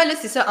tu vois, là,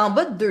 c'est ça. En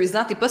bas de 2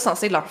 ans, t'es pas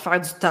censé leur faire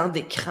du temps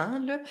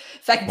d'écran, là.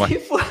 Fait que des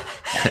fois,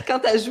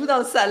 quand elle joue dans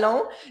le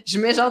salon, je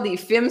mets genre des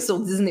films sur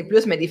Disney+,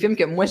 mais des films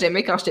que moi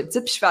j'aimais quand j'étais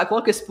petite, puis je fais à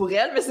croire que c'est pour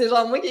elle, mais c'est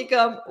genre moi qui est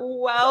comme «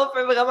 Wow, ça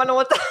fait vraiment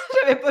longtemps que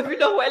j'avais pas vu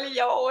Le Roi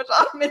Lion! »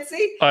 Genre, mais tu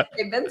sais, elle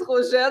est ben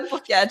trop jeune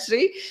pour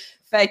catcher.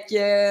 Fait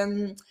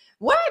que...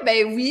 ouais,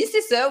 ben oui,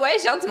 c'est ça. Ouais,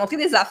 j'ai hâte de montrer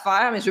des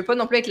affaires, mais je veux pas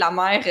non plus être la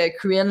mère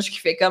cringe qui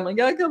fait comme «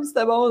 Regarde comme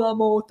c'était bon dans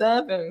mon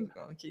temps. »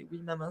 OK,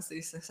 oui, maman,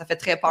 ça fait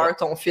très peur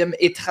ton film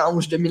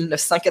étrange de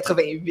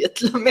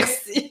 1988. Là.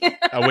 Merci.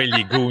 Ah oui,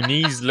 les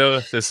Goonies,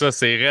 là, c'est ça,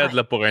 c'est raide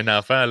là, pour un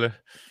enfant. Là.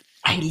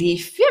 Hey, les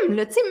films,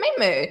 là, tu sais,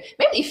 même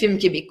les films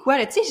québécois,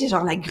 là, tu sais, j'ai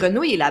genre La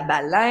Grenouille et la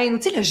Baleine,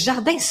 tu sais, Le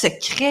Jardin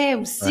secret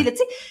aussi, Ouais. là, tu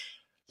sais,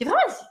 il y a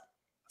vraiment,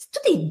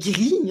 tout est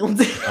gris, on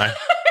dirait. Ouais.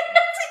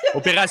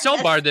 Opération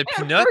Beurre de Un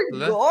Pinot, peu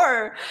là.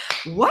 gore.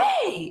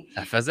 Ouais!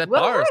 Ça faisait Ouais,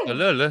 peur, ouais. ça,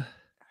 là.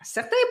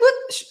 Certains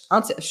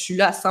bouts, je suis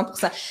là à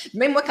 100%.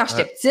 Même moi, quand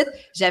j'étais petite,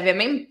 j'avais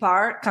même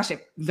peur, quand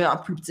j'étais vraiment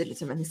plus petite, là,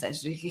 tu sais, ça,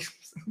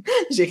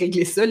 j'ai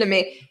réglé ça, là,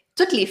 mais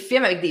tous les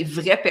films avec des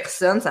vraies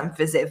personnes, ça me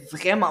faisait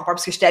vraiment peur,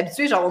 parce que j'étais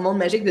habituée, genre, au monde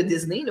magique de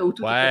Disney, là, où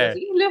tout est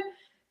coloré, là.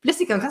 Puis là,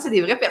 c'est comme quand c'est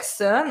des vraies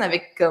personnes,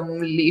 avec,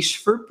 comme, les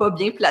cheveux pas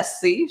bien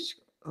placés, je suis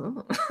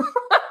comme, oh.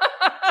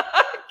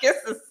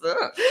 Qu'est-ce que c'est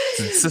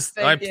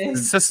ça? Tu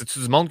dis ça, c'est-tu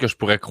du monde que je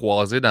pourrais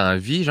croiser dans la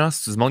vie, genre?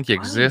 C'est-tu du monde qui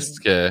existe,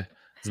 que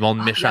du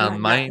monde méchant de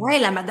même? Ouais,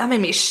 la madame est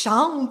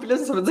méchante. Puis là,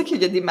 ça veut dire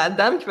qu'il y a des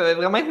madames qui peuvent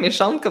vraiment être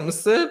méchantes comme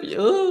ça. Puis,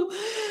 oh.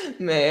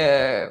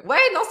 Mais, ouais,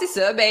 non, c'est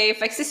ça. Ben,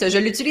 fait que c'est ça. Je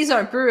l'utilise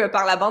un peu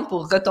par la bande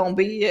pour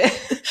retomber.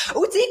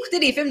 Ou, tu sais, écouter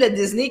des films de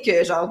Disney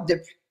que, genre,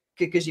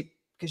 depuis que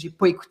j'ai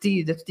pas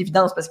écouté, de toute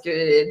évidence, parce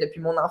que depuis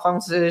mon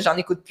enfance, j'en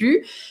écoute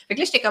plus. Fait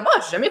que là, j'étais comme,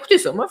 j'ai jamais écouté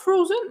ça. Moi,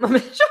 Frozen. Mais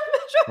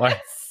jamais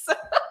Ouais. ça.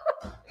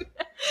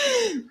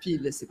 Puis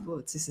là, c'est pas,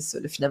 tu sais, c'est ça.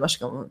 Là, finalement, je suis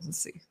comme,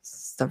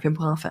 c'est un film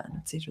pour enfants,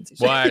 tu sais, je veux dire.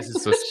 Ouais, c'est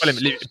ça. C'est pas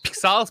les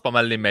Pixar, c'est pas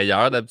mal les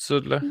meilleurs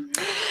d'habitude, là.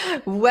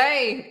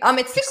 Ouais. Ah,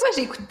 mais tu sais quoi,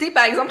 j'ai écouté,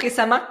 par exemple,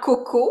 récemment,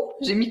 Coco.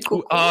 J'ai mis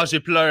Coco. Ah, j'ai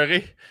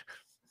pleuré.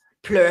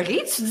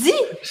 Pleurer, tu dis?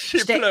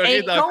 J'ai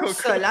pleuré dans Coco.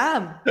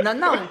 Inconsolable.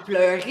 Non,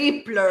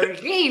 pleurer,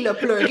 là,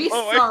 pleurer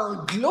Oh, ouais.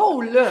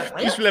 sanglots, là.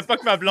 Puis je voulais pas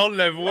que ma blonde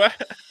le voie.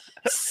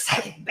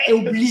 Ben,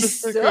 oublie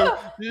ça.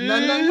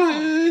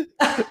 Non.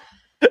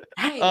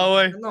 Hey, Ah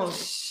ouais. Non,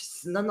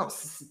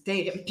 c'est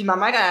terrible. Puis ma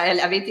mère, elle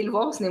avait été le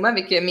voir au cinéma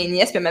avec mes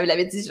nièces, puis elle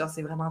m'avait dit, genre,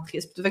 c'est vraiment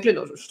triste. Puis tout fait que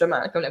là, justement,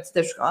 comme la petite,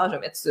 je suis comme, je vais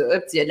mettre ça,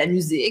 puis il y a de la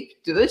musique,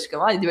 puis tout. Je suis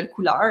comme, il y a des belles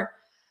couleurs.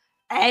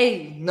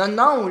 Hey,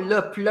 non,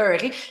 là,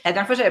 pleurer. La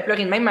dernière fois que j'avais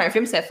pleuré de même à un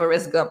film, c'est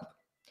Forrest Gump.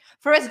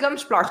 Forrest Gump,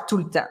 je pleure tout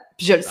le temps.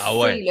 Puis je le sais,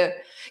 ouais. là,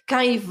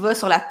 quand il va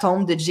sur la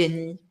tombe de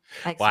Jenny.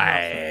 Avec son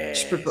Ouais, enfant,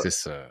 je peux pas. C'est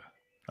ça.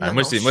 Non,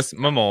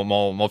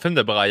 moi, mon film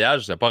de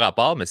broyage, c'est pas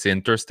rapport, mais c'est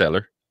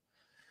Interstellar.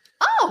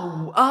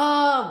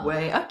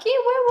 Ouais, ok,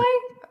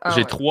 ouais.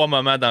 J'ai 3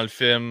 moments dans le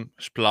film,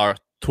 je pleure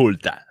tout le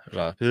temps.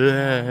 Genre,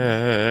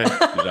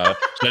 genre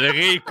je le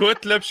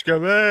réécoute, là, puis je suis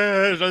comme,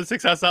 je le sais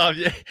que ça s'en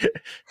vient.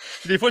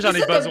 Des fois, j'en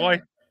ai besoin.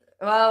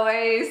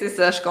 Ouais, c'est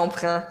ça, je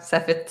comprends.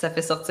 Ça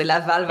fait sortir la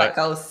valve à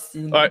casse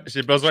aussi. Ouais,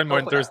 j'ai besoin de mon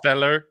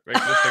Interstellar. Fait que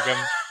là, j'étais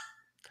comme,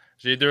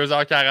 j'ai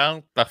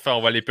 2h40, parfait,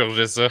 on va aller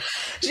purger ça.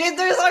 J'ai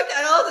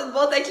 2h40, une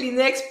boîte à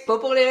Kleenex, pas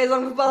pour les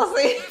raisons que vous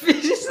pensez,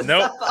 puis juste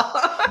non. Ça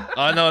part.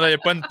 Ah non, il n'y a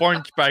pas une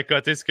porn qui peut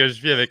accoter ce que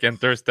je vis avec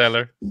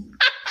Interstellar.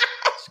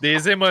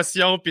 Des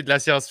émotions puis de la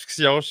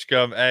science-fiction, je suis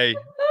comme, hey,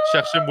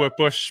 cherchez-moi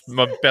pas, je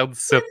vais me perdre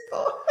ici.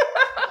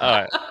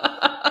 Ah ouais.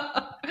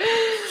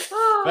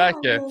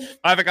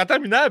 Fait qu'en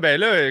terminant, ben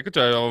là, écoute,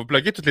 on va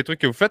plugger tous les trucs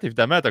que vous faites.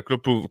 Évidemment, t'as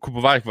Coupe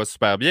Ouvert qui va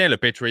super bien, le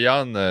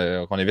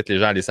Patreon, qu'on invite les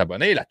gens à aller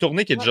s'abonner, la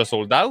tournée qui est déjà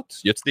sold out.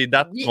 Y a-t-il des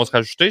dates qui vont se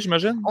rajouter,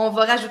 j'imagine? On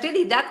va rajouter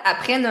des dates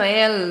après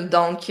Noël.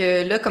 Donc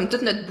là, comme tout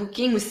notre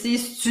booking aussi,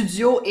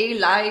 studio et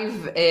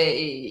live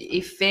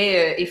est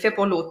fait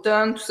pour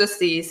l'automne. Tout ça,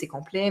 c'est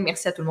complet.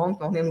 Merci à tout le monde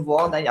qui vient nous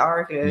voir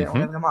d'ailleurs.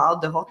 On a vraiment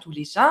hâte de voir tous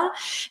les gens.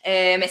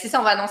 Mais c'est ça,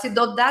 on va annoncer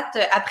d'autres dates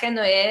après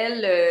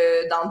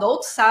Noël dans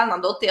d'autres salles, dans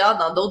d'autres théâtres,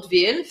 dans d'autres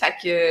villes. Fait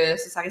que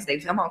ça risque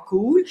d'être vraiment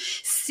cool.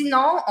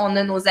 Sinon, on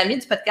a nos amis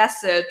du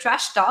podcast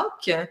Trash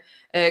Talk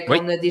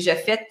qu'on a déjà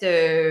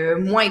fait,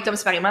 moi et Tom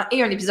séparément,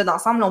 et un épisode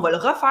ensemble. On va le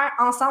refaire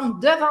ensemble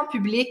devant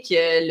public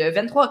le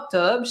 23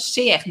 octobre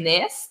chez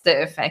Ernest.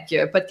 Fait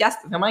que podcast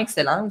vraiment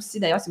excellent aussi,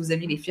 d'ailleurs, si vous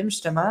aimez les films,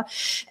 justement.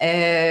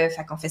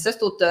 Fait qu'on fait ça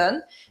cet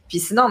automne. Puis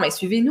sinon, ben,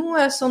 suivez-nous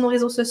sur nos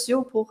réseaux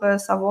sociaux pour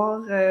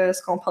savoir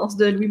ce qu'on pense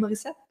de Louis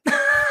Morissette.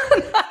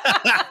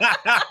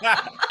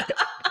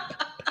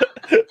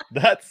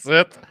 That's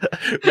it.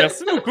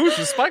 Merci beaucoup. Je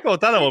suis super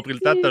content d'avoir pris le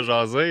temps de te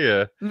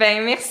jaser.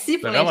 Ben, merci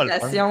pour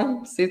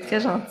l'invitation. C'est très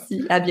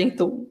gentil. À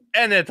bientôt.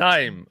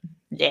 Anytime.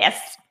 Yes.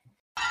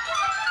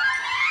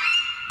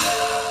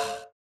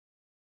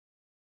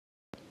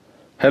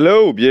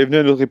 Hello, bienvenue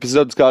à notre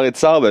épisode du Carré de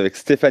Sable avec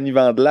Stéphanie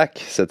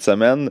Vandelac cette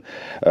semaine.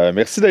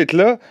 Merci d'être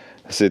là.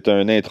 C'est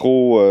une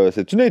intro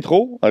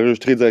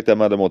enregistrée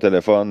directement de mon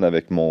téléphone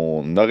avec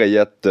mon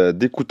oreillette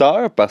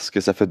d'écouteur parce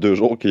que ça fait 2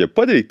 jours qu'il n'y a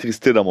pas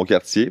d'électricité dans mon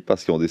quartier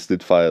parce qu'ils ont décidé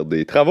de faire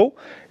des travaux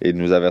et de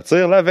nous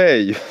avertir la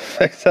veille.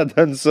 Fait que ça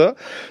donne ça.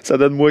 Ça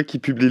donne moi qui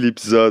publie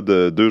l'épisode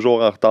 2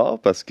 jours en retard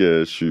parce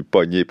que je suis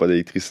pogné pas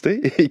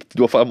d'électricité et qui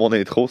doit faire mon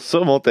intro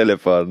sur mon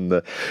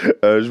téléphone.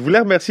 Je voulais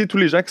remercier tous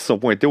les gens qui se sont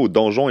pointés au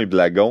Donjon et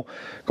Blagon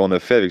qu'on a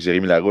fait avec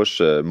Jérémy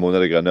Larouche, Mona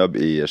de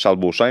Grenoble et Charles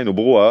Beauchesne au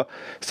Brouhaha.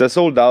 C'était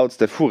sold out,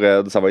 c'était fou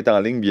raide. Ça va être en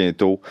ligne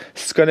bientôt.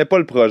 Si tu connais pas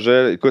le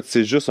projet, écoute,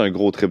 c'est juste un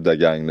gros trip de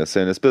gang. Là.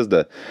 C'est une espèce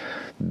de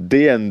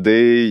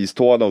D&D,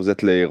 histoire dont vous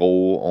êtes les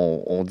héros,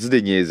 on dit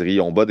des niaiseries,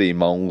 on bat des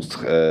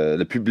monstres,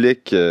 le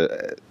public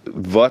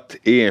vote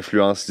et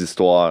influence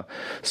l'histoire.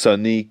 Ce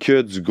n'est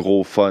que du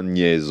gros fun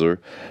niaiseux.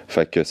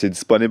 Fait que c'est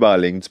disponible en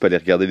ligne, tu peux aller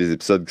regarder les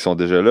épisodes qui sont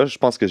déjà là. Je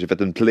pense que j'ai fait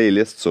une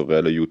playlist sur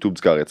le YouTube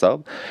du Carré de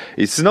Sable.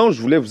 Et sinon,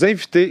 je voulais vous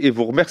inviter et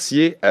vous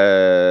remercier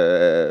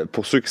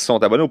pour ceux qui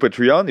sont abonnés au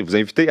Patreon et vous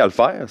inviter à le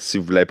faire si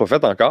vous ne l'avez pas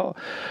fait encore.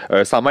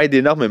 Ça m'aide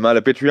énormément.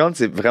 Le Patreon,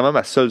 c'est vraiment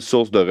ma seule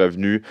source de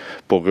revenus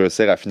pour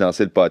réussir à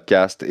financer le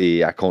podcast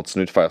et à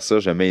continuer de faire ça.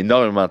 Je mets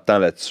énormément de temps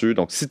là-dessus.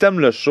 Donc, si tu aimes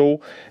le show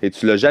et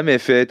tu l'as jamais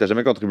fait, tu n'as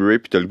jamais contribué,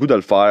 puis tu as le goût de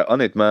le faire,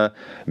 honnêtement,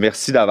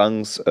 merci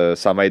d'avance.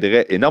 Ça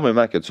m'aiderait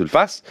énormément que tu le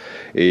fasses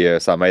et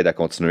ça m'aide à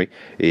continuer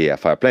et à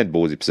faire plein de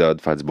beaux épisodes,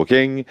 faire du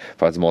booking,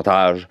 faire du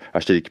montage,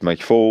 acheter l'équipement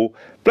qu'il faut,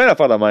 plein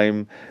d'affaires de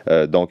même.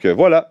 Donc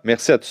voilà,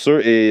 merci à tous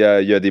ceux. Et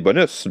il y a des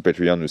bonus sur le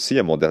Patreon aussi. Il y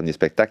a mon dernier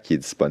spectacle qui est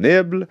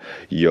disponible.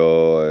 Il y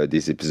a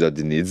des épisodes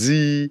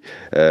inédits,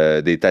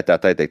 des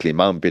tête-à-tête avec les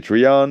membres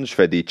Patreon. Je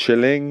fais des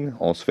chillings.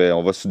 On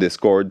va sur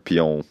Discord puis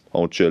on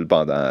chill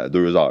pendant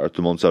 2 heures.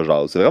 Tout le monde se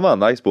jase. C'est vraiment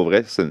nice pour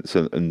vrai. C'est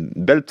une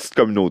belle petite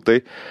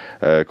communauté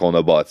qu'on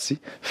a bâtie.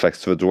 Fait que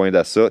si tu veux te joindre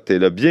à ça, t'es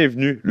le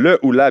bienvenu, le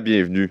ou la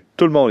bienvenue.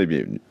 Tout le monde est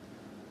bienvenu.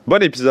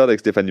 Bon épisode avec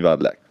Stéphanie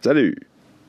Vandelac. Salut!